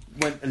just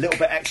went a little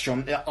bit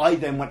extra. I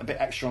then went a bit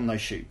extra on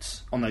those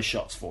shoots, on those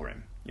shots for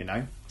him.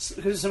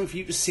 Because it's something for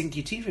you to sink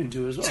your teeth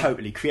into as well.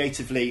 Totally.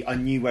 Creatively, I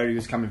knew where he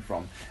was coming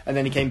from. And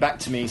then he came back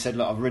to me and said,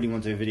 look, I really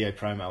want to do a video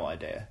promo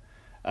idea.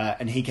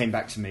 And he came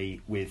back to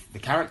me with the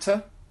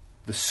character,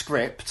 the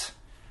script,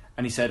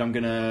 and he said, I'm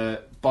going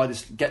to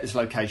get this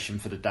location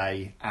for the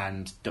day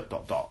and ...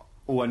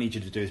 All I need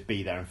you to do is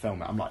be there and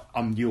film it. I'm like,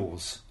 I'm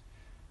yours.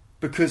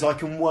 Because I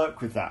can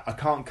work with that. I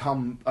can't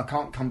come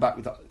back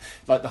with that.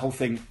 Like the whole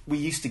thing. We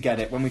used to get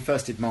it when we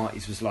first did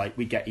Marty's. Was like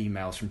we get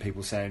emails from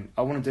people saying,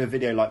 "I want to do a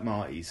video like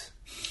Marty's."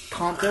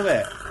 Can't do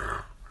it.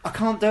 I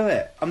can't do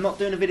it. I'm not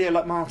doing a video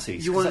like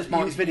Marty's. That's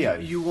Marty's video.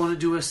 You want to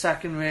do a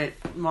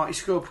second-rate Marty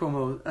Skrull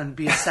promo and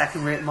be a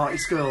second-rate Marty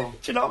Skrull.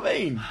 Do you know what I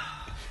mean?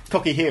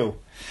 Cocky heel.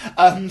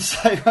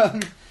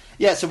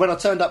 Yeah, so when I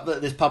turned up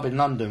at this pub in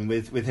London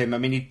with him, I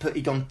mean,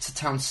 he'd gone to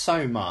town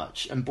so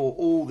much and bought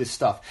all this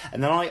stuff.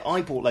 And then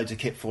I bought loads of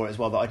kit for it as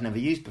well that I'd never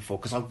used before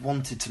because I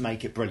wanted to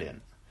make it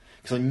brilliant.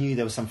 Because I knew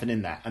there was something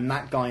in that. And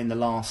that guy in the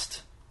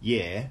last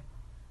year,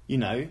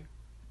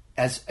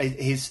 as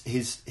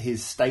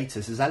his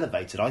status has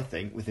elevated, I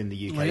think, within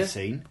the UK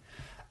scene.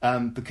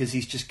 Because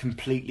he's just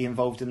completely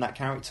involved in that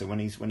character when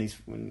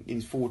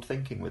he's forward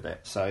thinking with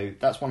it. So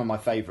that's one of my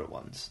favourite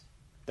ones.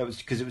 That was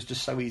because it was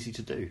just so easy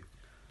to do.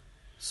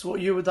 So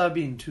what year would that have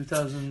been?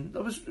 2000?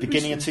 That was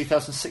beginning of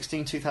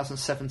 2016,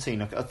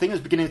 2017. I think it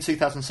was beginning of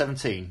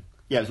 2017.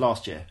 Yeah, it was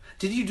last year.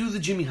 Did you do the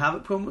Jimmy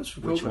Havoc promos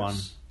for Progress? Which one?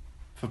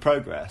 For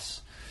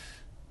Progress?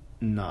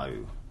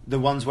 No. The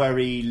ones where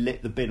he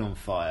lit the bin on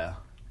fire.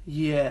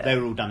 Yeah. They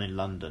were all done in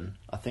London.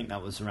 I think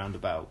that was around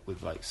about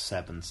with like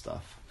Seb and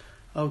stuff.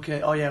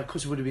 Okay. Oh yeah, of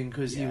course it would have been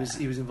because he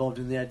was involved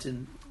in the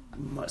editing.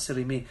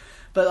 Silly me.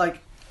 But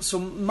so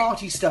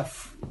Marty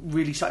stuff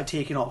really started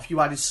taking off. You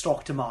added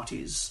stock to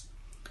Marty's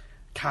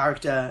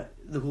character,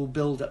 the whole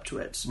build up to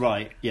it,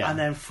 right? Yeah, and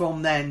then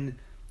from then,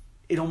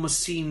 it almost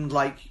seemed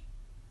like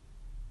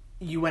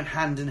you went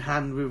hand in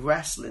hand with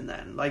wrestling.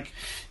 Then,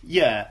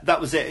 yeah,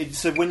 that was it.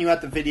 So when you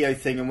had the video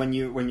thing, and when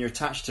you're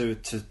attached to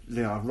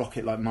a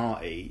rocket like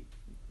Marty,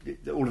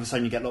 all of a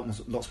sudden you get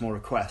lots more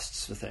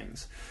requests for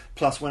things.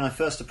 Plus, when I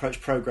first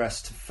approached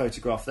Progress to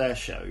photograph their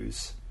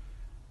shows,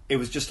 it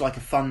was just like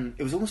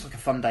it was almost like a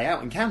fun day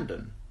out in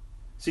Camden.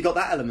 So you got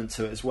that element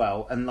to it as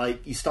well, and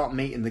you start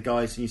meeting the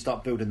guys and you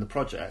start building the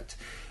project,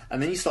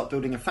 and then you start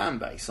building a fan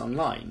base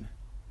online,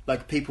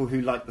 like people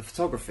who like the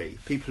photography,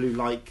 people who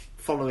like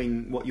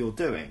following what you're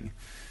doing,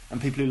 and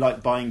people who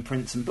like buying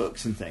prints and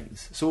books and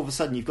things. So all of a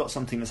sudden you've got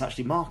something that's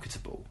actually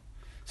marketable.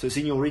 So it's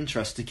in your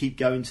interest to keep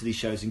going to these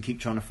shows and keep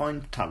trying to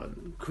find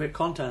talent, create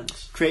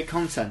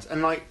content,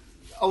 and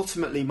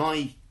ultimately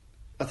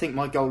I think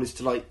my goal is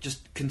to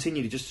just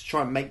continue to just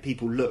try and make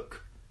people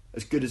look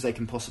as good as they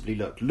can possibly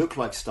look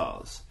like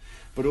stars,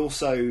 but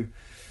also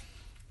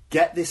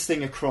get this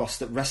thing across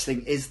that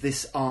wrestling is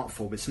this art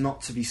form. It's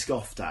not to be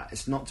scoffed at.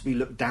 It's not to be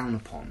looked down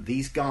upon.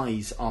 These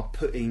guys are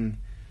putting,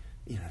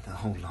 the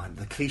whole line,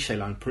 the cliche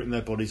line, putting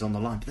their bodies on the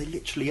line, but they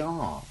literally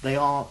are. They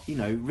are,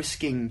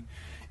 risking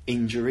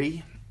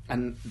injury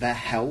and their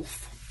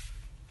health,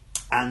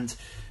 and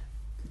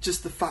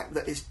just the fact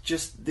that it's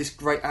just this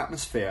great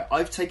atmosphere.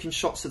 I've taken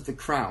shots of the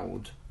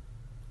crowd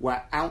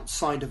where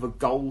outside of a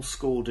goal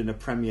scored in a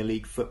Premier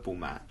League football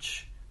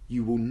match,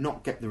 you will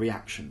not get the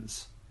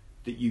reactions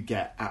that you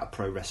get at a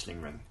pro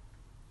wrestling ring.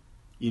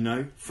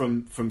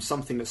 From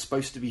something that's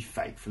supposed to be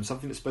fake, from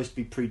something that's supposed to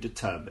be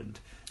predetermined,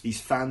 these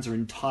fans are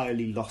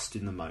entirely lost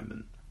in the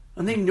moment.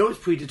 And they know it's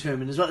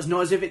predetermined as well. It's not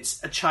as if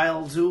it's a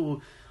child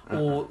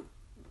or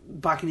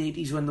back in the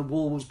 80s when the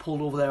wool was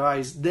pulled over their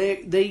eyes.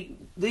 They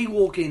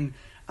walk in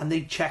and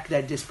they check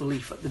their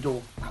disbelief at the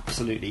door.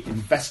 Absolutely.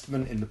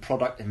 Investment in the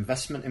product,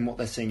 investment in what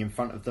they're seeing in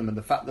front of them, and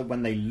the fact that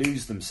when they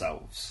lose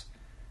themselves,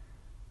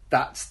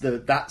 that's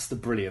the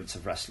brilliance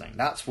of wrestling.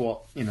 That's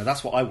what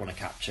I want to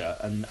capture,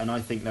 and I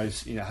think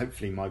those,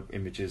 hopefully my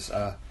images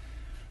are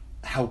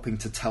helping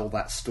to tell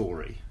that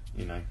story.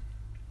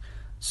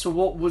 So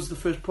what was the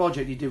first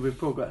project you did with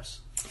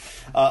Progress?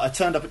 I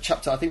turned up at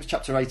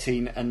chapter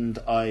 18, and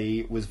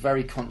I was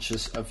very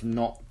conscious of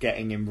not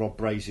getting in Rob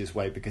Brazier's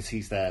way, because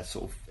he's their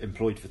sort of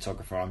employed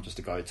photographer. I'm just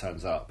a guy who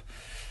turns up.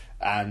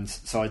 And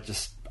so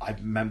I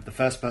remember the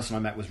first person I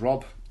met was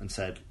Rob, and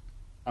said,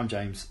 I'm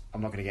James,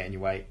 I'm not going to get in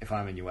your way. If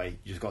I'm in your way,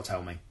 you just got to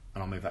tell me,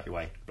 and I'll move out your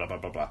way, blah, blah,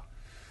 blah, blah.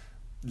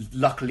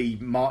 Luckily,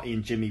 Marty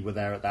and Jimmy were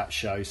there at that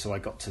show, so I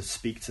got to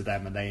speak to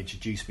them, and they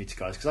introduced me to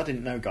guys, because I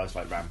didn't know guys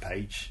like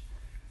Rampage.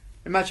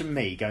 Imagine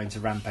me going to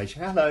Rampage,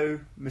 hello,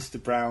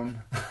 Mr.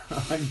 Brown,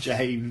 I'm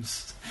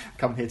James,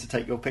 come here to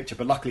take your picture.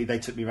 But luckily they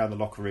took me around the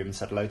locker room and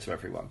said hello to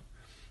everyone.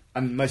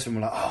 And most of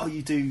them were like, oh,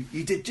 you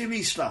did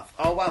Jimmy's stuff.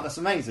 Oh, wow, that's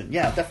amazing.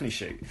 Yeah, I'll definitely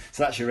shoot.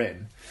 So that's you're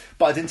in.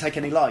 But I didn't take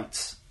any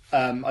lights.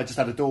 I just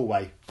had a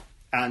doorway.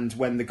 And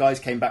when the guys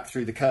came back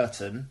through the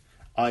curtain,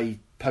 I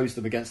posed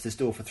them against this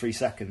door for 3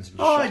 seconds. And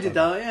just I did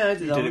that. Yeah, I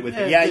did that. You did it with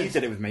me. Yeah, you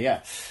did it with me,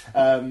 yeah.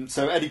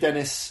 So Eddie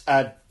Dennis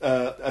had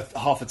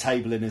half a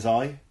table in his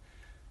eye.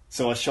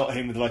 So I shot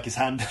him with like his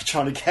hand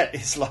trying to get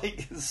his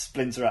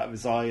splinter out of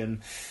his eye, and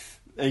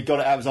he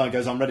got it out of his eye and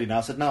goes, I'm ready now.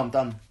 I said, no, I'm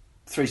done.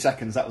 3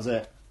 seconds, that was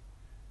it.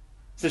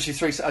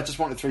 Literally I just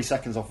wanted 3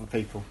 seconds off of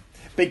people.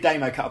 Big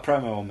Damo cut a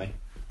promo on me.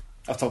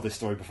 I've told this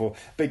story before.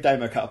 Big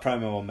Damo cut a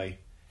promo on me.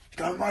 He's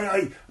going,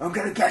 mate, I'm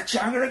going to get you,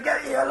 I'm going to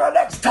get you, the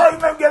next time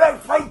I'm going to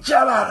fight you.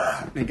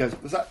 And he goes,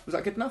 was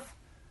that good enough?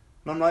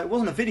 And I'm like, it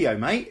wasn't a video,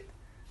 mate.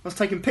 I was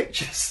taking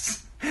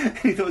pictures. And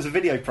he thought it was a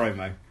video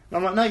promo. And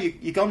I'm like, no,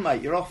 you're gone,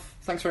 mate, you're off.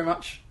 Thanks very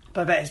much.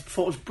 But I bet his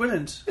thought was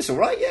brilliant. It's all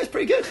right, yeah, it's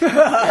pretty good.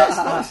 Yeah,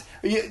 it's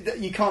nice.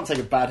 You can't take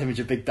a bad image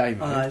of Big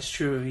Damo. Oh, that's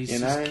true. He's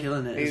just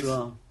killing it as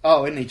well.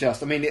 Oh, isn't he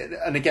just? I mean,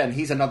 and again,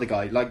 he's another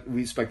guy, like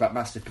we spoke about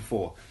Mastiff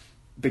before.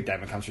 Big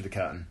Damo comes through the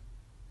curtain.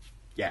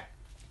 Yeah,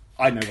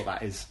 I know what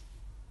that is.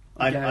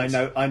 I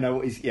know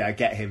what he's... Yeah, I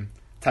get him.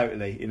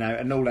 Totally,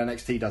 and all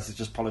NXT does is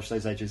just polish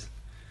those edges,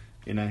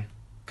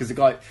 Because the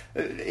guy...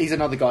 he's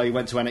another guy who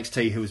went to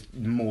NXT who was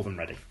more than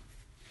ready.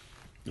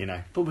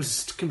 But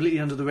was completely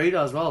under the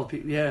radar as well.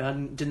 Yeah,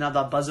 and didn't have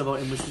that buzz about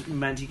him, which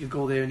meant he could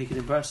go there and he could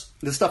impress.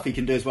 The stuff he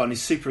can do as well, and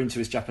he's super into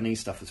his Japanese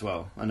stuff as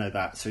well. I know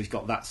that, so he's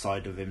got that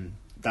side of him,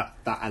 that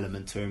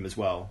element to him as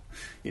well.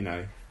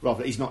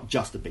 Rather, he's not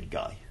just a big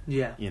guy.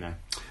 Yeah.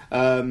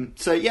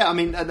 So yeah, I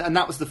mean, and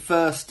that was the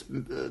first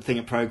thing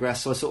at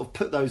Progress. So I sort of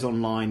put those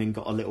online and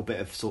got a little bit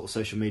of sort of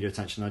social media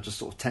attention. I just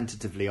sort of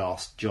tentatively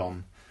asked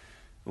John,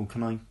 "Well,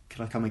 can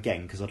I come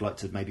again? Because I'd like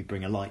to maybe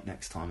bring a light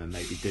next time and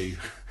maybe do."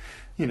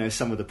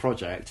 Some of the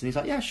project. And he's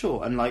like, yeah,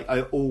 sure. And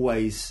I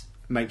always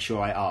make sure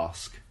I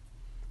ask.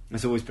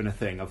 It's always been a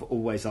thing. I've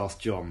always asked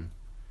John.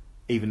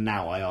 Even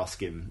now I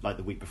ask him, like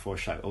the week before a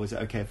show, oh, is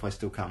it okay if I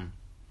still come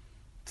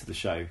to the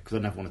show? Because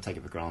I never want to take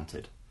it for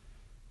granted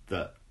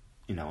that,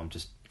 I'm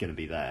just going to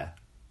be there.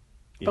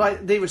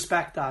 But they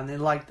respect that and they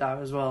like that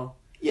as well.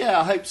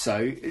 Yeah, I hope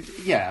so.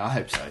 Yeah, I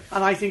hope so.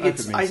 And I think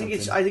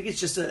it's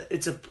just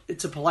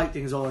a polite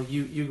thing as well.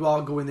 You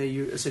are going there.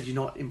 You said you're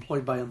not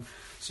employed by them,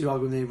 so you are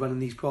going there running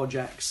these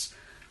projects.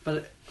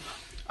 But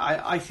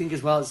I think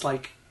as well, it's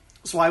like,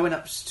 so I went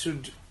up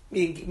to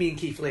me and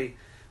Keith Lee.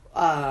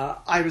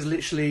 I was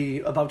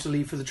literally about to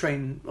leave for the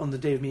train on the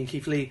day of me and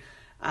Keith Lee,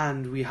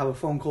 and we have a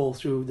phone call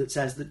through that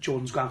says that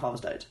Jordan's grandfather's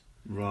died.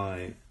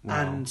 Right.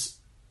 Wow. And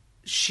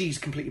she's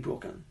completely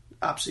broken,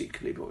 absolutely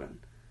completely broken.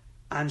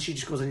 And she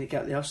just goes, I need to get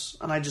out of the house.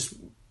 And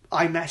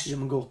I message him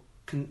and go,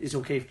 is it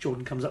okay if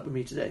Jordan comes up with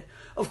me today?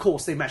 Of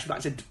course, they messaged back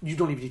and said, you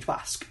don't even need to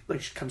ask.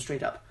 Like, she comes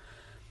straight up.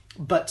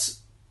 But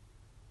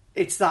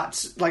it's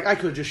that, like, I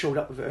could have just showed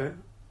up with her.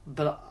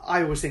 But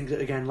I always think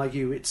that, again, like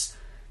you, it's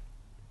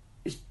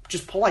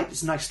just polite.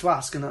 It's nice to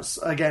ask. And that's,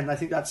 again, I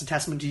think that's a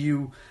testament to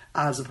you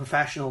as a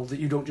professional, that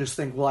you don't just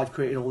think, well, I've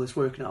created all this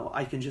work now,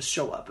 I can just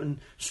show up and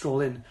stroll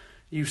in.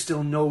 You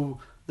still know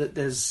that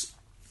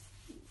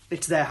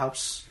it's their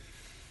house.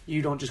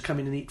 You don't just come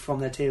in and eat from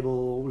their table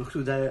or look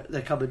through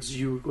their cupboards.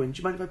 You're going, do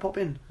you mind if I pop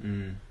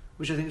in?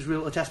 Which I think is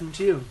a testament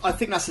to you. I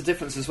think that's the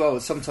difference as well.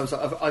 Sometimes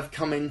I've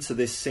come into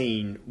this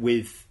scene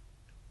with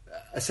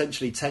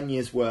essentially 10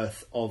 years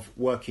worth of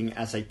working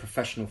as a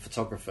professional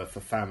photographer for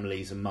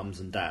families and mums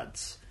and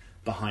dads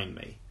behind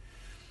me.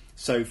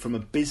 So from a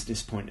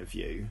business point of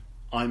view,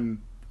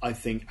 I'm, I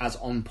think, as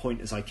on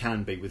point as I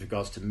can be with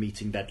regards to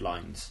meeting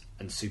deadlines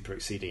and super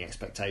exceeding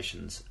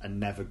expectations and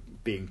never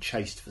being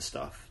chased for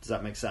stuff. Does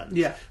that make sense?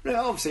 Yeah.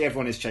 Obviously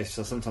everyone is chased,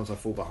 so sometimes I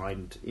fall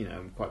behind,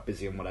 I'm quite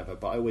busy and whatever,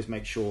 but I always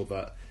make sure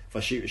that if I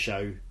shoot a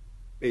show,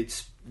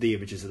 the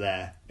images are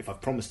there if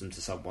I've promised them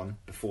to someone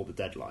before the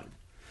deadline.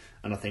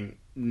 And I think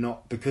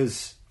not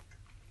because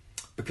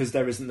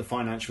there isn't the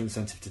financial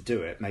incentive to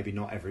do it, maybe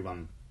not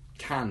everyone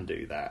can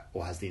do that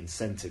or has the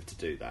incentive to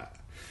do that.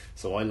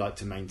 So I like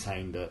to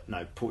maintain that,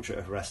 no, Portrait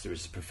of a Wrestler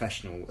is as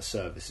professional a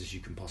service as you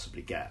can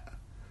possibly get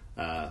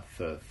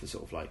for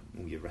sort of like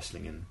all your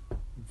wrestling and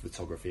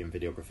photography and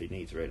videography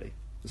needs, really.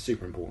 It's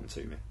super important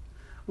to me.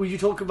 Well, you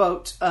talk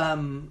about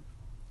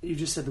you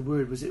just said the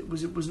word. It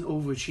wasn't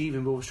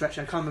overachieving, but overstretching.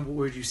 I can't remember what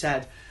word you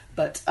said.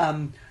 But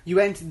you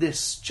entered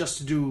this just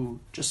to do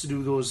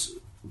those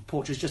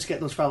portraits, just to get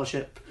those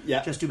fellowship,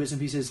 just do bits and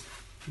pieces.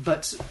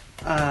 But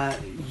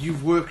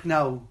you've worked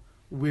now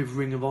with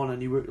Ring of Honor,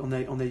 and you worked on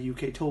their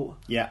UK tour.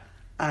 Yeah.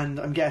 And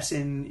I'm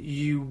guessing,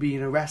 you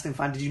being a wrestling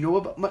fan, did you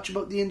know much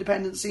about the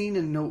independent scene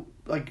and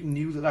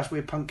knew that that's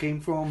where punk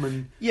came from?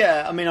 And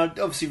yeah, I mean, I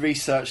obviously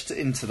researched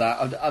into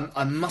that.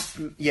 I must,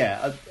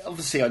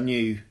 obviously I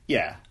knew,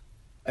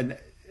 and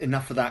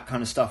enough of that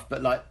kind of stuff.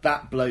 But like,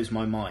 that blows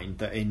my mind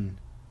that in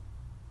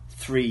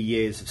 3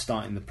 years of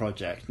starting the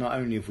project, not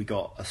only have we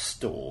got a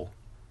store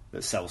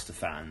that sells to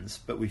fans,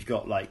 but we've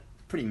got like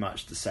pretty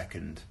much the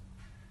second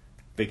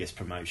biggest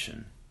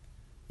promotion,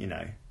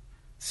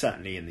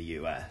 certainly in the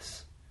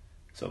US,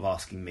 sort of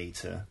asking me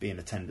to be in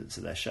attendance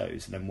at their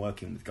shows, and then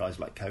working with guys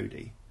like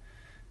Cody,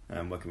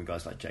 and working with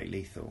guys like Jay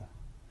Lethal,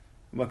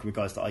 and working with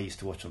guys that I used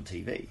to watch on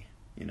TV,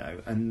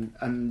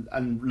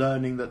 and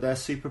learning that they're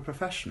super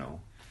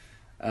professional,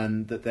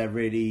 and that they're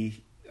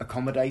really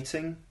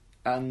accommodating.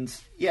 And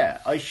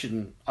I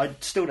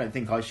still don't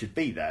think I should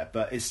be there,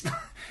 but it's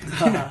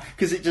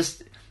because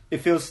it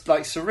feels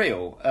like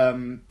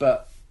surreal.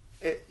 But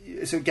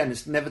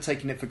it's never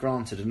taking it for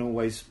granted, and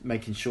always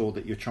making sure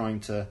that you're trying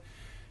to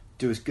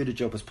do as good a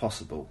job as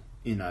possible,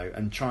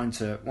 and trying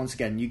to, once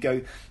again, you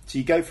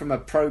go from a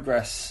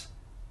Progress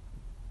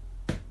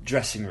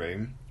dressing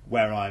room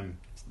where I'm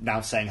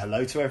now saying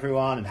hello to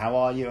everyone and how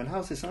are you and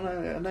how's this,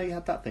 I know you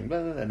had that thing,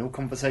 blah, blah, blah, and all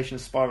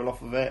conversations spiral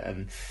off of it,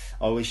 and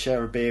I always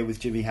share a beer with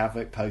Jimmy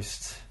Havoc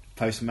post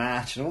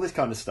match and all this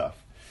kind of stuff.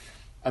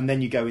 And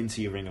then you go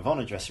into your Ring of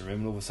Honor dressing room,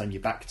 and all of a sudden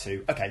you're back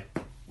to, okay,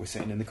 we're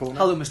sitting in the corner.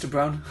 Hello, Mr.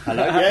 Brown.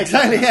 Hello, yeah,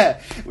 exactly,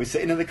 yeah. We're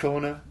sitting in the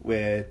corner,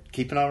 we're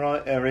keeping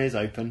our ears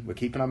open, we're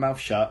keeping our mouth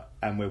shut,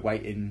 and we're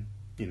waiting,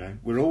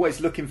 we're always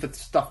looking for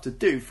stuff to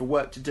do, for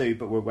work to do,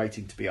 but we're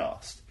waiting to be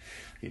asked,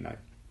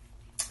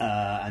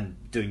 and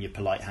doing your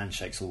polite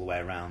handshakes all the way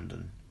around,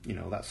 and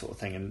all that sort of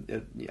thing.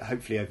 And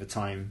hopefully over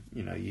time,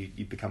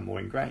 you become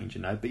more ingrained,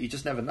 but you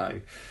just never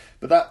know.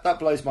 But that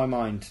blows my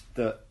mind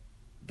that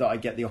I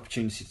get the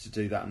opportunity to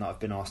do that, and that I've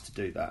been asked to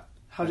do that.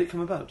 How did it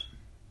come about?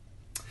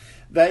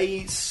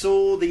 They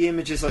saw the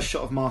images I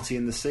shot of Marty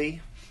in the sea,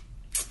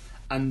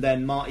 and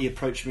then Marty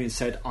approached me and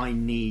said, I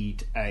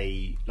need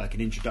an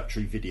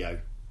introductory video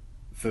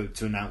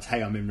to announce,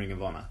 hey, I'm in Ring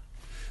of Honor.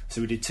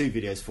 So we did 2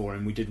 videos for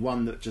him. We did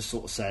one that just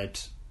sort of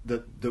said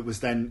that was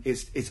then,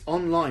 it's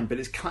online, but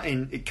it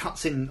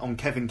cuts in on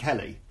Kevin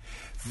Kelly.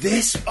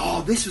 This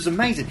was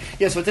amazing.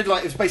 Yeah, so I did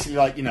it was basically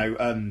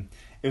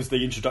it was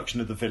the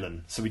introduction of the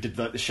villain. So we did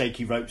the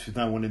shaky ropes with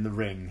no one in the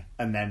ring,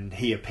 and then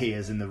he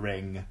appears in the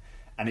ring,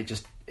 and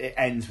it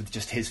ends with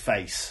just his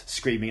face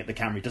screaming at the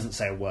camera. He doesn't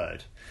say a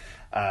word.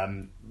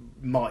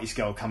 Marty's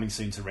Girl coming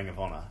soon to Ring of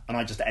Honor, and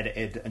I just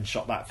edited and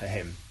shot that for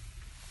him.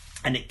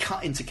 And it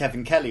cut into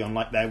Kevin Kelly on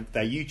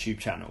their YouTube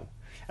channel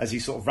as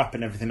he's sort of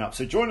wrapping everything up.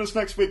 So join us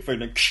next week for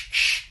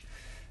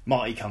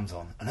Marty comes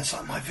on, and that's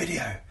like my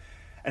video.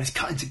 And it's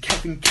cut into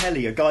Kevin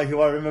Kelly, a guy who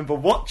I remember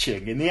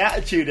watching in the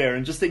Attitude Era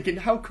and just thinking,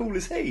 how cool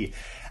is he?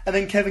 And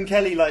then Kevin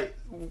Kelly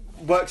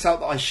works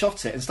out that I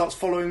shot it and starts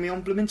following me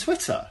on blooming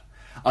Twitter.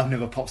 I've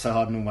never popped so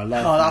hard in all my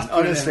life. Oh, that's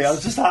honestly, I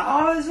was just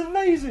like, it's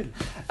amazing.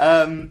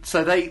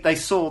 So they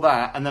saw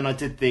that, and then I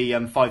did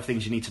the 5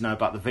 things you need to know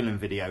about the villain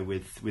video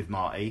with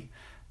Marty,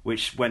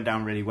 which went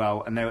down really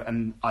well.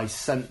 And I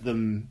sent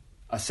them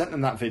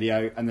that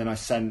video, and then I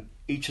sent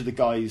each of the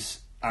guys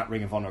at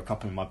Ring of Honor a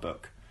copy of my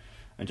book,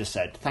 and just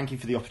said, thank you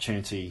for the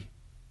opportunity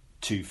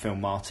to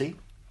film Marty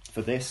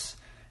for this.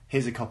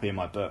 Here's a copy of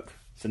my book.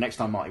 So next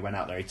time Marty went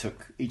out there, he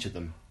took each of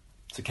them.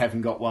 So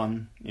Kevin got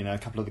one, a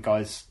couple of the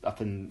guys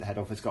up in the head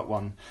office got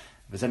one.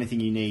 If there's anything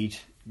you need,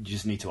 you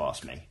just need to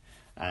ask me.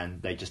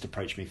 And they just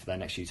approached me for their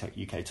next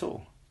UK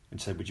tour. And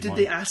said, would you mind?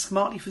 Did they ask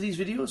Marty for these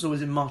videos, or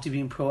was it Marty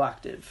being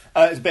proactive?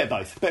 It's a bit of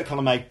both. A bit of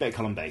column A, bit of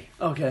column B.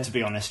 Okay. To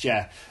be honest,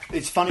 yeah.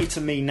 It's funny to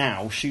me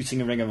now,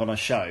 shooting a Ring of Honor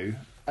show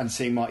and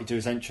seeing Marty do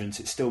his entrance,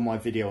 it's still my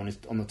video on the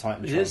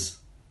Titantron. It is.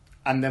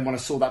 And then when I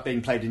saw that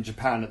being played in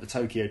Japan at the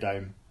Tokyo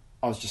Dome,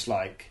 I was just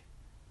like,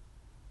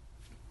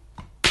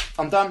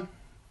 I'm done.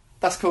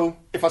 That's cool.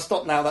 If I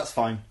stop now, that's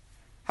fine.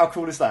 How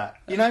cool is that?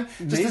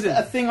 Just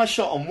a thing I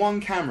shot on one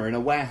camera in a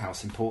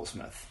warehouse in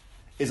Portsmouth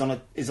is on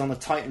a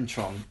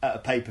Titantron at a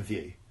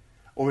pay-per-view,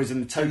 or is in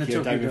the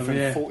Tokyo Dome in front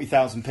of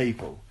 40,000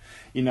 people.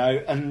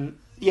 And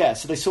yeah,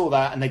 so they saw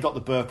that and they got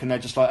the book and they're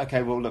just like,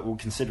 okay, well look, we'll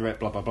consider it,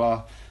 blah blah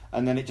blah.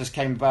 And then it just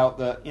came about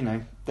that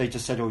they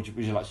just said, oh, would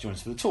you like to join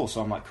us for the tour?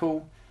 So I'm like,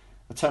 cool.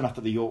 I turn up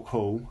at the York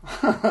Hall,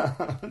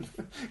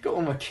 got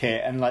all my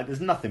kit, and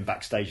there's nothing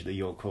backstage at the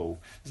York Hall.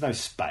 There's no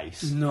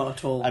space. Not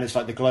at all. And it's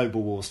like the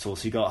Global Wars tour,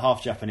 so you got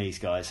half Japanese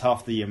guys,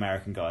 half the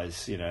American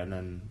guys, and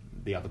then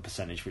the other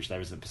percentage, which there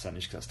isn't a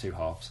percentage because that's 2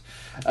 halves.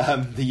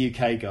 The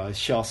UK guys,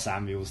 Shah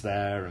Samuel's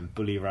there, and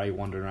Bully Ray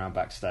wandering around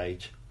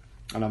backstage.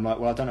 And I'm like,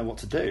 well, I don't know what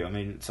to do. I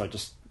mean, so I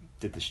just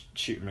did the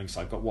shooting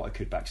ringside, got what I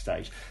could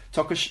backstage.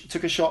 Took a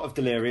shot of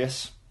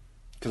Delirious,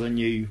 because I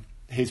knew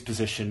his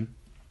position.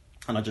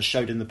 And I just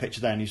showed him the picture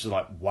there, and he was just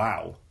like,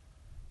 wow,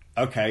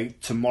 okay,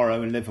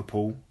 tomorrow in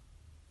Liverpool,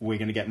 we're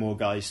going to get more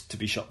guys to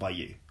be shot by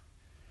you.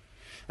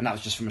 And that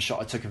was just from a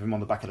shot I took of him on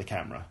the back of the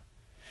camera.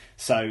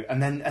 So,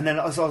 and then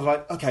I was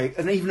like, okay,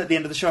 and even at the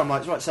end of the show, I'm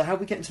like, right, so how are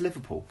we getting to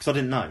Liverpool? Because I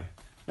didn't know.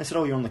 They said,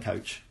 oh, you're on the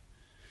coach.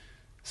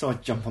 So I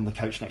jump on the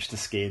coach next to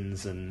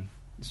Skins and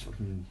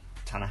fucking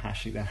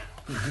Tanahashi there,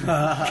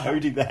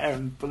 Cody there,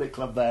 and Bullet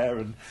Club there,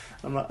 and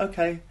I'm like,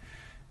 okay.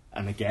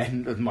 And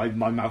again, my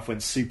mouth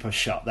went super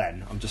shut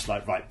then. I'm just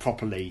like, right,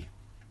 properly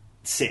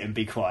sit and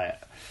be quiet.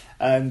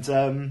 And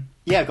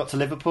I got to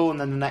Liverpool, and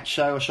then the next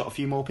show I shot a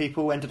few more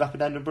people, ended up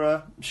in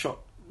Edinburgh, shot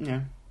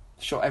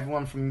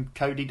everyone from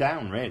Cody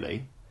down,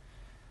 really.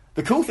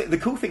 The cool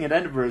thing in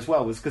Edinburgh as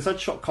well was because I'd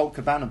shot Colt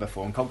Cabana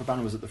before, and Colt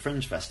Cabana was at the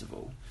Fringe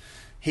Festival.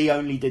 He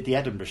only did the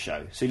Edinburgh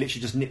show, so he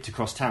literally just nipped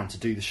across town to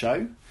do the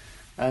show.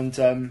 And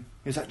he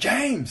was like,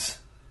 James!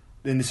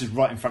 Then this is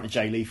right in front of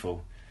Jay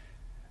Lethal.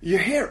 You're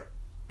here!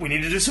 We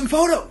need to do some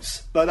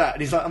photos! Like that.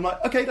 And he's like, I'm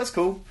like, okay, that's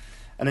cool.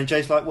 And then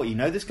Jay's like, what, you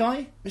know this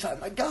guy? He's like,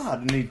 oh my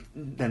God. And he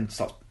then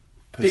starts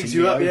pushing Picks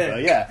you up, over.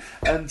 Yeah.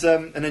 And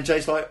then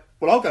Jay's like,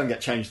 well, I'll go and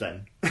get changed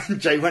then.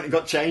 Jay went and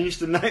got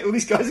changed, and now all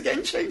these guys are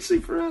getting changed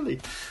super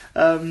early.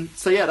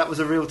 That was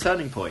a real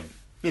turning point.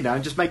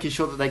 And just making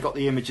sure that they got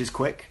the images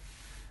quick.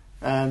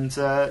 And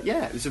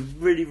it was a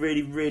really,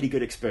 really, really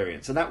good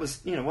experience. And that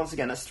was, once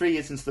again, that's 3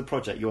 years into the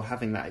project, you're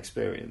having that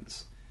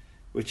experience,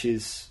 which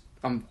is,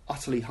 I'm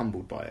utterly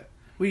humbled by it.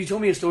 Well, you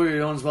told me a story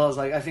earlier on as well.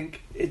 I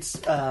think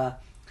it's, I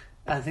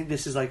think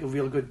this is like a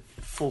real good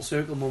full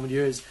circle moment of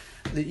yours,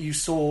 that you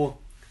saw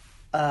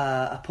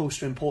a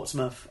poster in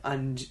Portsmouth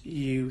and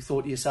you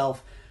thought to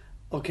yourself,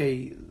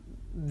 okay,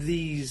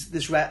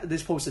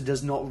 this poster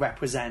does not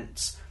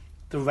represent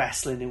the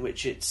wrestling in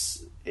which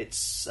it's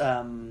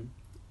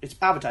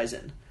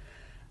advertising.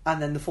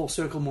 And then the full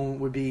circle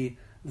moment would be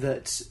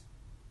that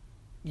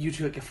you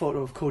took a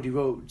photo of Cody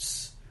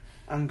Rhodes,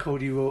 and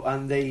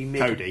they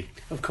made Cody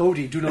of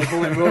Cody, do not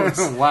go in Rhodes.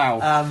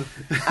 Wow.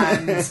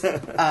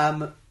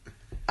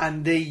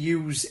 And they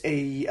use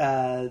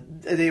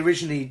they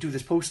originally do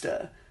this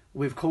poster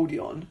with Cody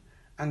on,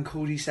 and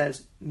Cody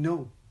says,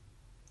 no,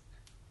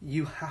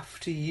 you have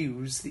to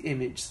use the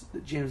image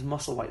that James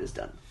Musselwhite has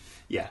done.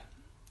 Yeah,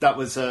 that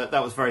was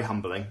very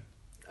humbling.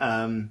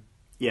 That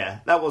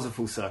was a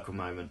full circle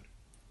moment.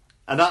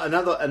 And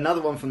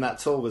another one from that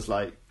tour was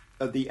like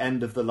at the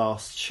end of the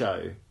last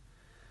show,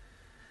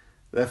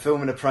 they're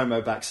filming a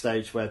promo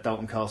backstage where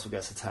Dalton Castle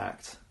gets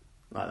attacked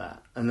like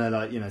that, and they're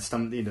like,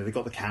 they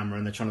got the camera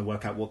and they're trying to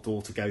work out what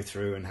door to go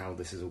through and how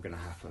this is all going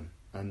to happen.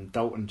 And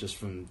Dalton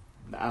just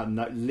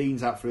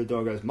leans out through the door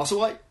and goes,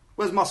 Musselwhite,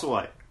 where's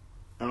Musselwhite?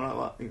 And I'm like,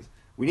 what? He goes,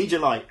 we need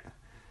your light.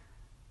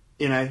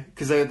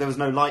 Because there was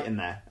no light in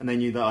there, and they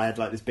knew that I had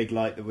like this big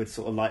light that would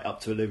sort of light up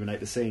to illuminate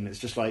the scene. It's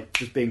just like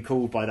just being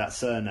called by that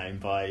surname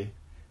by,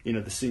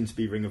 the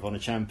soon-to-be Ring of Honor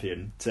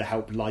champion to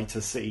help light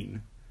a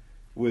scene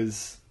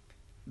was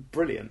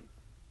brilliant.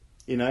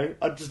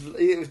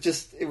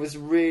 It was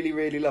really,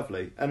 really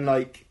lovely, and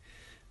like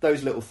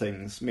those little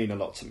things mean a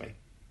lot to me.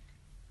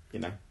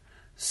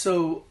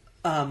 So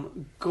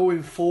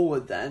going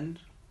forward, then.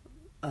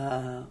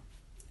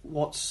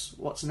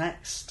 What's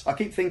next? I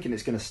keep thinking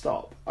it's going to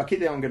stop. I keep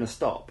thinking I'm going to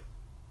stop.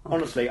 Okay.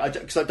 Honestly,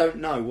 because I don't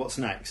know what's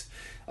next.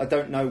 I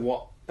don't know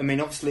what... I mean,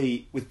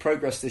 obviously, with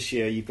Progress this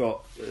year, you've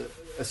got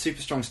a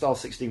Super Strong Style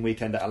 16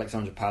 weekend at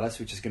Alexandra Palace,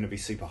 which is going to be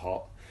super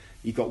hot.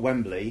 You've got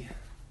Wembley,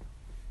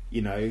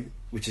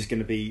 which is going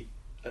to be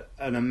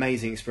an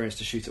amazing experience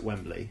to shoot at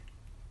Wembley.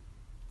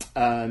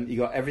 You've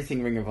got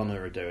everything Ring of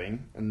Honor are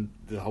doing, and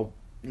the whole,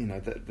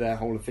 their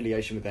whole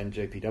affiliation with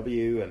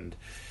NJPW and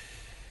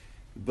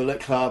Bullet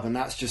Club, and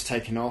that's just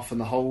taken off,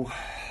 and the whole...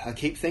 I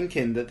keep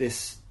thinking that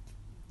this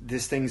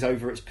thing's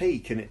over its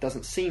peak, and it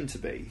doesn't seem to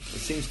be. It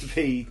seems to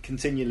be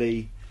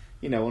continually,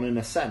 on an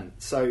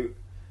ascent. So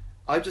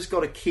I've just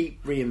got to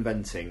keep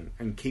reinventing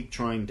and keep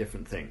trying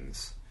different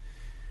things.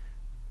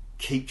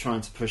 Keep trying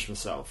to push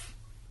myself.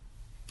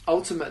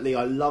 Ultimately,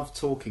 I love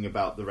talking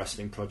about the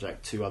wrestling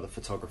project to other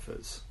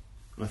photographers,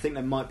 and I think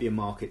there might be a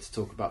market to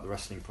talk about the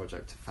wrestling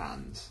project to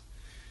fans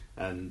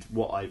and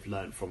what I've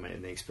learned from it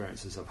and the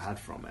experiences I've had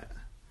from it.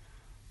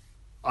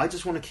 I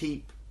just want to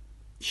keep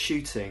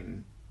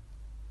shooting.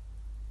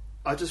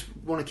 I just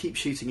want to keep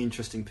shooting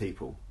interesting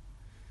people,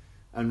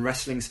 and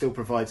wrestling still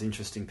provides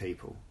interesting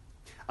people.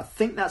 I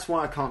think that's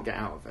why I can't get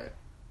out of it.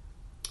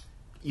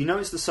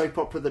 It's the soap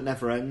opera that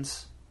never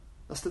ends.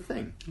 That's the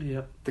thing.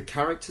 Yep. The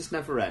characters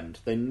never end.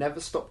 They never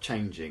stop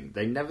changing.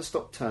 They never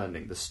stop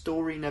turning. The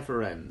story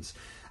never ends.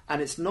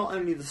 And it's not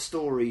only the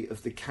story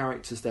of the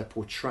characters they're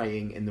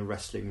portraying in the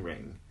wrestling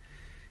ring.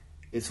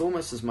 It's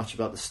almost as much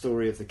about the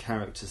story of the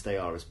characters they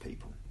are as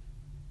people.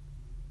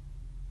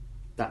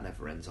 That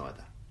never ends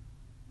either.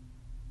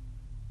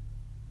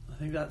 I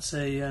think that's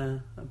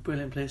a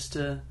brilliant place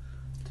to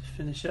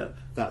finish up.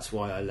 That's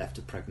why I left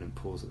a pregnant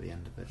pause at the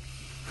end of it.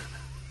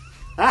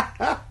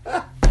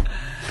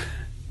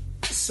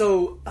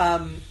 So,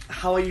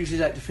 how I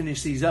usually like to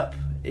finish these up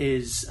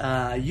is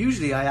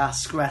usually I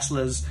ask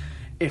wrestlers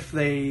if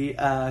they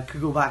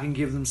could go back and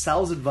give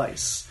themselves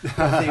advice, if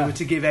they were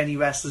to give any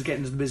wrestlers getting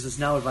into the business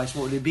now advice,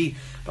 what would it be?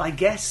 But I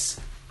guess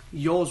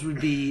yours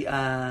would be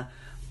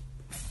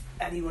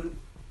anyone,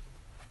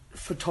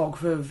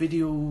 photographer,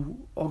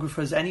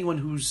 videographers, anyone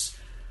who's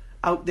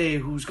out there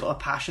who's got a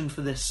passion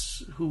for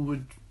this, who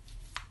would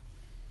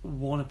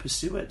want to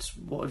pursue it.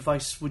 What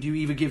advice would you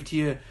either give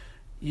to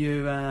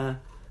your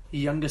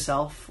younger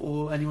self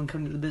or anyone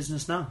coming to the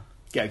business now?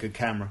 Get a good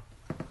camera.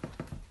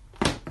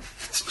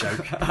 It's a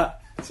joke.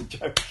 It's a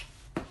joke.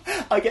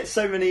 I get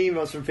so many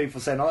emails from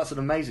people saying, "Oh, that's an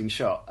amazing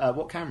shot.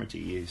 What camera do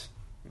you use?"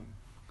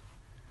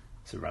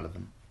 It's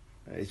irrelevant.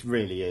 It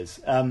really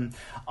is.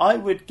 I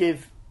would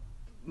give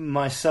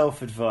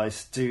myself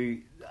advice.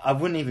 I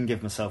wouldn't even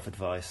give myself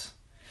advice.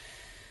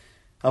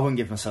 I wouldn't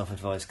give myself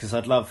advice because I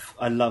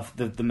love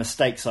the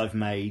mistakes I've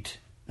made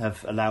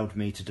have allowed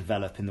me to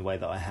develop in the way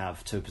that I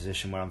have to a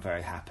position where I'm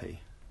very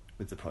happy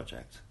with the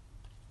project.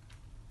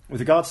 With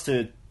regards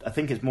to, I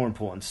think it's more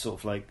important to sort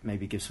of like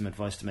maybe give some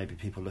advice to maybe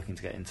people looking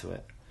to get into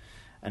it.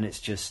 And it's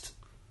just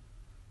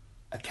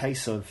a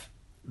case of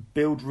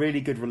build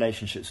really good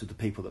relationships with the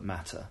people that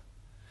matter.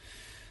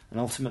 And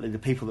ultimately the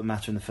people that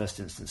matter in the first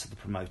instance are the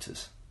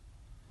promoters.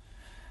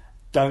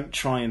 Don't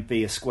try and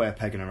be a square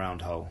peg in a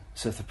round hole.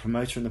 So if the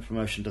promoter and the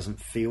promotion doesn't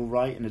feel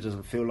right and it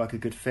doesn't feel like a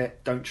good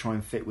fit, don't try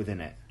and fit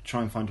within it.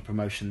 Try and find a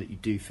promotion that you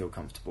do feel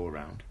comfortable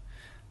around.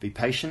 Be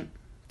patient,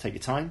 take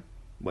your time,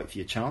 wait for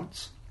your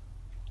chance,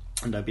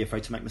 and don't be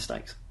afraid to make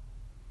mistakes.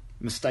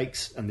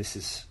 Mistakes, and this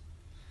is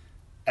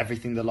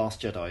everything The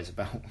Last Jedi is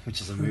about,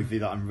 which is a movie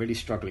that I'm really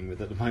struggling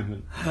with at the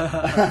moment.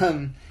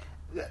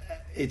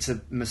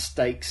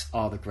 Mistakes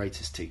are the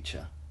greatest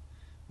teacher.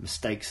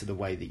 Mistakes are the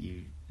way that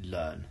you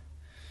learn.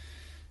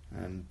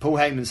 Paul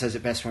Heyman says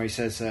it best when he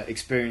says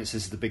experience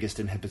is the biggest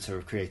inhibitor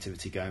of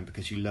creativity going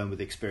because you learn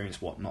with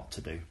experience what not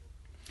to do.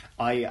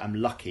 I am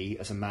lucky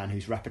as a man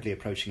who's rapidly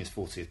approaching his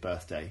 40th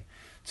birthday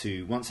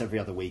to once every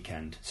other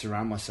weekend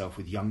surround myself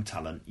with young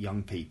talent,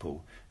 young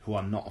people who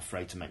are not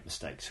afraid to make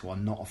mistakes, who are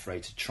not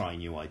afraid to try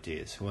new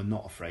ideas, who are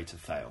not afraid to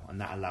fail,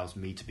 and that allows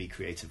me to be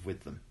creative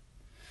with them.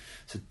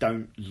 So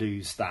don't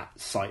lose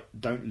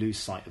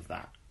sight of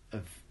that,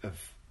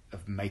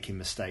 of making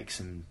mistakes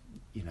and,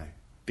 you know,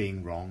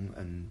 being wrong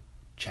and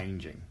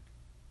changing,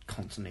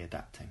 constantly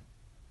adapting.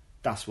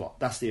 That's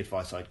the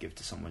advice I'd give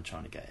to someone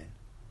trying to get in.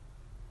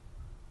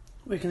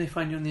 Where can they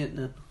find you on the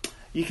internet?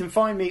 You can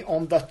find me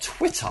on the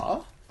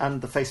Twitter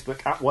and the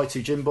Facebook at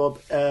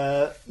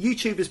Y2JimBob.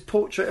 YouTube is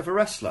Portrait of a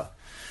Wrestler.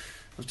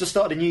 I've just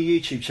started a new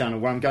YouTube channel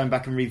where I'm going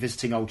back and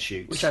revisiting old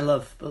shoots. Which I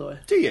love, by the way.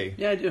 Do you?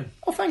 Yeah, I do.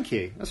 Oh, thank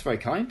you. That's very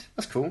kind.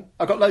 That's cool.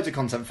 I've got loads of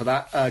content for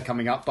that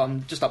coming up, but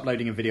I'm just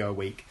uploading a video a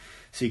week.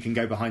 So you can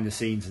go behind the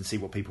scenes and see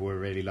what people were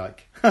really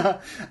like.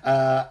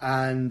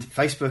 And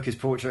Facebook is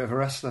Portrait of a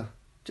Wrestler.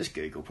 Just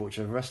Google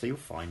Portrait of a Wrestler, you'll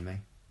find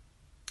me.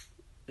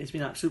 It's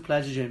been an absolute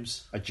pleasure,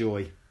 James. A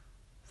joy.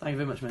 Thank you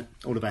very much, mate.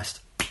 All the best.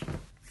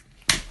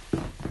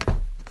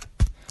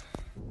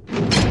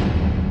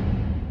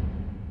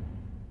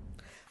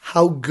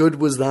 How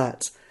good was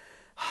that?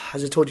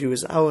 As I told you, it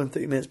was an hour and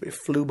 30 minutes, but it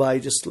flew by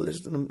just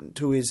listening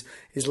to his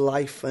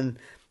life. And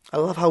I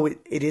love how it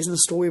isn't a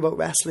story about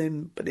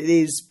wrestling, but it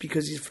is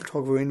because he's a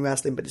photographer in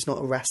wrestling, but it's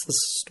not a wrestler's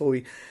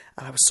story.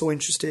 And I was so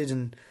interested,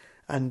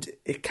 and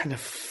it kind of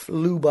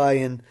flew by.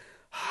 And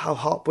how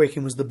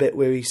heartbreaking was the bit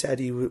where he said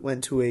he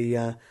went to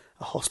a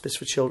hospice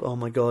for children. Oh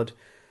my God.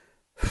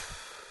 A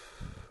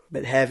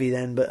bit heavy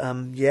then, but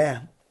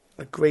yeah,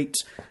 a great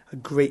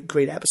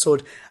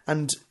episode.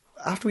 And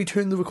after we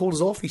turned the recorders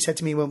off, he said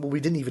to me, well,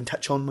 we didn't even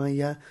touch on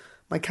my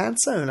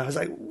cancer. And I was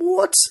like,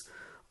 what?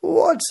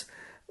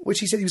 Which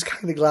he said he was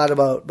kind of glad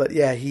about. But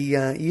yeah, he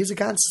is a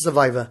cancer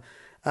survivor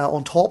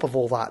on top of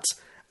all that,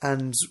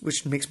 and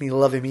which makes me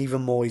love him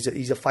even more.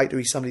 He's a fighter.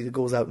 He's somebody that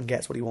goes out and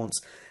gets what he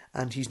wants,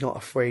 and he's not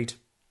afraid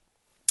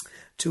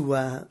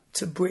to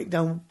break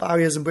down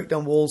barriers and break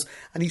down walls.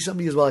 And he's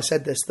somebody as well, I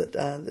said this, that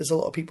there's a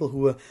lot of people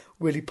who are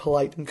really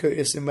polite and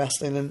courteous in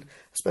wrestling, and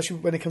especially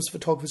when it comes to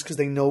photographers, because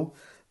they know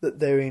that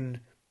they're in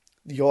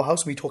your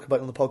house. We talk about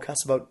it on the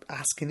podcast about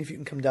asking if you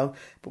can come down.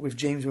 But with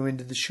James, when we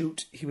did the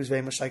shoot, he was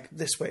very much like,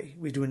 this way,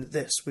 we're doing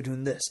this.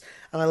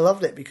 And I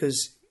loved it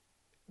because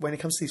when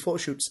it comes to these photo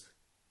shoots,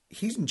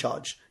 he's in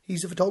charge.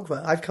 He's a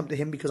photographer. I've come to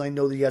him because I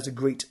know that he has a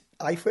great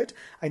eye for it.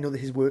 I know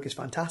that his work is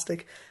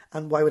fantastic.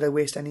 And why would I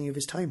waste any of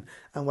his time?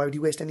 And why would he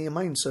waste any of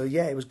mine? So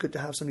yeah, it was good to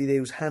have somebody there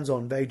who's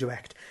hands-on, very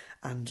direct,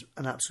 and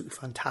an absolutely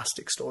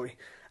fantastic story.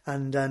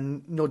 And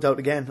no doubt,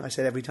 again, I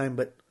said every time,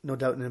 but no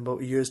doubt in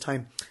about a year's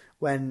time,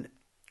 when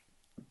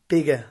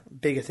bigger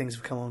things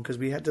have come on, because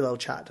we had a little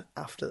chat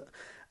after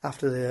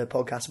the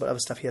podcast about other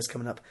stuff he has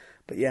coming up.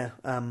 But yeah,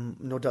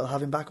 no doubt I'll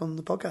have him back on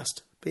the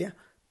podcast. But yeah,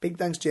 big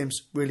thanks,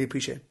 James. Really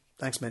appreciate it.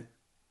 Thanks, mate.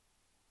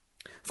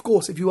 Of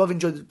course, if you have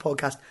enjoyed the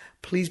podcast,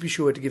 please be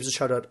sure to give us a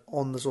shout out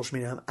on the social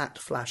media. I'm at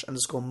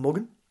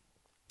 @Flash_Morgan.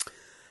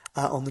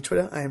 On the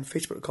Twitter, I am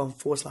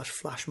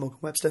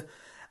facebook.com/FlashMorganWebster.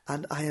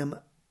 And I am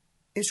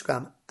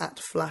Instagram at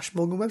Flash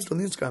Morgan Webster on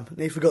the Instagram.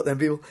 Now you forgot them,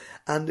 people.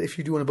 And if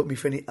you do want to book me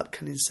for any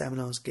upcoming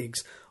seminars,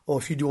 gigs, or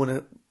if you do want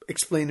to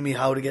explain to me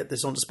how to get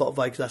this onto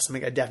Spotify, because that's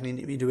something I definitely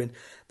need to be doing,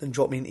 then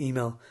drop me an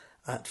email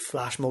at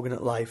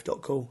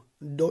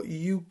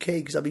flashmorgan@live.co.uk,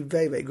 because I'd be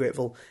very, very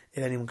grateful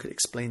if anyone could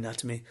explain that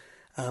to me.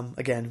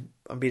 Again,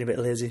 I'm being a bit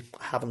lazy.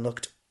 I haven't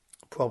looked.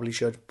 Probably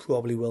should,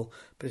 probably will.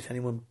 But if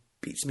anyone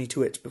beats me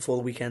to it before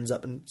the weekend's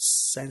up and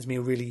sends me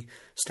a really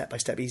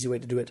step-by-step easy way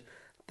to do it,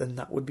 then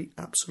that would be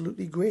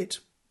absolutely great.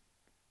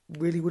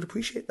 Really would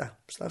appreciate that.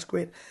 So that's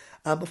great.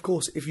 Of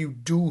course, if you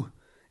do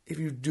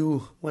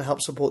want to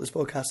help support this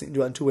podcast, you can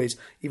do it in two ways.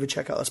 Either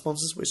check out our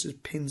sponsors, which is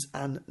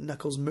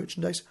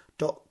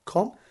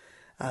pinsandknucklesmerchandise.com.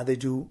 They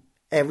do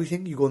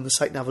everything. You go on the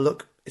site and have a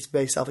look. It's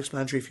very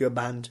self-explanatory if you're a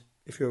band,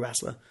 if you're a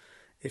wrestler,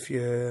 if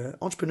you're an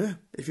entrepreneur,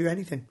 if you're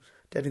anything.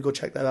 Definitely go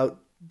check that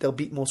out. They'll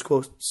beat most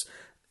quotes.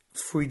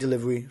 Free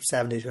delivery,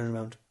 7-day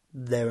turnaround.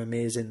 They're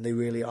amazing. They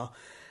really are.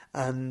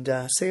 And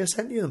say I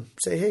sent you them.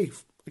 Say, hey,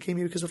 I came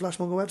here because of Flash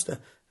Morgan Webster.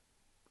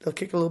 They'll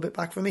kick a little bit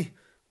back for me,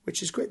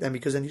 which is great then,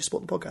 because then you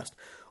support the podcast.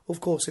 Of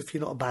course, if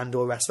you're not a band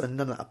or a wrestler and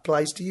none of that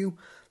applies to you,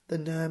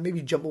 then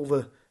maybe jump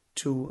over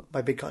to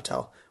my Big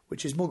Cartel,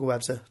 which is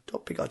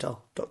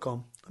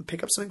morganwebster.bigcartel.com, and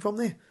pick up something from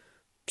there.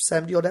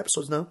 70 odd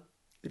episodes now.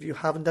 If you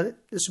haven't done it,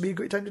 this would be a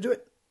great time to do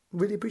it.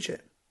 Really appreciate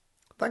it.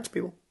 Thanks,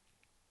 people.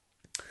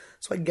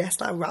 So I guess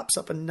that wraps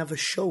up another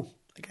show.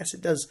 I guess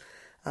it does.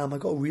 I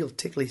got a real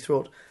tickly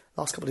throat.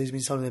 Last couple of days have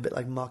been sounding a bit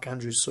like Mark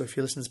Andrews. So if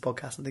you're listening to this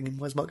podcast and thinking,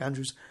 where's Mark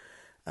Andrews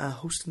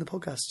hosting the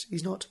podcast?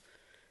 He's not.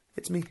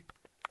 It's me.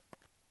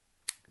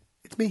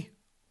 It's me.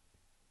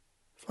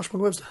 Flash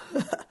Morgan Webster.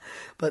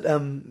 But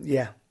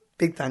yeah,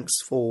 big thanks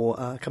for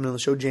coming on the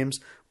show, James.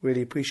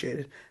 Really appreciate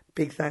it.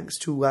 Big thanks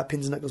to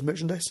Pins and Knuckles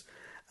Merchandise.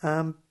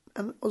 And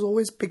as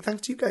always, big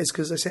thanks to you guys,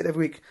 because I say it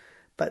every week,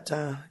 but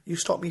you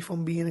stopped me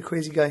from being a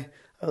crazy guy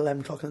at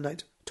 11 o'clock in the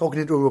night, talking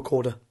into a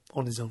recorder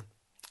on his own.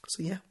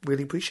 So yeah,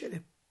 really appreciate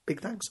it.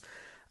 Big thanks.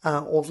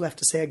 All left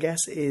to say, I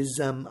guess, is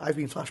I've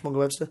been Flash Morgan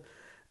Webster.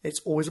 It's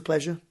always a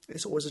pleasure.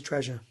 It's always a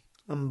treasure.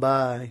 And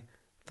bye.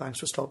 Thanks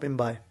for stopping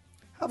by.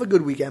 Have a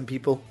good weekend,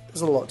 people.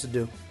 There's a lot to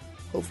do.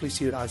 Hopefully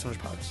see you at Eyes on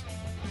Palace.